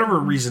it is, whatever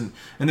reason.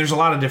 And there's a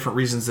lot of different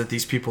reasons that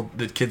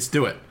that kids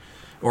do it,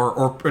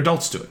 or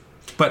adults do it.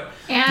 But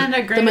and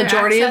a greater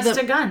majority of access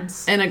the- to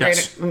guns. and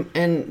Yes.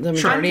 and the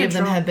majority of them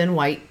Control. have been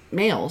white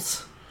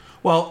males.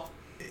 well,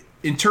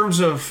 in terms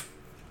of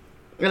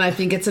And I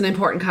think it's an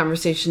important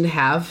conversation to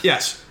have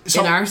yes,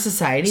 in our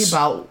society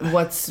about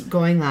what's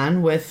going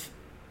on with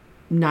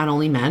not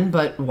only men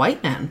but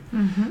white men.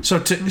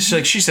 So,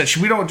 like she said,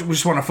 we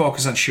just want to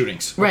focus on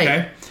shootings. Right.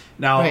 Okay?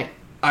 Now, Right.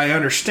 I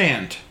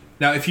understand.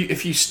 Now, if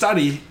you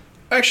study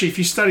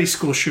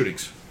school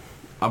shootings,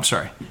 I'm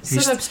sorry.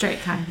 Sit up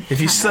straight, kind. If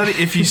you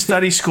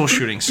study school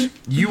shootings,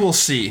 you will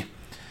see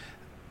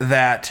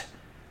that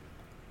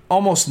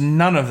almost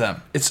none of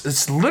them,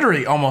 it's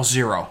literally almost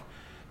zero,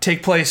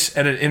 take place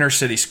at an inner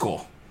city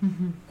school.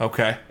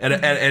 Okay, at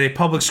a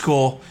public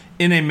school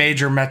in a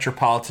major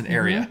metropolitan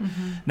area.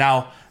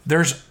 Now,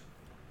 there's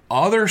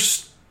other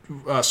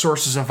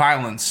sources of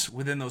violence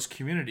within those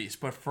communities,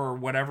 but for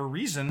whatever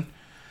reason,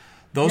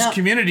 those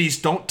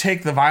communities don't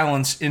take the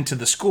violence into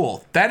the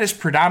school. That is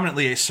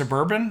predominantly a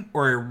suburban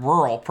or a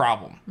rural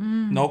problem.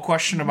 No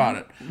question about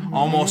it.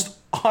 Almost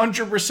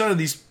 100% of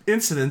these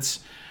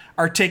incidents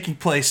are taking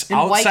place In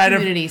white outside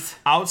communities.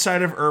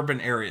 of urban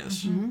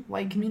areas.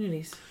 White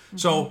communities.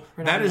 So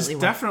that is Predominantly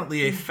white.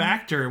 definitely a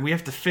factor, and we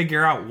have to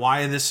figure out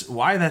why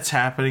that's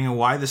happening and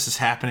why this is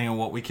happening and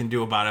what we can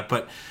do about it.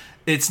 But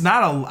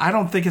I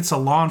don't think it's a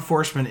law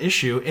enforcement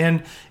issue.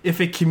 And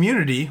if a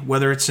community,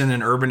 whether it's in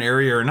an urban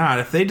area or not,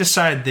 if they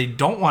decide they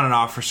don't want an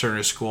officer in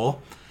a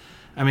school,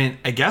 I mean,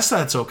 I guess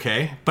that's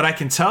okay. But I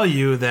can tell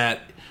you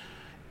that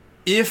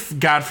if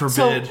God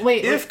forbid,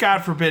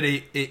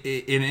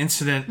 an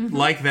incident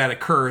like that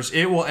occurs,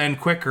 it will end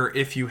quicker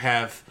if you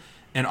have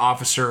an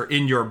officer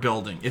in your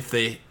building, if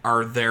they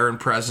are there and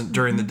present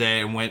during the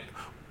day and when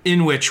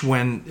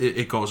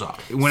it goes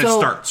off, when it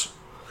starts.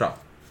 So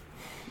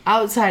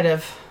Outside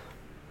of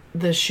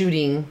the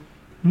shooting,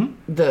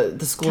 the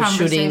school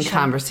shooting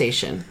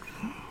conversation,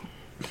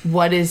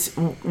 what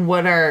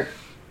are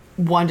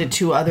 1 to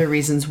 2 other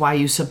reasons why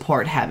you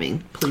support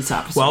having police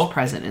officers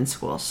present in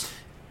schools?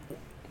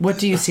 What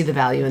do you see the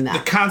value in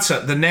that?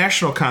 The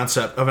national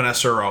concept of an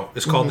SRO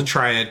is called the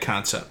triad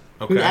concept.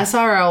 Okay. An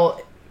SRO,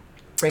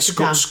 break it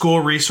down. School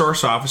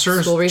resource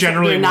officers.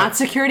 Generally, they're not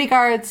security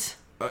guards.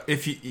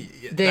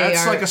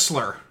 That's like a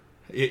slur.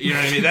 You know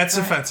what I mean? That's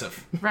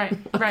offensive. Right.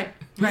 Well,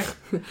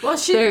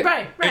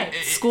 right.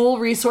 School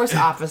resource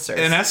officers.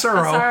 An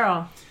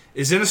SRO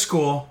is in a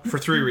school for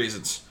 3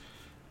 reasons.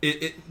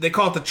 They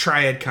call it the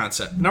triad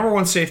concept. Number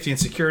 1, safety and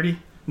security.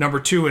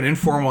 Number 2, an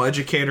informal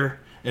educator.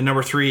 And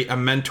number 3, a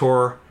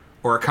mentor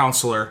or a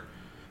counselor,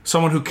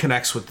 someone who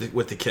connects with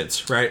the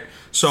kids, right?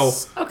 So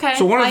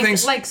one of the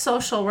things, like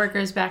social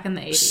workers back in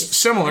the 80s,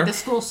 similar, like the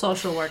school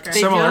social worker.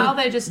 Similar. Now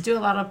they just do a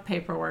lot of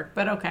paperwork,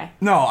 but okay.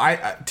 No,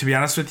 I to be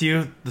honest with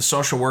you, the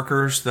social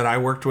workers that I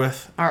worked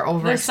with are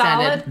overextended. They're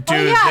solid. Dude,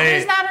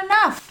 there's not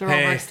enough. They're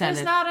overextended.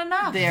 There's not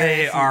enough.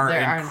 They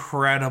are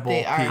incredible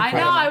people. I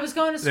know. I was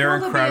going to school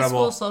to be a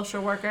school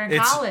social worker in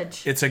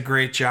college. It's a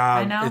great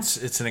job. I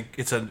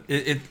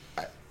know.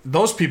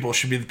 Those people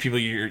should be the people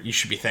you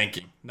should be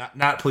thanking,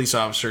 not police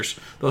officers.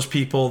 Those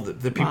people,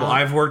 the people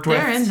I've worked with,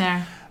 they're in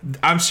there.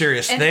 I'm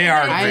serious. They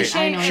are great. It's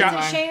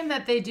a shame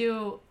that they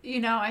do.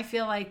 I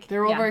feel like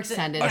they're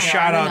overextended. A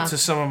shout out to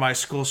some of my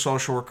school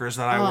social workers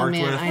that I worked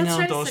with. I know.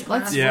 We're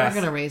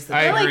gonna raise the.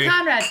 I agree.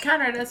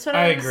 Conrad. That's what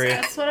I agree.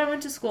 That's what I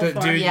went to school for.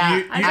 Dude,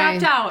 I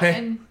dropped out,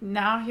 and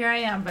now here I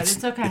am. But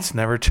it's okay. It's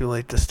never too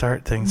late to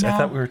start things. I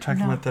thought we were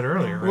talking about that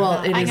earlier. Right?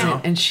 Well, it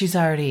isn't, and she's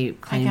already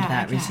claimed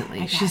that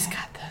recently. She's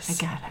got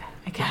this.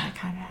 I got it,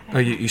 Conrad. Oh,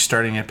 you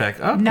starting it back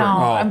up? No,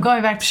 I'm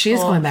going back to school. She's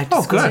going back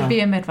to school. Good. To be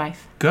a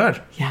midwife.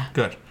 Good. Yeah.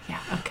 Good. Yeah.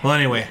 Okay. Well,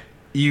 anyway,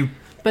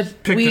 But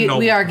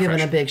we are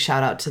giving a big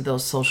shout out to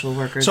those social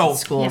workers in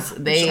schools.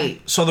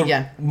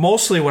 Yeah.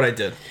 Mostly what I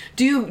did.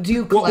 Do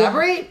you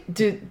collaborate?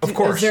 Of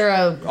course. Is there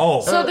a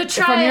so the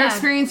triad. From your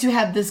experience, you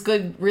had this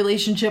good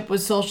relationship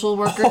with social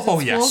workers in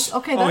schools? Yes.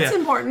 Okay, that's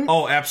important.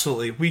 Oh,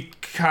 absolutely. We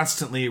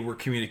constantly were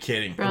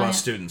communicating about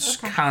students.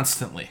 Okay.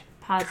 Constantly.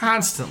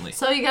 Constantly.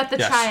 So you got the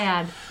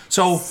triad.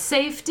 So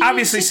safety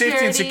and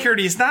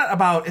security is not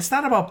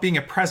about being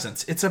a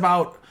presence. It's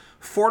about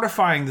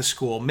fortifying the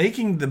school,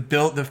 making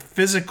the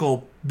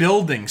physical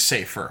building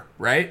safer,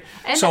 right?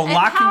 And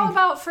how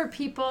about for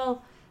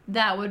people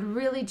that would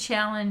really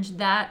challenge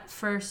that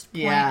first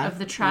point of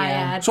the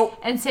triad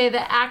and say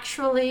that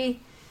actually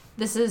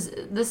this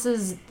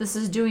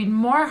is doing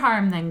more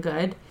harm than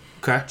good.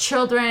 Okay.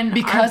 Children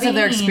because of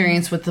their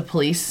experience with the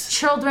police.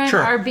 Children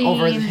are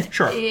being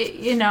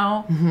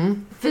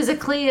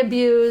physically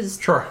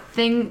abused. Sure.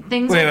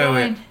 Things wait. are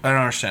I don't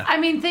understand. I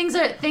mean things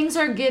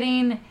are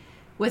getting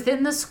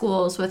within the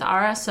schools with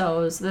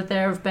RSOs that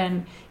there have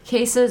been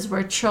cases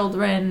where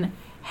children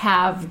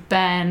have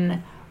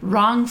been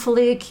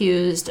wrongfully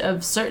accused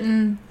of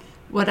certain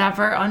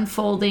whatever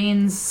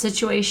unfoldings,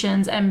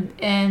 situations,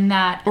 and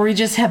that or we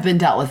just have been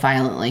dealt with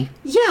violently.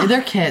 Yeah,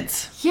 they're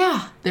kids.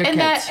 Yeah, they're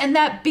kids.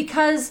 That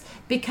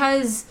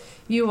because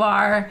you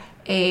are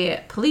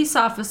a police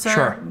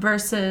officer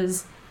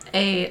versus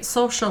a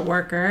social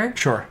worker.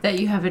 Sure. That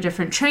you have a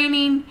different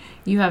training.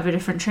 You have a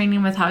different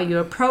training with how you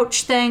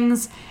approach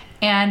things,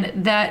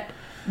 and that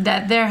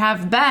there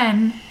have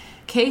been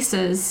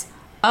cases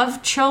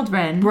of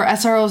children where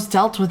SROs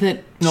dealt with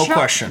it. No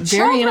question.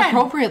 Very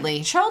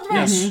inappropriately. Children.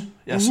 Yes.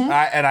 Yes. Mm-hmm.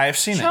 And I have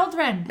seen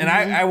children. And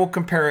I will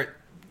compare it.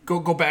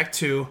 Go back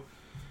to.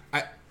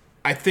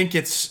 I think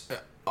it's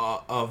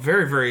a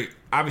very, very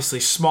obviously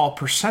small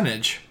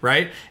percentage,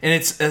 right? And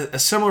it's a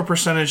similar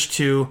percentage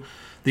to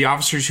the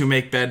officers who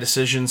make bad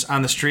decisions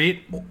on the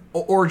street,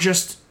 or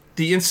just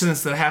the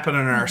incidents that happen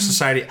in our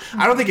society,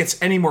 I don't think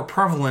it's any more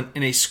prevalent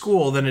in a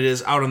school than it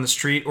is out on the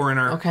street or in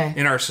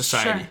our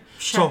society.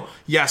 Sure. So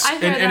yes, I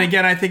hear and that.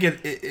 again, I think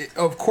it,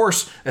 of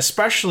course,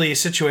 especially a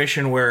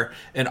situation where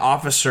an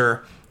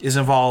officer is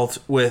involved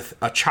with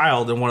a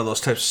child in one of those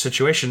types of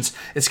situations,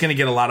 it's going to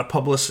get a lot of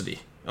publicity.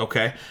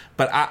 Okay,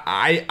 but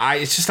I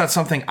it's just not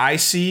something I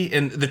see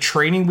in the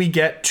training we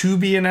get to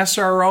be an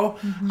SRO.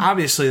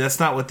 Obviously, that's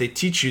not what they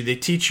teach you. They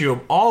teach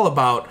you all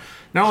about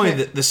not only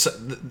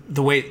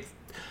the way.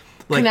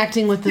 Like,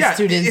 Connecting with the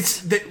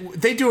students.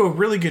 They do a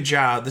really good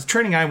job. The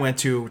training I went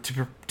to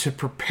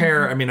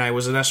prepare. I mean, I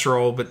was an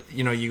SRO, but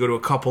you go to a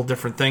couple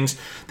different things.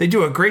 They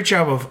do a great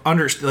job of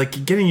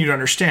getting you to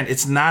understand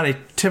it's not a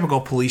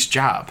typical police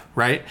job,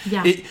 right?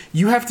 Yeah.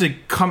 You have to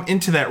come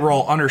into that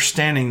role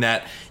understanding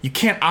that you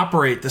can't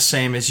operate the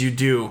same as you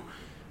do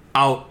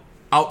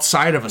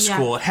outside of a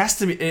school. It has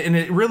to be, and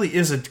it really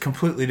is a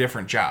completely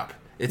different job.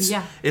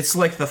 It's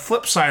like the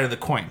flip side of the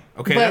coin.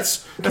 Okay,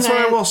 that's what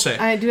I will say.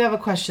 I do have a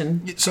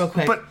question, real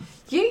quick. But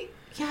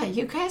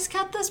You guys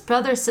got this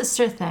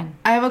brother-sister thing.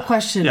 I have a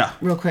question, Yeah.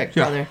 real quick,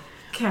 Yeah. brother.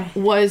 Okay.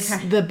 Was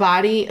the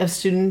body of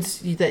students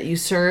that you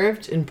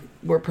served and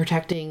were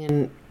protecting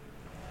and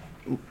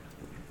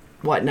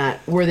whatnot,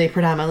 were they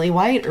predominantly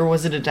white, or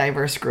was it a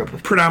diverse group of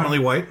people? predominantly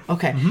white.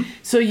 Okay,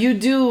 so you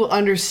do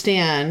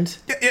understand,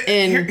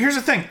 Here's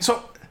the thing.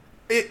 So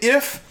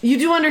if you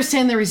do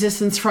understand the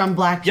resistance from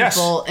black Yes.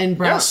 people and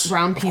brown Yes.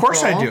 brown Of people.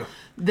 course I do.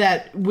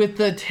 That with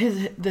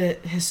the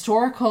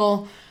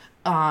historical,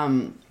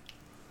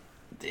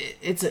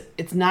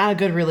 it's not a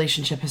good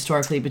relationship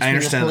historically between the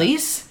understand that.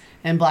 police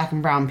and black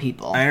and brown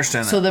people. I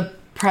understand So that.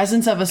 the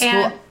presence of a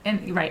school,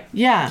 And right.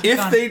 yeah,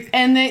 if they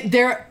and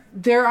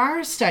there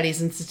are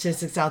studies and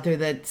statistics out there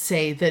that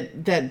say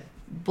that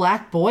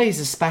black boys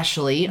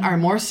especially are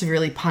more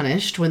severely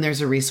punished when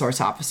there's a resource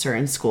officer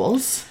in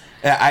schools.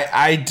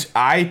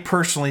 I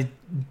personally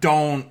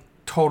don't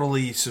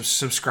totally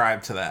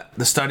subscribe to that.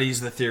 The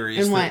studies, the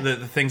theories, And why? the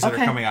things that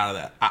Okay. are coming out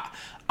of that.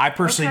 I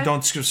personally Okay.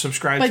 don't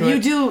subscribe But to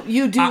it.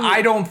 you do.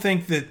 I don't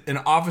think that an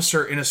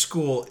officer in a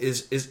school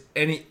is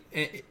any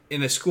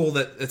in a school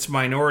that's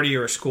minority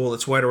or a school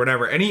that's white or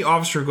whatever. Any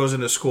officer who goes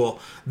into school,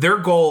 their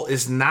goal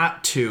is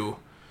not to.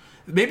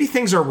 Maybe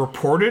things are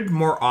reported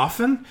more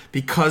often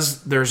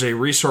because there's a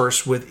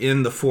resource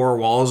within the four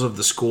walls of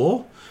the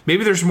school.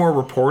 Maybe there's more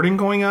reporting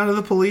going on to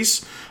the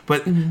police,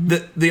 but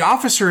the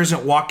officer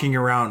isn't walking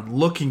around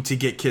looking to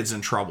get kids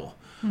in trouble.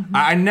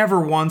 I never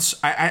once.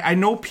 I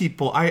know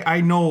people.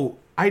 I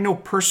know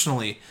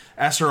personally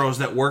SROs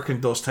that work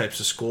in those types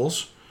of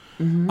schools.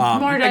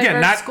 More diverse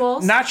Again,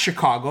 schools. not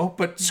Chicago,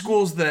 but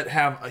schools that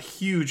have a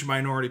huge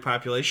minority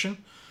population.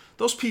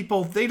 Those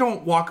people, they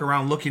don't walk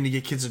around looking to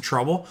get kids in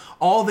trouble.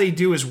 All they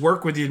do is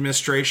work with the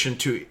administration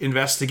to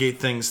investigate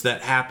things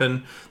that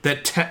happen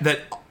that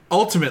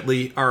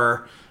ultimately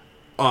are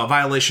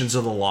violations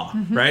of the law,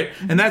 right?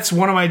 And that's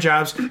one of my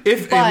jobs.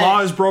 If a law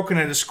is broken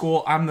at a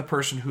school, I'm the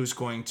person who's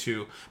going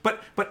to.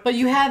 But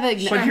you have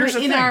here's the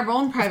in thing. our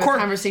own Of private course-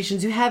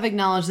 conversations, you have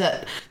acknowledged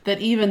that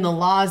even the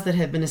laws that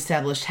have been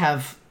established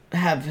have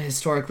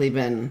historically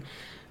been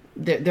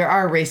there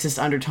are racist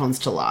undertones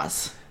to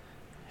laws.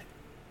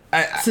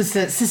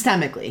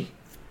 Systemically.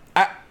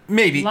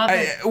 Maybe. Love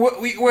it.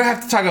 We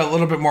have to talk a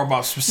little bit more about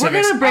We're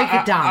specifics. gonna break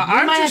it down.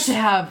 I'm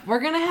We're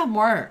gonna have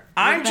more.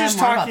 I'm just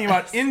talking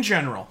about in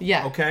general.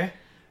 Yeah. Okay.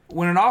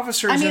 When an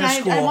officer is I mean, in a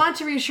school, I want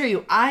to reassure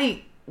you.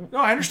 I no,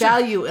 I understand.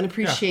 value and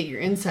appreciate your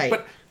insight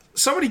But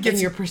somebody and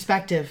gets your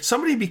perspective.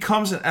 somebody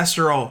becomes an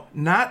SRO.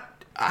 Not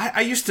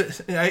I used to.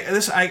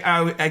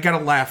 I got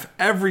to laugh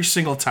every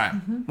single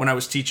time when I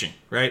was teaching.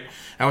 Right.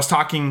 I was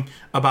talking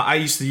about. I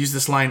used to use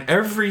this line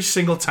every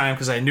single time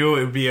because I knew it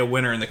would be a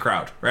winner in the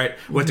crowd. Right.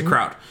 With the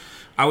crowd,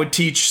 I would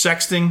teach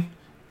sexting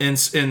in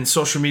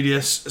social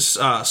media,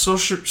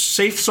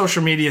 safe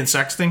social media and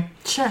sexting.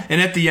 Sure.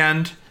 And at the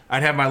end,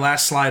 I'd have my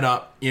last slide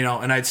up,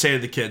 and I'd say to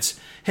the kids,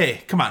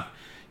 "Hey, come on,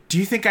 do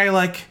you think I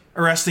like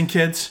arresting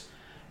kids?"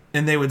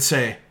 And they would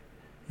say,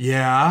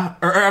 "Yeah."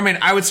 Or I mean,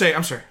 I would say,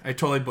 I'm sorry, I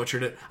totally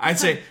butchered it. I'd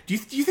say, do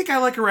you think I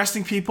like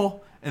arresting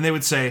people? And they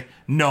would say,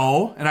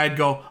 "No." And I'd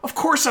go, "Of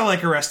course I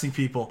like arresting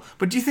people.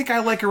 But do you think I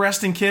like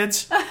arresting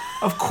kids?"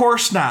 Of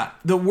course not.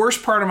 The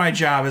worst part of my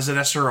job as an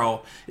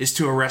SRO is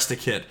to arrest a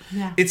kid.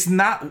 Yeah. It's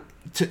not,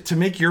 to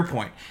make your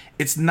point,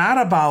 it's not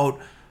about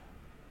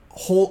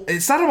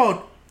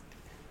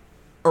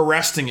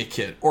arresting a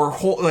kid or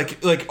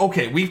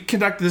okay, we've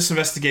conducted this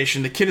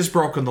investigation, the kid has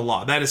broken the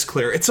law, that is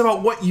clear. It's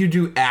about what you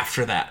do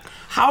after that.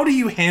 How do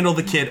you handle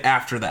the kid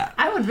after that?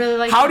 I would really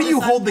like How to do you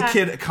just hold the unpack-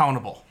 kid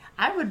accountable?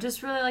 I would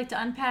just really like to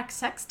unpack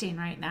sexting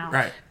right now.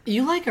 Right.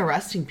 You like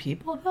arresting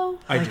people though,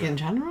 I like do. in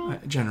general.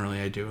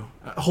 Generally I do.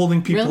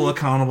 Holding people Really?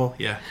 accountable,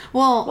 yeah.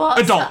 Well,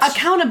 Adults.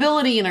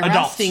 accountability and Adults.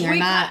 arresting are We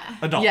not.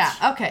 Adults. Yeah.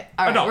 Okay.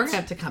 All right. Adults. We're gonna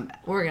have to come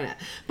back.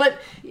 But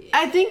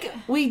I think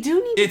we do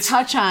need to It's-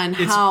 touch on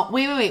it's- how.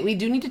 Wait. We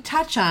do need to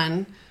touch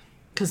on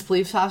because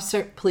police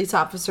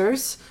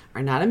officers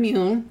are not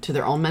immune to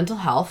their own mental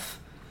health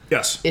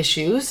Yes.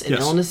 issues and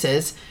Yes.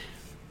 illnesses.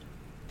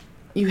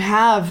 you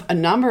have a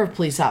number of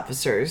police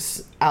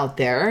officers out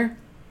there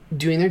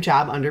doing their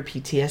job under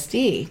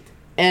PTSD,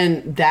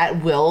 and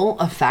that will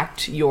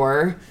affect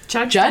your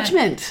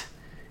judgment.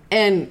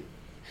 And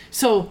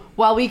so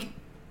while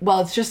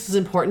it's just as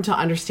important to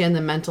understand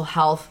the mental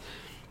health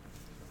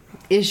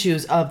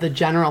issues of the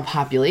general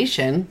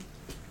population,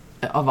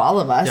 of all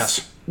of us,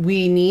 Yes.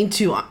 we need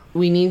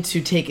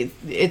to take it.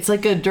 It's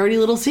like a dirty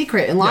little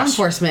secret in law Yes.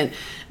 enforcement.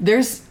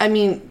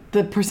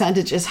 The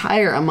percentage is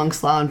higher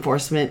amongst law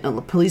enforcement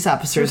and police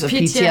officers of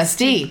With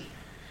PTSD.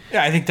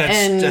 Yeah, I think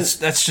And-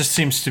 that's just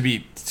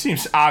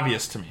seems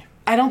obvious to me.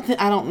 I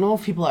don't know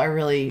if people are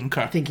really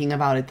Okay. thinking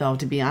about it, though,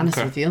 to be honest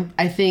Okay. with you.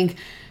 I think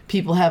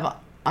people have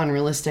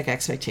unrealistic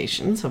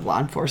expectations of law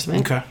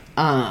enforcement. Okay.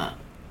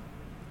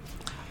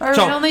 Or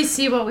So- we only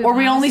see what we Or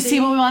we wanna only see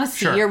what we want to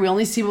see, Sure. or we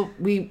only see what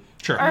we...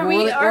 Sure. Or we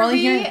we're only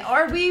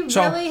hearing-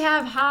 So- really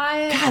have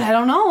high. God, I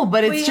don't know,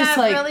 but it's we just have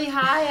like... really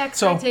high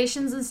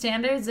expectations and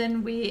standards,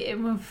 and we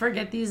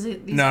forget these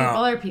people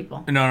are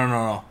people.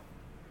 No.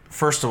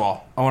 First of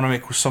all, I want to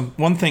make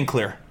one thing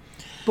clear.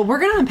 But we're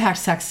going to unpack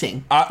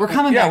sexting. We're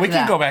coming back Yeah, we to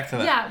can that. go back to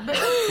that. Yeah, but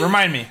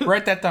Remind me.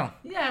 Write that down.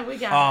 yeah, we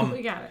got it.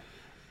 We got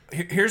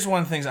it. Here's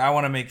one of the things I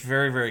want to make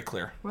very, very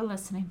clear. We're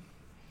listening.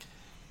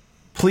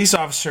 Police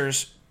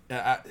officers,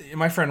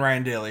 my friend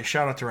Ryan Daly,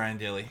 shout out to Ryan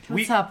Daly.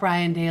 What's up,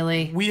 Ryan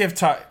Daly? We have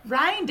taught.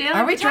 Ryan Daly.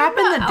 Are we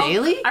dropping the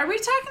Daily? Are we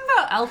talking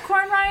about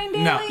Elkhorn Ryan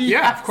Daly? No,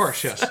 yeah, of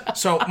course, yes.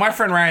 So my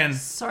friend Ryan,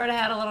 Sort of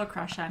had a little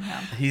crush on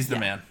him. he's the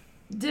man.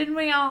 Didn't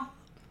we all?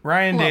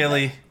 Ryan Little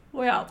Daly.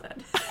 We all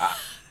did.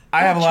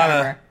 I have a lot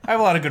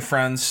Charmer. of good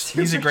friends.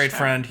 He's a great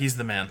friend. He's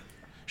the man.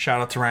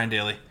 Shout out to Ryan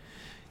Daly.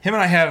 Him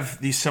and I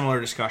have these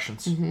similar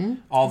discussions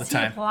all the Is he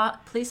a time.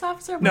 police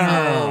officer?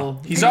 No.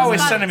 He's He's always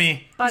buddies. sending me.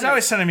 He's Buddies.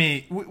 always sending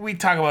me. We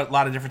talk about a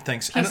lot of different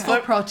things. And Peaceful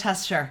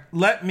protester.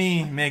 let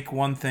me make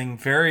one thing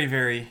very,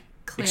 very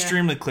Clear.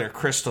 extremely clear,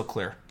 crystal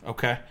clear.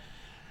 Okay.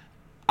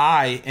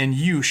 I and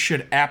you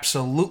should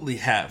absolutely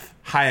have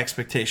high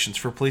expectations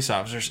for police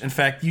officers. In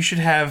fact, you should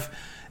have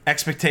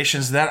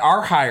expectations that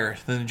are higher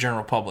than the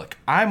general public.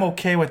 I'm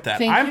okay with that.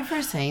 Thank you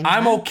for saying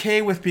I'm that.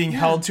 okay with being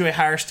held to a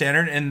higher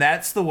standard, and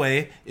that's the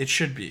way it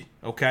should be.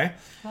 Okay.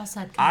 Well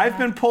said. I've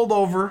been pulled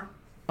over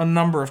a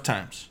number of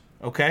times.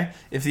 Okay.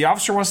 If the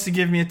officer wants to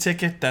give me a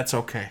ticket, that's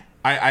okay.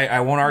 I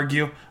won't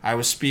argue. I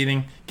was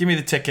speeding. Give me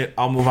the ticket.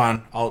 I'll move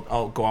on.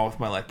 I'll go on with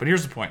my life. But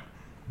here's the point.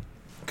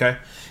 Okay.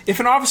 If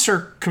an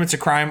officer commits a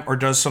crime or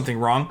does something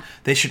wrong,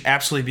 they should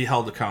absolutely be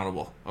held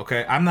accountable.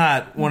 Okay. I'm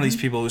not one of these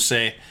people who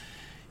say,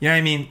 you know what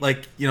I mean?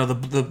 Like, you know,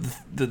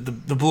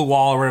 the blue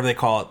wall or whatever they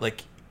call it.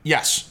 Like,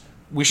 yes,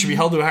 we should be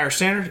held to a higher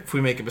standard if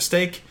we make a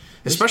mistake.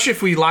 Especially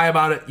if we lie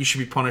about it, you should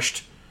be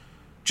punished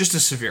just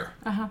as severe.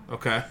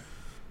 Okay?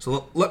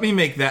 So let me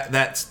make that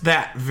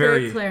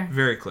very, Very clear.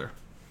 very clear.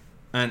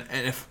 And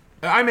if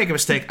I make a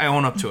mistake, I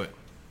own up to it.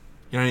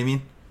 You know what I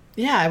mean?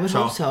 Yeah, I would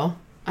So- hope so.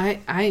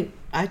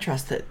 I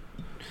trust it.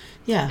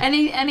 Yeah.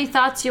 Any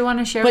thoughts you want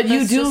to share? But with you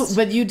us? do, Just-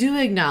 but you do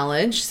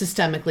acknowledge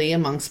systemically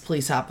amongst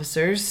police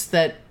officers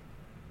that,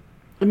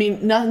 I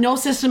mean, no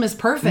system is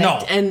perfect. No.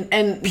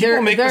 and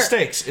People make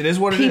mistakes. It is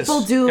what it is.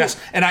 People do. Yes,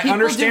 and I people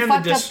understand do the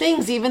fucked up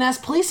things, even as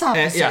police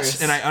officers.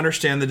 Yes, and I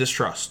understand the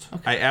distrust.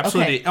 I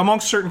absolutely,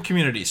 amongst certain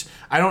communities.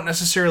 I don't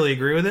necessarily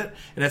agree with it.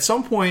 And at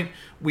some point,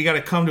 we got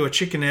to come to a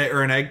chicken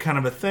or an egg kind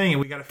of a thing,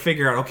 and we got to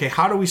figure out, okay,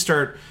 how do we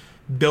start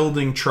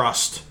building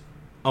trust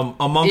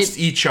amongst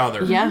each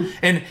other? Yeah.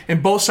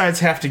 And both sides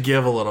have to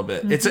give a little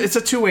bit. It's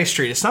a two-way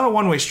street. It's not a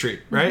one-way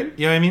street, right?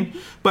 You know what I mean?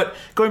 But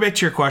going back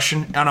to your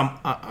question, and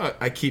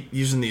I keep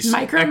using these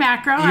micro,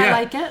 macro. I Yeah.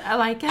 like it. I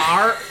like it.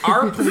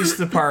 Our police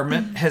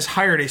department has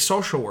hired a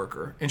social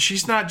worker, and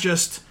she's not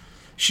just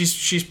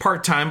she's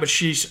part-time, but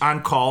she's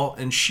on call,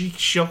 and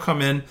she'll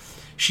come in.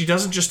 She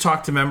doesn't just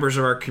talk to members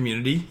of our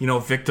community, you know,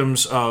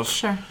 victims of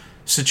Sure.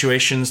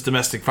 situations,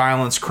 domestic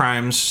violence,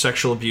 crimes,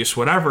 sexual abuse,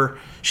 whatever.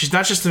 She's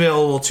not just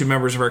available to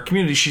members of our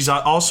community, she's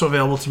also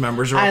available to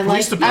members of our I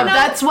police like department.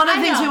 that's one of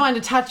the I things we know.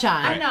 wanted to touch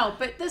on. I know,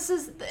 but this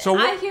is. So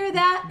I what- hear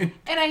that,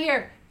 and I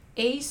hear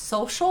a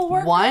social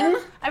worker. One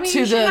I mean, to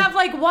you should the- have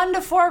like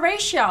 1-to-4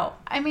 ratio.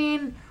 I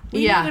mean,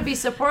 we Yeah. need to be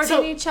supporting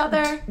So, each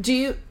other. Do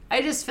you?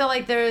 I just feel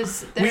like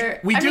there's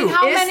we I do. mean,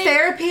 how Is many?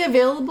 therapy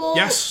available?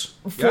 Yes.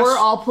 For Yes.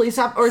 all police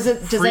officers, or is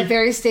it? Does Free- it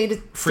vary state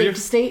free- to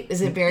state?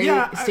 Is it vary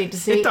state to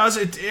state? It does.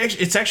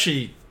 It's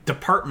actually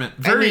department.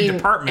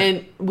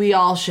 And we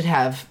all should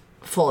have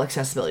full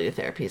accessibility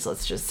to therapies.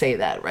 Let's just say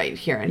that right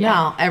here and Yeah.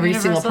 now. Every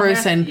Universal single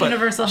person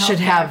universal should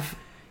healthcare. have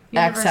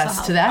Universal access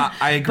health. to that.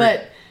 I agree.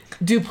 But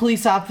do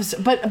police officers?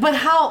 But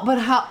how?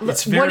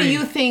 It's what do very-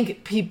 you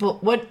think?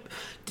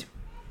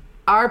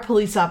 Are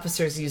police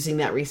officers using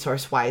that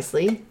resource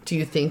wisely? Do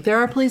you think there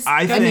are police?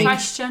 I Good think-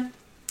 question.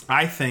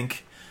 I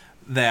think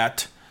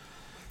that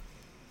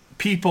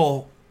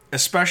people,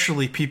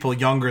 especially people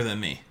younger than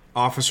me,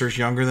 officers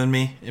younger than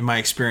me, in my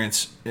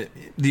experience,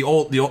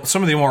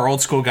 some of the more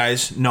old school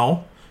guys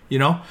know, you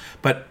know,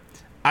 but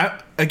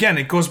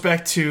it goes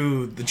back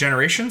to the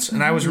generations.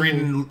 And I was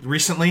reading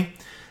recently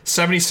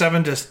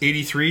 77 to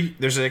 83.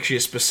 There's actually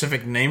a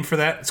specific name for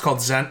that. It's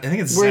called Zen. I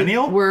think it's We're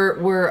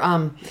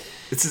Zennial.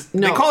 They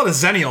no. call it a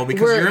Zennial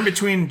because We're- you're in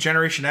between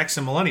Generation X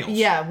and Millennials.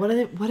 Yeah,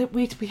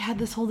 we had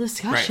this whole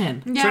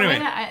discussion. Right. Yeah, So anyway,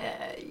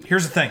 but,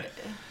 here's the thing.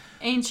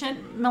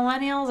 ancient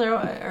millennials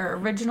or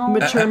original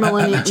Mature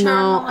millennial. Mature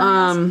No,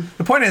 millennials.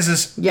 The point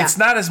is Yeah. it's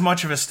not as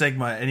much of a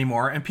stigma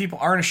anymore, and people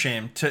aren't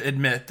ashamed to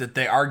admit that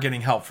they are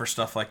getting help for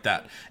stuff like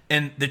that.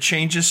 And the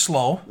change is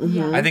slow.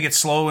 Mm-hmm. I think it's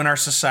slow in our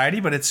society,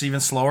 but it's even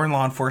slower in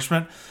law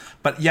enforcement.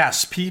 But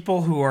yes,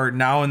 people who are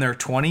now in their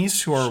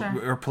 20s who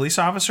are police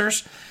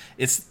officers,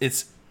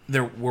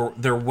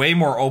 they're way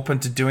more open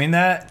to doing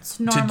that,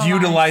 to normalized.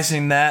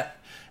 utilizing that,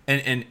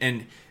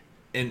 and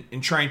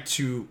trying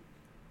to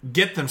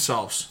get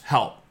themselves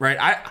help. Right?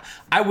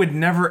 I would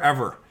never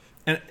ever.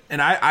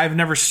 And I've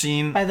never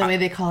seen By the way,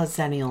 they call it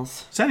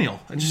Zennials. Zennial.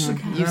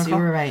 You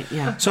were right.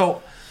 Yeah.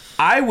 So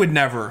I would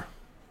never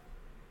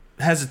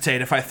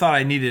hesitate if I thought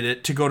I needed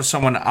it to go to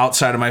someone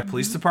outside of my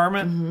police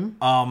department.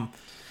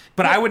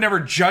 But I would never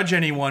judge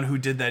anyone who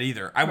did that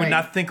either. I would Right.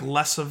 not think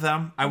less of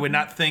them. I would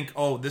not think,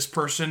 oh, this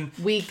person.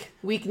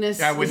 Weakness.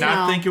 I would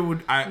not think it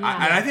would.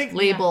 I think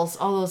labels.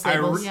 All those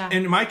labels.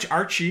 and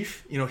our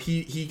chief,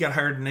 he got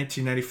hired in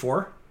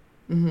 1994.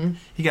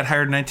 He got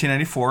hired in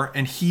 1994,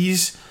 and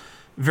he's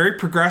very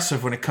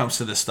progressive when it comes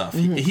to this stuff.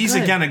 He's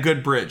Good. again a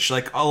good bridge.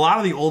 Like a lot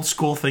of the old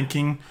school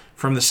thinking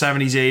from the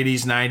 70s,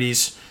 80s,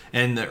 90s,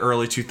 and the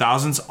early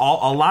 2000s. A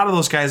lot of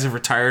those guys have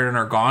retired and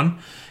are gone.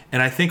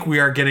 And I think we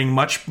are getting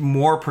much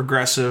more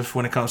progressive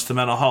when it comes to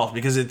mental health,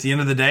 because at the end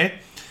of the day,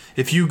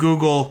 if you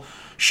Google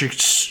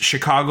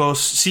Chicago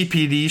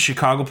CPD,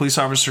 Chicago police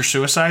officer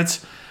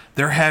suicides,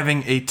 they're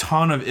having a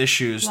ton of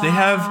issues.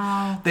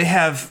 Wow. They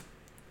have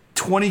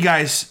 20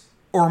 guys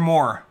or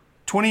more,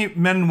 20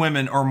 men and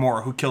women or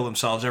more who kill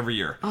themselves every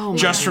year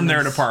just from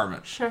their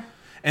department. Sure.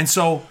 And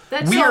so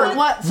That's we so are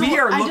what- we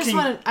are I looking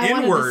wanted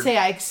inward. to say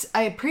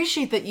I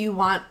appreciate that you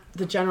want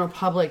the general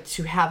public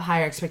to have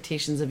higher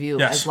expectations of you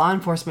Yes. as law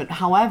enforcement.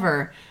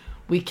 However,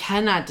 we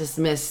cannot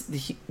dismiss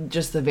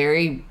just the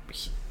very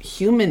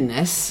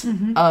humanness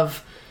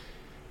of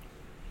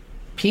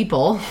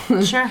people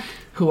Sure.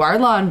 who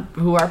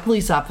are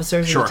police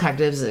officers, Sure. and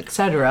detectives,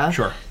 etc.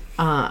 Sure.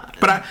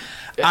 But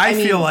I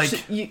mean, feel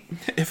like you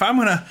if I'm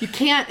gonna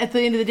can't, at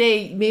the end of the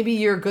day, maybe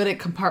you're good at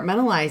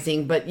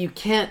compartmentalizing, but you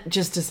can't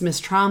just dismiss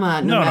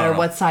trauma no No, matter no.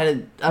 what side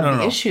of the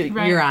no. issue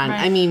Right, you're on.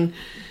 right. I mean,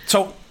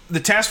 so the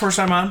task force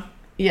I'm on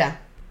yeah.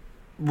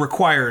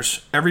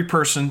 requires every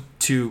person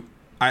to.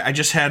 I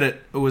just had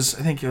it. I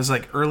think it was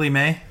like early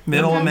May,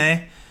 middle of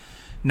May.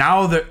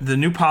 Now the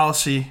new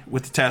policy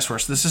with the task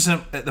force. This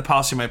isn't the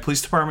policy of my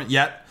police department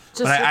yet.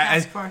 Just but the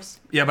task force.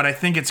 Yeah, but I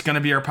think it's going to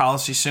be our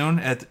policy soon.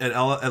 I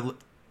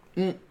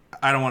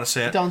don't want to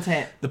say it. Don't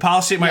say it. The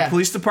policy at my Yeah.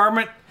 police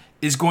department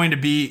is going to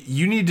be: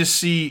 you need to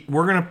see.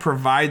 We're going to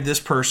provide this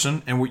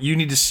person, and you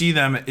need to see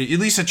them at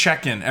least a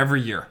check-in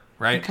every year,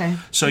 right? Okay.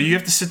 So you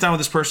have to sit down with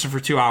this person for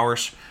 2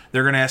 hours.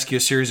 They're going to ask you a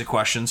series of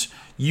questions.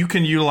 You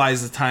can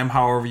utilize the time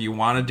however you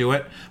want to do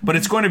it, but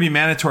it's going to be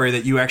mandatory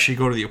that you actually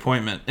go to the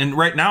appointment. And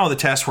right now, the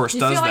task force You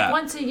does feel like that.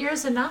 once a year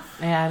is enough?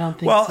 Yeah, I don't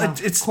think Well, so.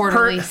 it's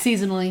quarterly, per-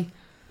 seasonally.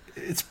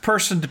 It's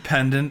person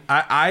dependent.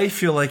 I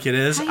feel like it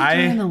is. How you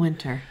doing in the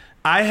winter?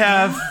 I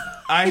have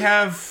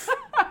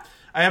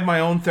my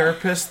own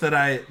therapist that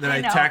I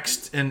I know.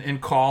 text and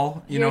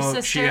call. You Your know,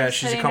 sister she's a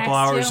sitting couple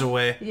next to hours you?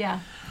 away. Yeah.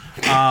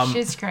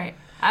 She's great.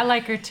 I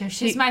like her too.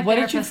 She's my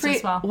therapist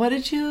as well. What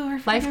did you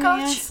refer Life to me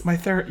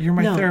coach? as? You're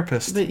my No,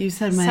 therapist. But you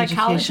said my education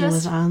Psychologist?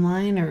 was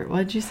online, or what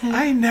did you say?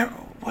 I never.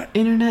 What?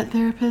 Internet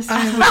therapist?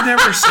 I would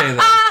never say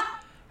that.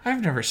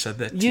 I've never said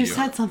that to you. You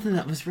said something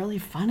that was really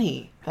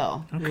funny,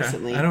 though,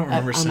 recently. I don't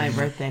remember on my saying that.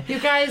 birthday. You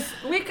guys,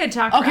 we could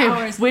talk for Okay,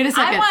 hours. wait a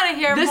second. I want to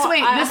hear this. more.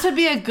 Wait, this would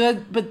be a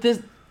good. But this.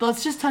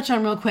 Let's just touch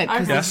on real quick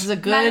because Okay. this is a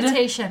good.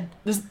 meditation.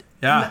 This,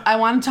 Yeah. I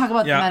want to talk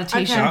about Yeah. the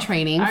meditation Okay.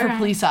 training All for right.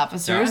 police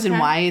officers Yeah. and Okay.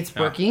 why it's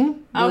working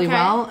really Okay.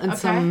 well, and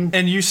Okay. some.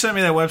 And you sent me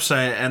that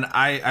website, and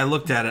I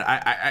looked at it.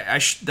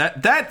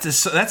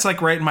 That's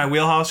like right in my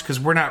wheelhouse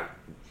because we're not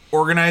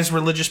organized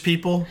religious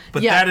people,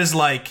 but Yeah. that is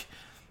like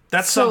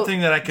that's So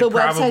something that I could the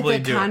probably website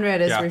that do.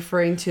 Conrad is Yeah.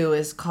 referring to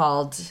is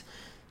called.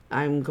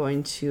 I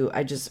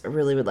just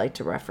really would like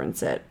to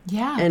reference it.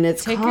 Yeah. And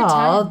it's Take called your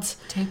time.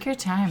 Take your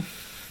time.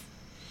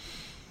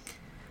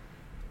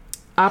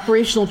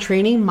 Operational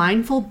Training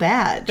Mindful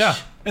Badge. Yeah,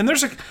 and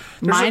there's a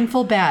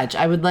Mindful Badge.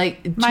 I would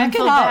like check it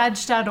out.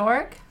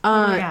 Mindfulbadge.org?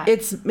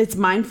 It's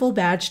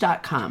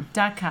mindfulbadge.com.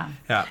 .com.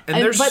 yeah, and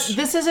there's But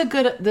this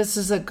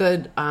is a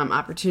good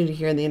opportunity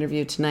here in the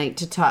interview tonight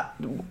to talk.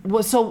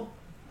 So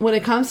when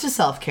it comes to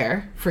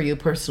self-care for you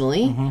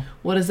personally, Mm-hmm.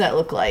 what does that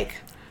look like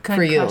Good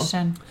for you?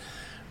 question.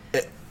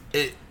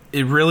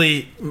 it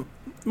really,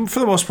 for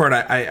the most part,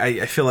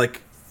 I feel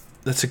like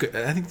that's a good.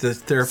 I think the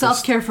therapist,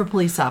 Self-care for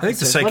police I think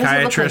officers. the What does it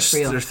look like psychiatrist, for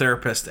you? their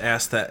therapist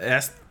asked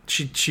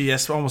she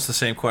asked almost the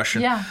same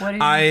question. Yeah, what do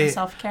you do for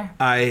self-care?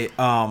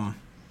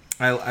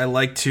 I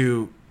like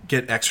to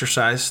get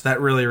exercise. That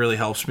really, really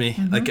helps me.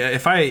 Mm-hmm. Like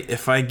if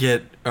I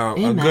get a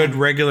Amen. good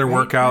regular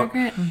workout,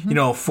 Margaret? you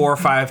know, 4 or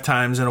 5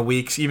 times in a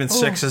week, even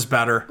 6 is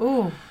better.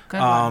 Ooh, good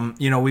one.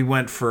 You know, we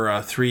went for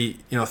a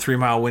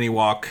 3-mile Winnie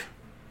walk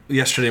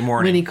yesterday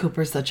morning. Winnie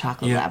Cooper's the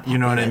chocolate lab. you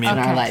know what I puppy mean? that's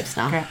in our Okay. lives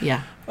now. Okay.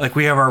 Yeah. Like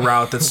we have our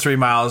route that's 3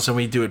 miles and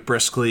we do it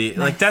briskly.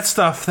 Like that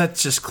stuff that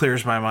just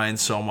clears my mind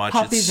so much.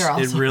 Puppies are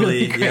also it really,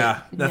 really great.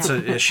 yeah. That's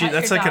Pet that's your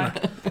like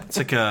it's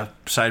like a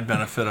side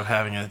benefit of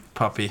having a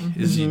puppy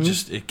is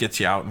it gets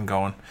you out and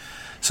going.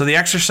 So the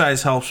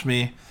exercise helps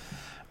me.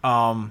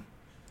 I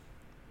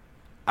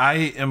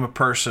am a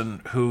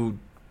person who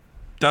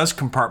does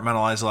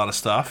compartmentalize a lot of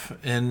stuff,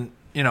 and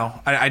you know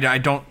I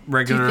don't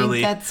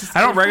regularly. that's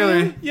I don't good for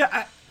regularly. you?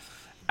 Yeah.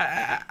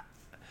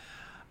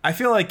 I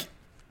feel like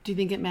Do you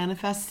think it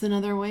manifests in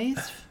other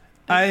ways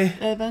I.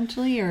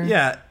 eventually, or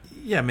Yeah,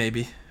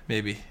 maybe.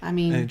 I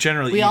mean,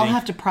 generally, we all eating.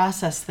 have to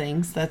process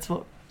things. That's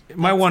what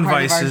My that's one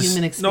part of vice our is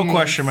human no experience.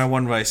 question. My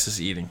one vice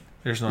is eating.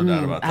 There's no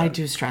doubt about that. I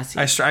do stress.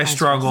 I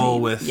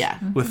struggle with Yeah.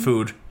 with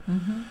food.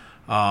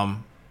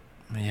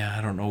 Yeah,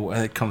 I don't know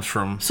where it comes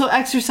from. So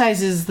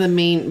exercise is the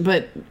main,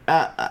 but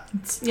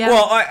Yeah.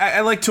 Well,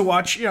 I like to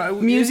watch, you know,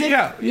 Music?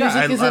 Yeah,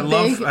 Music I, is I a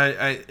love.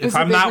 big- if is a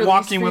I'm big not release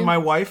walking for with you? my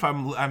wife,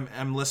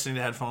 I'm listening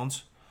to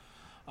headphones.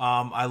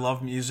 I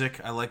love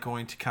music. I like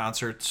going to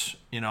concerts.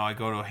 You know, I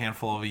go to a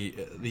handful of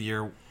the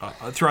year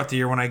throughout the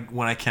year when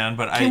I can.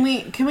 But Can we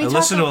I talk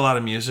listen to a about- lot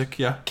of music.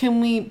 Yeah.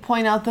 can we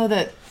point out though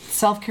that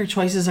self-care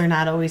choices are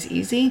not always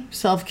easy?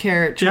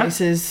 Self-care Yeah,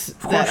 choices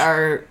course. that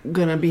are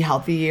going to be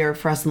healthier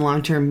for us in the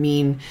long term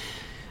mean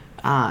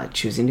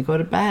choosing to go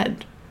to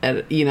bed.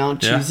 You know,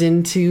 Yeah.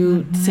 choosing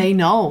to say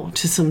no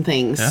to some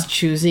things, Yeah.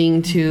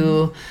 choosing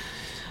to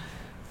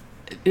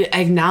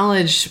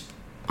acknowledge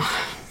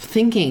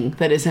thinking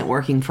that isn't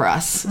working for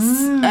us.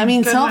 I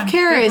mean, good one,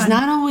 self-care good is one.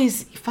 not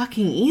always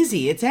fucking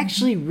easy. It's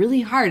actually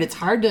really hard. It's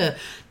hard to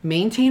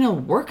maintain a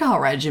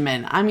workout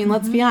regimen. I mean,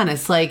 let's be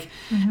honest. Like,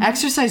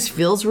 exercise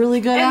feels really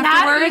good and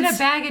afterwards. not eat a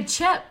bag of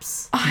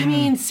chips. I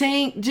mean,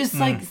 saying just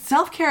like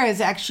self-care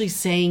is actually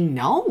saying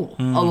no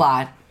a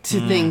lot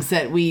to things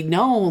that we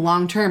know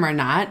long term are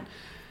not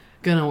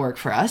gonna work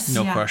for us.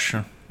 No Yeah.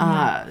 question.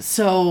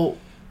 So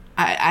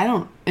I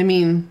don't. I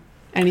mean,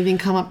 anything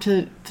come up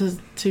to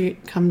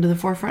come to the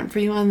forefront for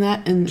you on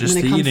that? And Just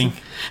when it the comes eating.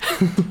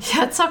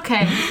 Yeah, it's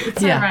okay.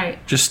 It's Yeah. all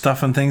right. Just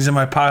stuffing things in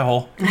my pie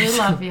hole. We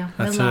love you.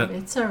 We That's love it. you.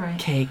 It's all right.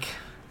 cake.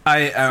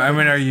 I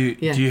mean, are you?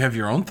 Yeah. Do you have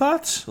your own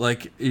thoughts?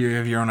 Like, you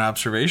have your own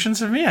observations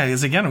of me?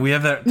 Because again, we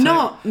have that.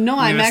 No. I'm we've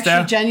actually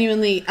established-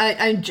 genuinely.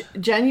 I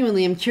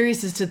genuinely am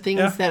curious as to things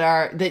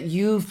Yeah. that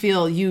you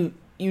feel you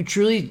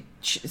truly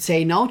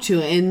say no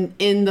to in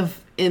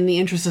the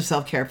interest of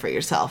self-care for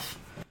yourself.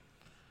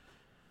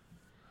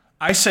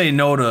 I say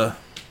no to,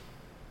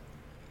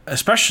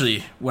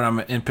 especially when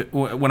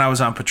when I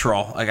was on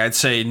patrol. Like I'd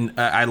say,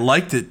 I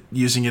liked it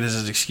using it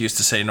as an excuse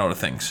to say no to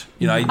things.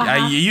 You know,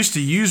 I used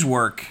to use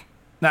work,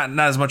 not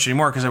as much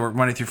anymore because I work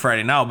Monday through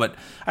Friday now. But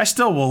I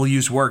still will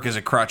use work as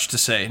a crutch to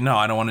say no.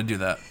 I don't want to do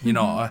that. You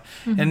know,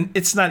 and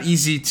it's not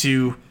easy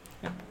to.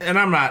 And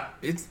I'm not.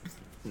 It's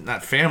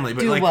not family,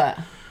 but Do like what?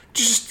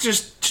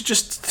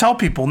 just tell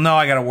people no.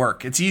 I got to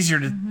work. It's easier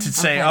to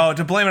say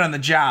to blame it on the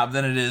job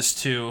than it is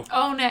to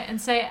Own it and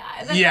say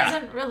that Yeah.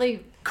 doesn't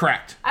really.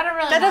 correct. I don't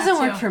really. That doesn't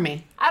want work to. for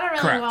me. I don't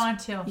really Correct. want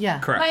to. Yeah.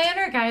 Correct. My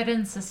inner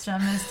guidance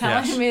system is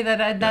telling Yes. me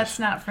that that's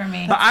not for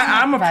me. But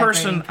I'm a vibrating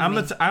person. for I'm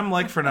me. I'm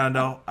like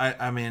Fernando.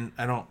 I mean,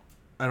 I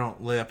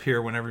don't lay up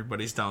here when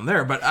everybody's down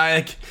there. But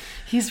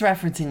He's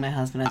referencing my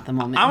husband at the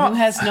moment, I'm a- who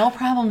has no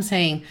problem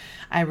saying,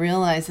 I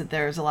realize that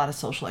there's a lot of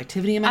social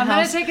activity in my I'm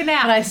gonna house. take a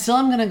nap. But I still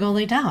am going to go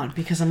lay down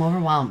because I'm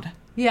overwhelmed.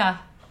 Yeah.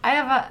 I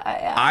have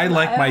a. I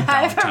like my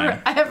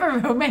downtime. I have a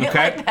roommate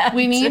Okay. like that.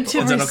 We need to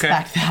Is that okay?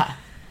 respect that.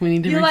 We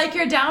need to You respect like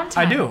your downtime.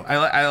 I do.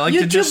 I like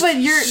you to do, just but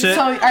you're sit.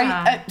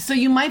 so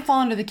you might fall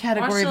under the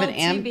category of Watch an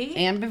a little TV?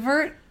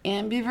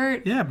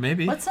 ambivert, Yeah,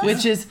 maybe. What's that?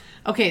 which is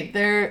okay.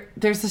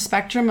 There's a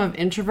spectrum of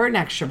introvert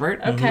and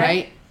extrovert. Okay.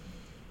 Right.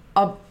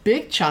 A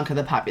big chunk of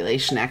the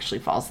population actually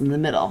falls in the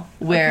middle,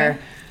 where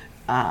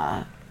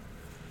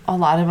a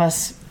lot of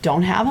us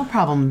don't have a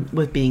problem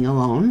with being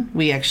alone.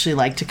 We actually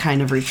like to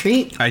kind of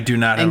retreat. I do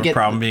not have a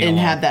problem being and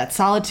alone. have that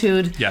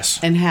solitude. Yes.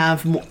 And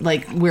have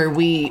like where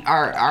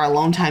our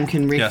alone time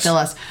can refill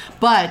us,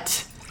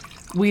 but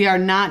we are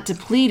not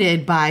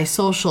depleted by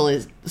social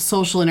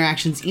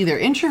interactions either.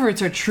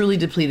 Introverts are truly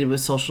depleted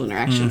with social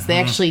interactions. They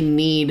actually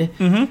need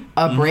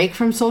a break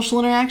from social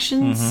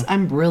interactions.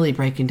 I'm really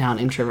breaking down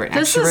introvert and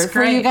This extrovert is for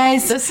great. you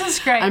guys. This is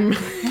great.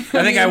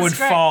 I think I would That's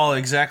great. fall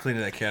exactly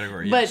into that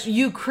category. Yes. But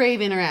you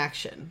crave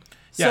interaction.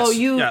 Yes, So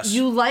you yes.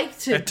 you like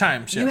to At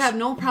times, you yes. have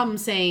no problem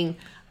saying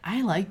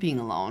I like being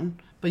alone,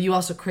 but you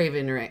also crave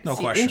interaction. No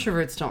question.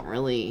 Introverts don't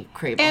really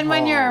crave. And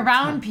when you're whole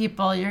around ton.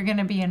 people, you're going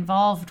to be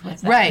involved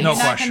with them. Right. No You're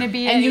not question. going to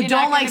be, and you you're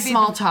don't not like gonna be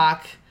small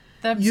talk.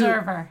 The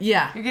observer.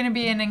 yeah. You're going to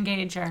be an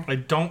engager. I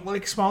don't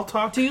like small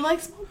talk. Do you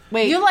like small?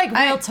 Wait, You like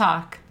real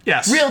talk.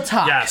 Yes. Real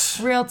talk. Yes.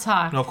 Real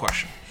talk. No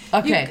question.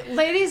 Okay.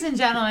 Ladies and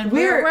gentlemen,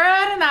 We're- we're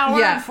at an hour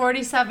yeah. and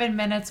 47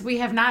 minutes. We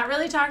have not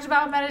really talked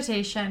about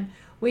meditation.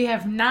 We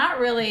have not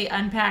really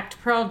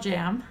unpacked Pearl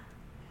Jam.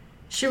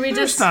 Should we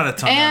There's just... not a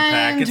ton to unpack.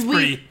 And It's we-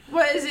 pretty.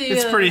 What is it?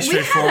 It's pretty We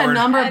had straightforward. a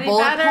number of Any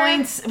bullet better?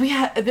 points. We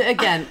had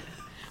again.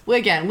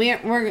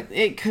 We're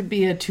it could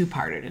be a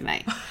two-parter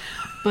tonight,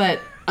 but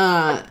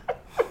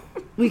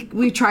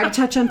we tried to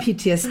touch on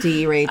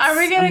PTSD rates. Are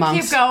we gonna keep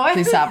amongst going?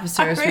 police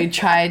officers? Are we- We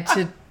tried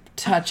to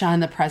touch on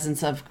the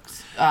presence of.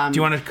 Do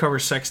you want to cover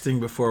sexting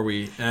before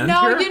we end?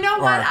 No, here? you know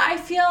Or- what? I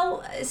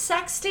feel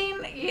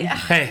sexting.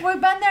 Hey. We've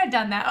been there,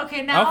 done that.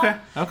 Okay, now.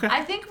 Okay.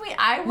 I think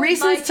I would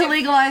Reasons like to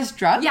legalize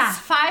drugs. Yeah,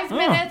 5 Oh.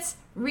 minutes.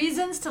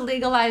 Reasons to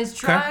legalize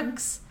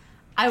drugs.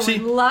 I would See,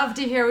 love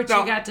to hear what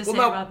No, you got to say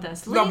well, no, about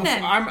this. no, Lean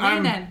in. I'm,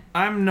 Lean in.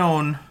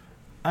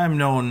 I'm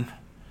known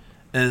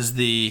as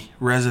the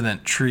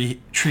resident tree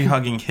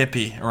hugging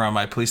hippie around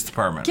my police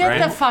department. Get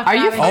right? the fuck Are out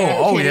you of fucking here.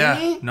 Oh kidding yeah.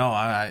 me? No,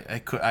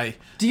 I could.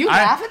 Do you I-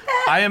 laugh at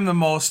that? I am the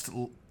most.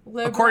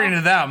 Liberal? According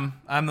to them,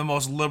 I'm the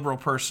most liberal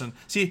person.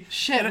 See,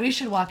 Shit, we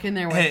should walk in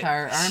there with Hey,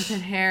 our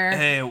armpit hair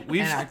hey, we've-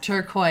 and our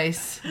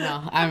turquoise.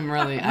 No, I'm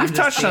just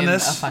touched on being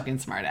this. a fucking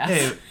smartass.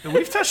 hey,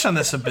 we've touched on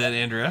this a bit,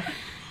 Andrea.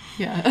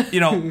 Yeah. You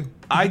know,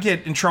 I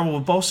get in trouble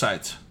with both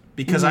sides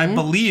because I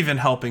believe in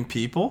helping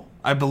people.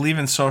 I believe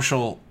in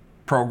social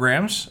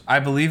programs. I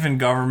believe in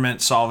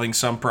government solving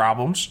some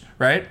problems,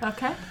 right?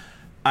 Okay.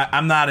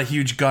 I'm not a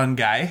huge gun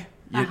guy.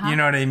 You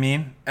know what I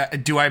mean?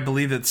 Do I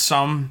believe that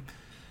some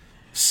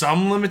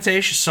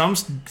limitation, some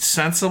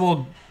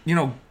sensible,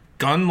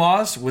 gun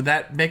laws, would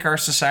that make our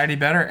society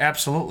better?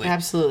 Absolutely.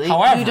 Absolutely.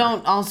 However, you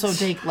don't also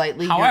take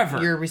lightly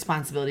However- your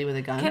responsibility with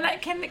a gun.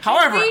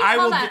 However, we, I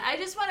hold will on. do- I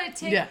just want to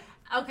take. Yeah.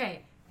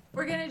 Okay,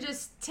 we're gonna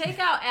just take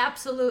out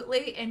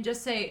absolutely and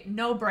just say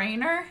no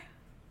brainer.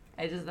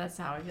 That's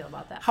how I feel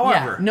about that.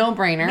 However, Yeah, no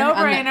brainer.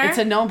 No-brainer. It's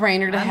a no brainer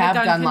to On the have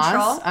gun gun laws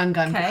control. on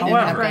gun Okay, and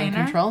have no-brainer.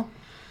 gun control.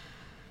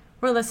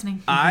 We're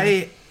listening.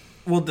 I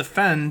will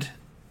defend,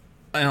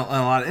 in a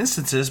lot of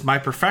instances, my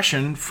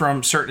profession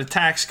from certain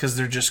attacks because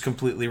they're just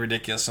completely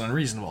ridiculous and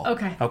unreasonable.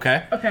 Okay.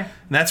 Okay. Okay. And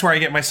that's where I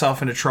get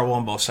myself into trouble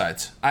on both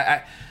sides.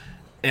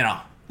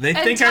 They And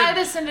think tie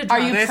this into Are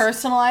you drugs.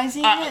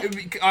 personalizing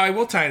it? I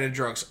will tie it to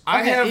drugs.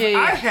 I Okay, have. yeah,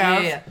 I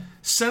have yeah.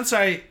 since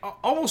I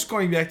almost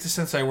going back to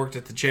since I worked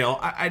at the jail.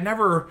 I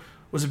never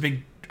was a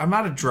big. I'm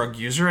not a drug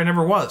user. I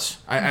never was.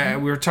 We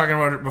were talking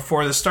about it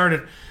before this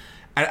started.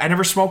 I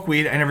never smoked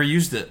weed. I never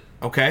used it.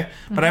 Okay,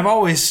 but I've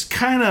always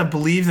kind of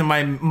believed, and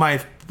my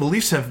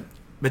beliefs have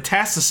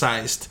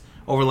metastasized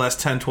over the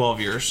last 10, 12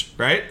 years.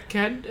 Right.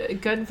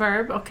 Good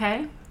verb.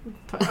 Okay.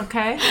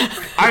 Okay.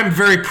 I'm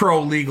very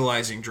pro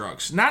legalizing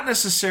drugs. Not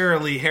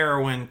necessarily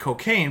heroin,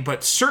 cocaine,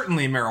 but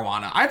certainly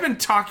marijuana. I've been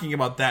talking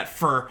about that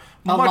for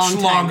A much long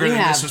time. longer We than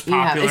have, this was we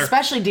have, popular.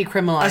 especially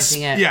decriminalizing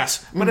it.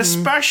 Yes, but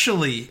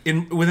especially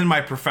within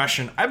my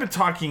profession, I've been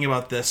talking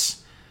about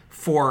this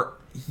for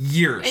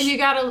years. And you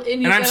got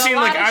And I'm seen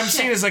like I'm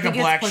seen as like He a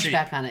gets black pushed sheep.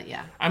 back on it.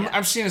 Yeah.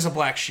 I'm seen as a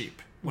black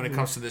sheep when it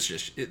comes to this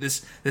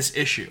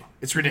issue.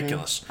 It's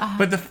ridiculous.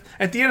 But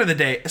at the end of the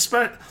day,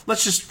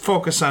 let's just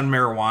focus on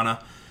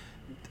marijuana.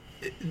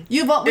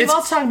 We've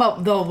also talked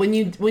about though when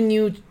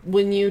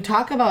you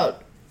talk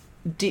about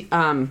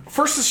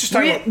First, let's just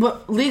talk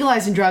about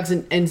legalizing drugs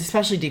and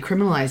especially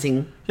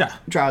decriminalizing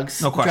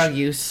drugs, No question. drug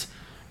use,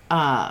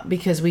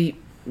 because we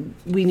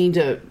need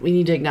to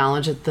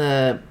acknowledge that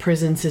the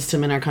prison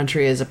system in our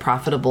country is a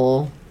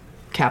profitable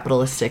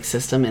capitalistic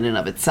system in and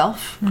of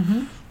itself,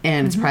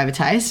 and it's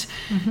privatized.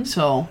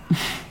 So,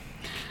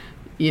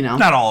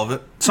 not all of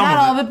it. Some not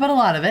of all of it, but a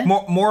lot of it.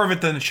 More of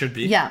it than it should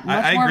be. Yeah,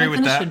 much I more agree of it with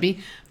than that. it should be.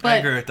 But, I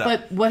agree with that.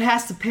 But what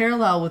has to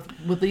parallel with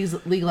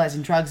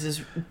legalizing drugs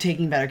is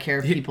taking better care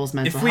of people's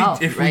mental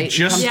health. if we right?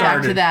 just it comes back to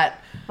started-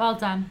 that. Well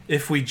done.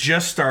 If we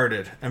just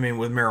started,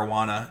 with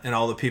marijuana and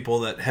all the people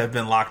that have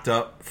been locked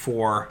up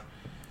for,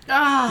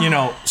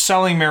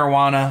 selling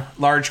marijuana,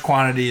 large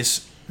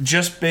quantities,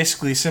 just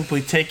basically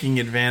simply taking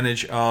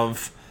advantage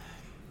of,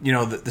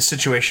 the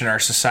situation in our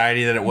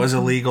society that it was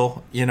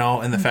illegal,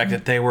 and the fact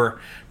that they were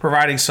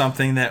providing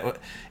something that,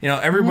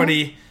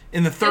 everybody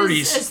in the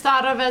 30s. Is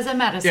thought of as a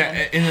medicine.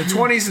 Yeah, in the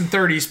 20s and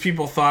 30s,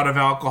 people thought of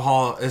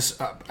alcohol as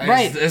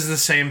the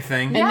same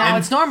thing, And now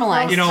it's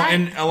normalized.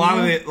 And a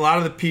lot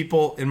of the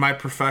people in my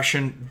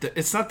profession,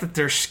 it's not that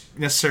they're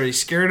necessarily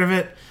scared of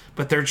it,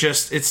 but they're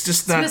just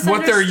it's not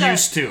what they're misunderstood.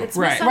 used to. It's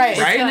Right. Right, it's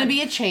Right. going to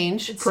be a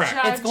change. Correct.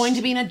 judged. It's going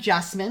to be an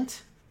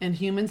adjustment, and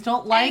humans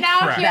don't like And now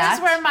Correct. here's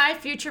that. where my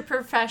future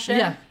profession.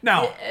 Yeah.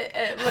 Now,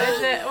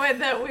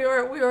 We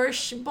were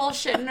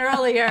bullshitting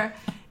earlier.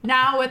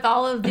 Now with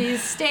all of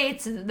these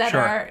states that Sure.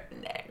 are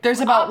There's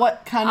about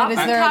what counted? Is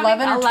up and there coming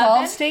 11 or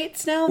 12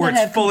 states now Where that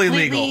it's have fully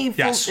completely legal.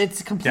 Yes.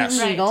 It's completely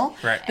Yes. legal.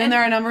 Right. Then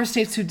there are a number of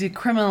states who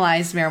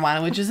decriminalize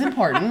marijuana, which is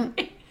important.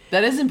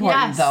 That is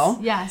important, Yes, though.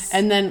 yes.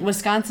 And then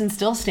Wisconsin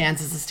still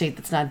stands as a state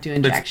that's not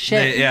doing jack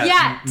shit. Yet.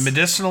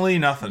 medicinally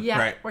nothing. Yeah,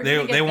 right. we're They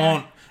gonna get there.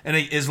 won't. And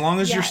as long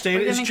as your Yeah, state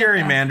we're is gonna get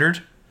there.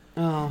 gerrymandered,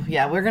 Oh,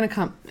 yeah, we're going to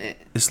come.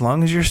 As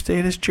long as your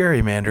state is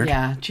gerrymandered,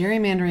 Yeah,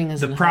 gerrymandering is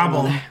the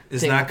problem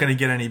is not going to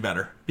get any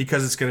better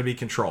because it's going to be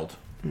controlled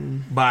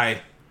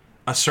by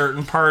a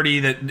certain party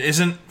that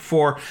isn't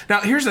for.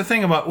 Now, here's the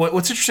thing about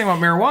what's interesting about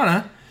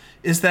marijuana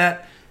is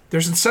that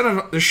there's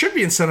incentive. There should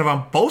be incentive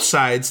on both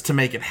sides to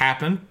make it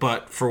happen,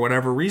 but for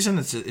whatever reason,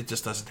 it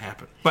just doesn't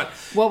happen. But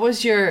What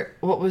was your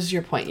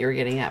point you were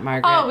getting at,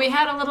 Margaret? Oh, we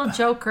had a little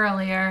joke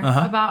earlier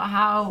about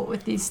how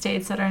with these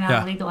states that are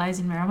now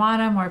legalizing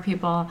marijuana, more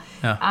people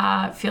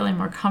feeling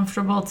more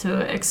comfortable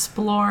to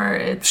explore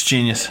it's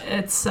genius.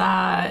 its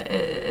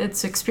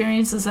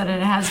experiences that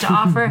it has to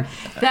offer.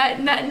 That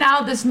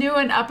now this new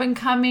and up and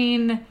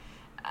coming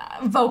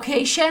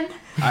vocation,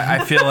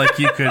 I feel like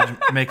you could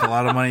make a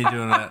lot of money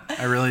doing it.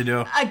 I really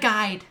do. a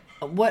guide.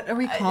 What are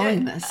we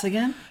calling this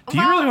again? Do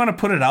you really want to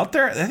put it out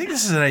there? I think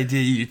this is an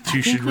idea you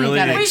two should we really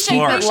gotta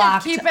explore. We should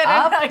Locked keep it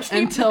up keep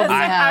until this we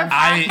in our have-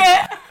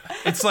 pocket.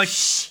 It's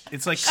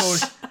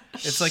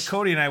like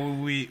Cody and I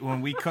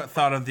when we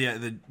thought of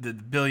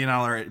the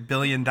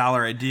billion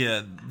dollar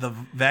idea, the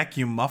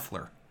vacuum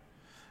muffler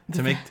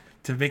to make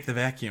the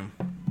vacuum,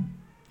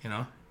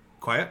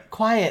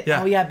 quiet.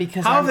 Yeah. Oh, yeah,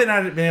 because how have they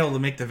not been able to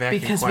make the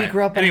vacuum because quiet? we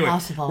grew up in anyway, a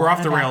house with a we're lot off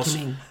of the rails.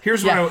 vacuuming.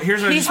 Here's what I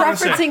he's just want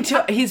to say.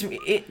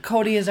 referencing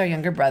Cody is our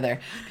younger brother.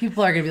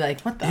 People are gonna be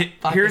like, "What the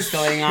fuck here's- is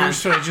going on?"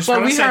 here's what I just but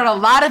wanna we say. heard a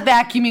lot of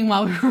vacuuming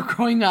while we were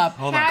growing up.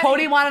 Hold on.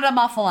 Cody wanted a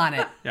muffle on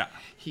it. Yeah.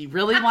 He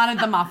really wanted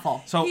the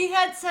muffle. So He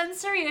had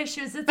sensory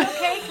issues. It's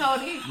okay,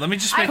 Cody. let me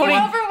just I make Cody,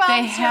 one. overwhelmed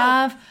They too.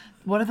 have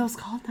what are those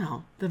called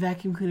now? The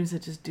vacuum cleaners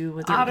that just do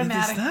what they're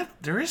Automatic.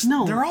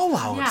 No. They're all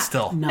loud Yeah.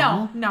 still.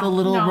 No, No, the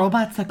little no.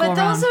 robots that but go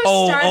those around. are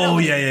Oh,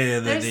 startling. yeah.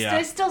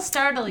 They still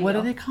startle you. What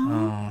are they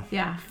called?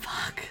 Yeah.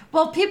 Fuck.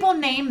 Well, people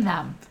name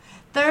them.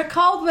 They're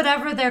called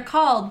whatever they're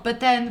called, but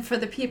then for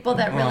the people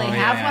that really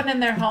have yeah. one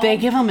in their home, They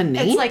give them a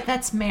name? It's like,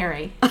 that's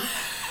Mary.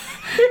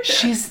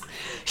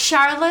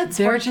 Charlotte's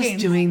They're working. just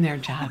doing their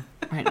job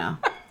right now.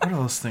 What are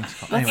those things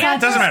called? Let's Anyway, not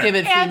it doesn't just matter. give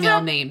it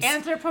female names.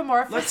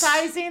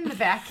 Anthropomorphizing the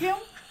vacuum.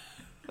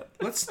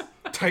 Let's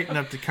tighten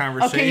up the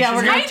conversation. Okay, yeah,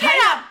 we're gonna Tighten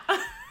it up.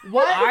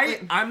 What?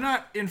 I'm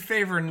not in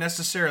favor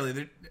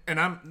necessarily,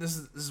 and this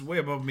is way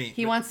above me.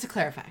 He wants to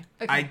clarify.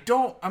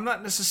 I'm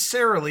not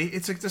necessarily.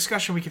 It's a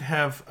discussion we could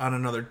have on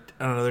another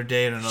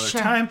day and another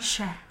Sure, time.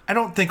 sure. I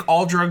don't think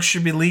all drugs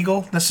should be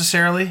legal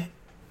necessarily.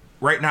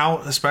 Right now,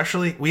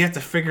 especially, we have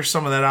to figure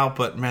some of that out.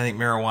 But I think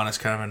marijuana is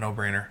kind of a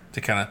no-brainer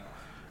to kind of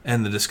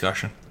end the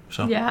discussion.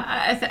 So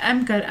Yeah,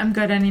 I'm good. I'm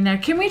good ending there.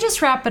 Can we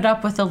just wrap it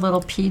up with a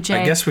little PJ?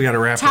 I guess we got to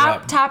wrap it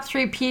up. Top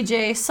 3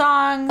 PJ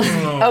songs.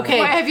 Okay.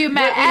 Where have you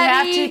met We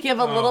have Eddie? to give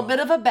a little bit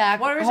of a back.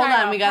 What are we Hold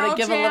talking on, we about? got to Pearl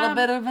give a little Jam?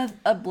 bit of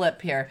a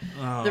blip here.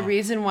 The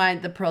reason why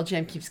the Pearl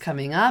Jam keeps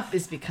coming up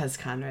is because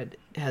Conrad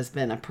has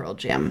been a Pearl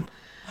Jam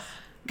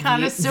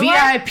Connoisseur?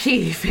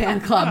 VIP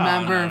fan club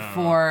member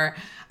for.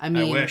 I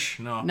mean, wish,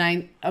 no.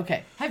 9.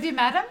 Okay. Have you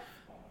met him?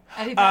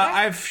 Eddie Vedder?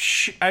 I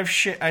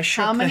shook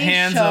How the many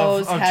hands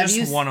shows of have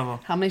just you? one of them.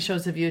 How many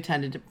shows have you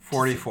attended?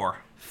 44.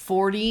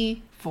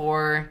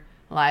 44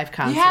 live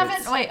concerts. You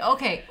haven't. Wait.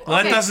 Okay. Well,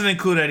 okay. that doesn't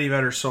include Eddie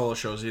Vedder's solo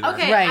shows either.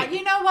 Okay. Right.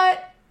 You know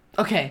what?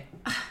 Okay.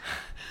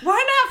 We're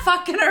not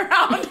fucking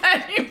around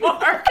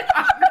anymore.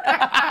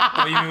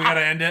 Oh, you mean we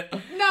gotta end it?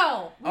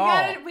 No.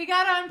 Oh. We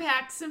gotta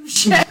unpack some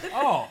shit.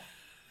 Oh,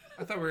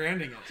 I thought we were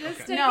ending it.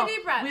 Just Okay. take No, a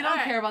deep breath. we don't All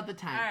right. care about the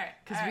time All right,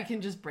 because all we right.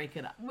 can just break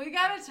it up. We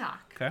gotta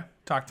talk. Okay,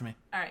 talk to me.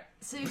 All right.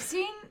 So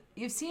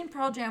you've seen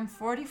Pearl Jam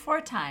 44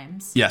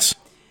 times. Yes.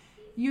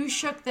 You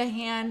shook the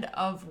hand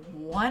of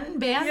one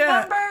band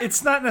Yeah, member.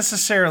 it's not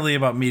necessarily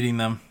about meeting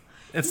them.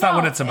 It's not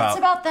what it's about. It's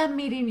about them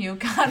meeting you,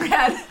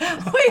 Conrad.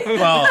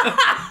 Well,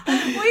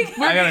 I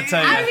gotta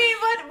tell you, I mean,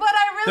 what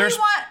I There's-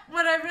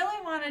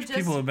 really want to just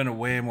people have been to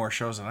way more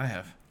shows than I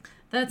have.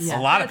 that's Yeah.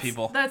 A lot of that's-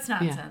 people. That's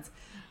nonsense.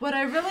 What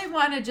I really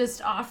want to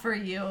just offer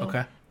you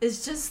Okay.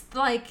 is just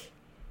like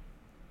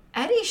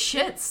Eddie's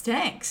shit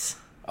stinks.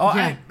 Oh,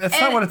 Yeah. that's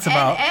not what it's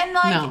about. And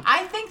like, No.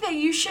 I think that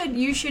you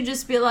should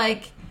just be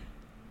like,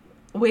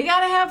 we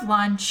gotta have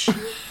lunch.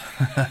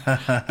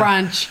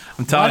 Brunch.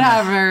 I'm telling you.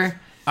 Whatever.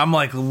 I'm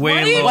like What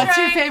way do you low. drink? What's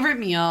your favorite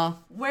meal?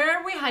 Where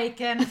are we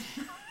hiking?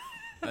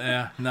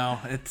 Yeah, no,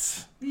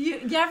 it's You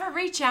ever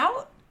reach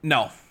out?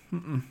 no,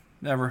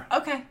 never,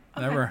 Okay.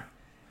 never.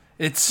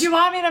 It's. Do you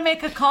want me to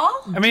make a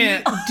call? I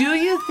mean, Do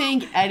you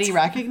think Eddie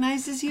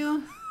recognizes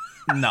you?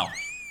 no.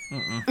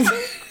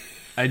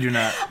 I do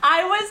not.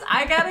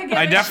 I gotta give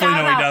I a definitely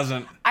shout know he out.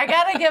 doesn't. I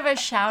gotta give a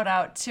shout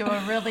out to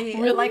a really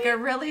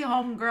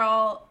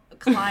homegirl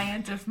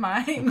client of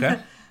mine. Okay.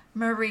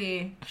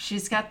 Marie,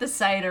 she's got the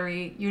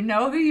cidery. You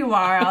know who you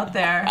are out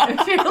there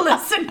if you're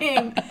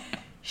listening.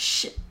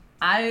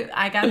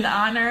 I got the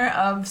honor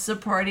of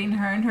supporting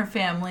her and her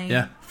family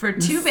Yeah. for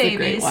This two is a great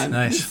babies. one.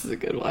 Nice. This is a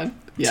good one.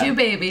 Yeah. Two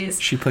babies.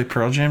 She played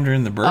Pearl Jam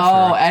during the birth.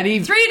 Oh, or Eddie.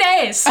 3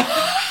 days. 3 days.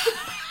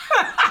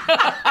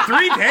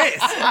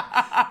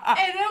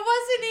 And it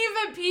wasn't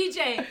even PJ.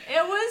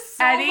 It was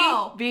Eddie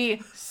solo.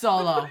 B.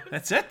 Solo.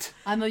 That's it.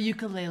 On the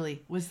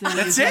ukulele. Was there a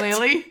That's it?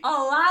 ukulele? A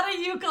lot of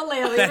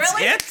ukulele. That's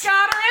really it?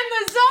 got her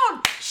in the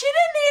zone. She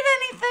didn't need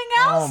any anything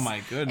else? Oh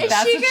my goodness.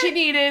 That's she what she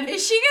needed.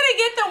 Is she gonna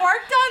get the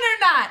work done or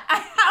not?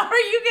 How are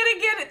you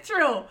gonna get it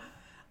through?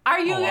 Are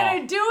you Oh, wow.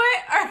 gonna do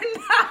it or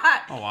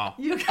not? Oh, wow.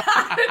 You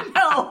gotta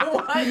know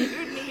what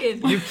you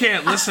need. You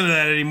can't listen to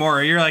that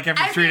anymore. You're like,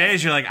 after I 3 mean-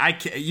 days, you're like, I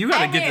can't. You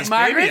gotta I get mean, this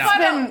baby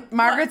out.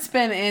 Margaret's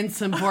been in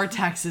some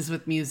vortexes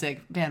with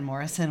music. Van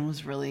Morrison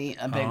was really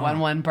a big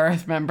one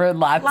birth. Remember,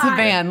 lots of Live.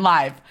 Van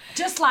live.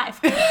 Just live.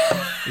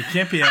 You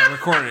can't be that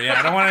recorded. Yeah,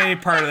 I don't want any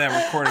part of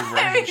that recorded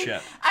version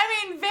shit.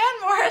 I mean, Van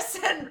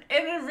Morrison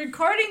in a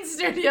recording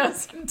studio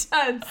is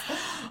intense.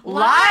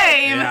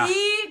 Live. Yeah.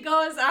 He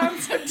goes on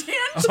some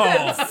tangents.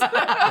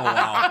 Oh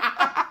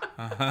wow.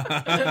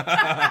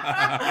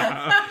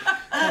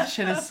 That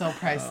shit is so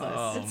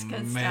priceless. It's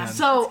good man.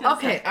 stuff. So,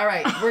 okay, all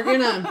right. We're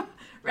gonna.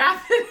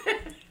 Wrap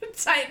it,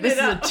 tighten This it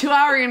is a up.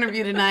 2-hour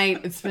interview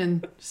tonight. It's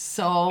been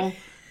so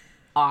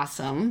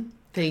awesome.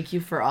 Thank you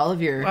for all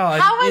of your.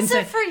 How was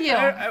insight. it for you?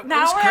 It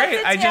Now was we're great.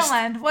 at the I tail just-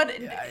 end. What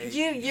He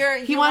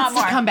you wants want to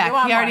more. come back. You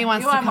want He already more.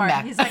 wants You to want come more.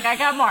 back. He's like, I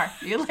got more.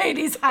 You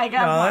ladies, I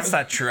got No, more. that's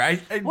not true. I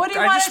What do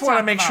you I wanna just want to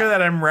talk make sure about?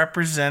 that I'm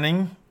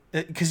representing,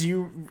 because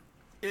you,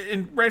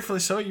 and rightfully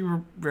so, you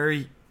were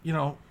very,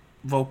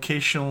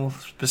 vocational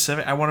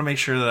specific. I want to make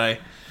sure that I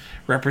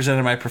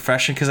represented my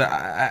profession, because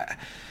I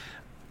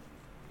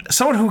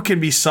someone who can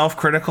be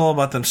self-critical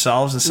about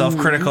themselves and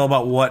self-critical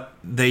about what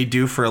they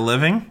do for a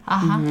living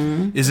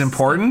is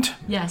important.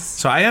 Yes.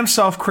 So I am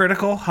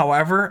self-critical.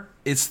 However,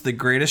 it's the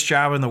greatest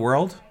job in the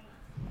world.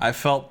 I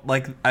felt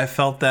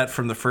that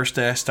from the first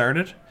day I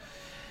started.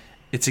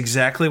 It's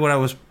exactly what I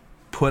was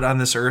put on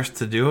this earth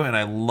to do, and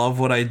I love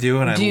what I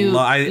do. And Do you,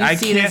 I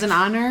see it as an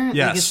honor?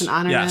 Yes, Like it's an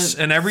honor. yes.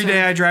 to And every serve?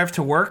 day I drive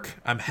to work,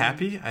 I'm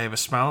happy. I have a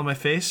smile on my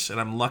face, and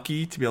I'm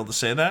lucky to be able to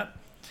say that,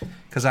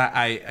 because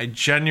I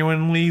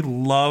genuinely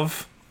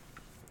love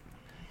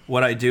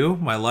what I do,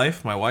 my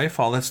life, my wife,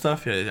 all that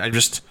stuff. I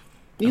just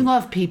You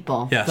love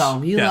people. Yes,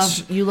 Though.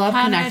 yes. You love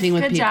connecting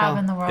with good people. job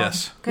in the world.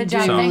 Yes. Good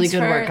You're job. doing really Thanks good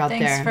for, work out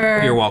thanks there.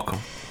 For, You're welcome.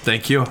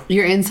 Thank you.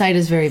 Your insight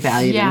is very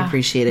valued and Yeah.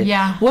 appreciated.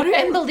 Yeah. What are,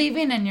 and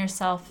believing in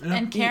yourself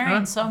and caring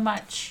Yeah. so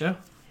much. Yeah.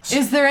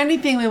 is there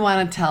anything we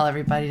want to tell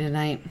everybody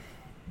tonight?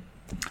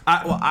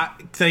 I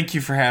thank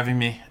you for having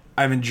me.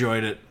 I've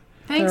enjoyed it.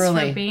 Thanks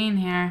Thoroughly. for being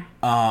here.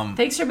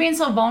 Thanks for being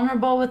so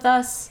vulnerable with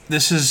us.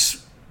 This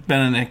has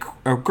been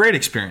a great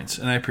experience,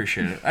 and I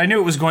appreciate it. I knew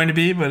it was going to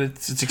be, but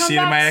it's exceeded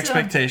back my soon.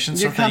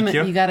 expectations. You're So thank coming.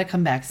 you. You got to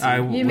come back soon. I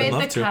You would made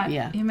love the to. cut.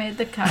 Yeah. You made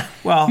the cut.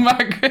 Well,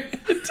 Margaret.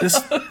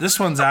 this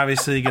one's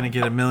obviously going to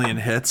get 1 million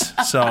hits,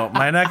 so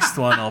my next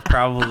one will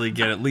probably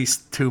get at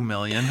least 2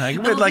 million. I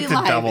would It'll like be to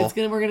live.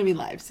 double. We're gonna be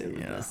live soon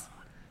with this.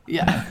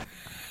 Yeah.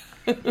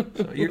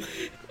 So you're-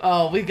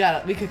 Oh, we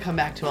got it. We could come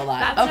back to a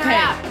lot. That's a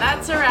wrap.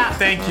 That's a wrap.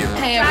 Thank you.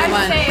 Hey Drive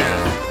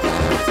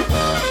everyone.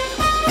 safe.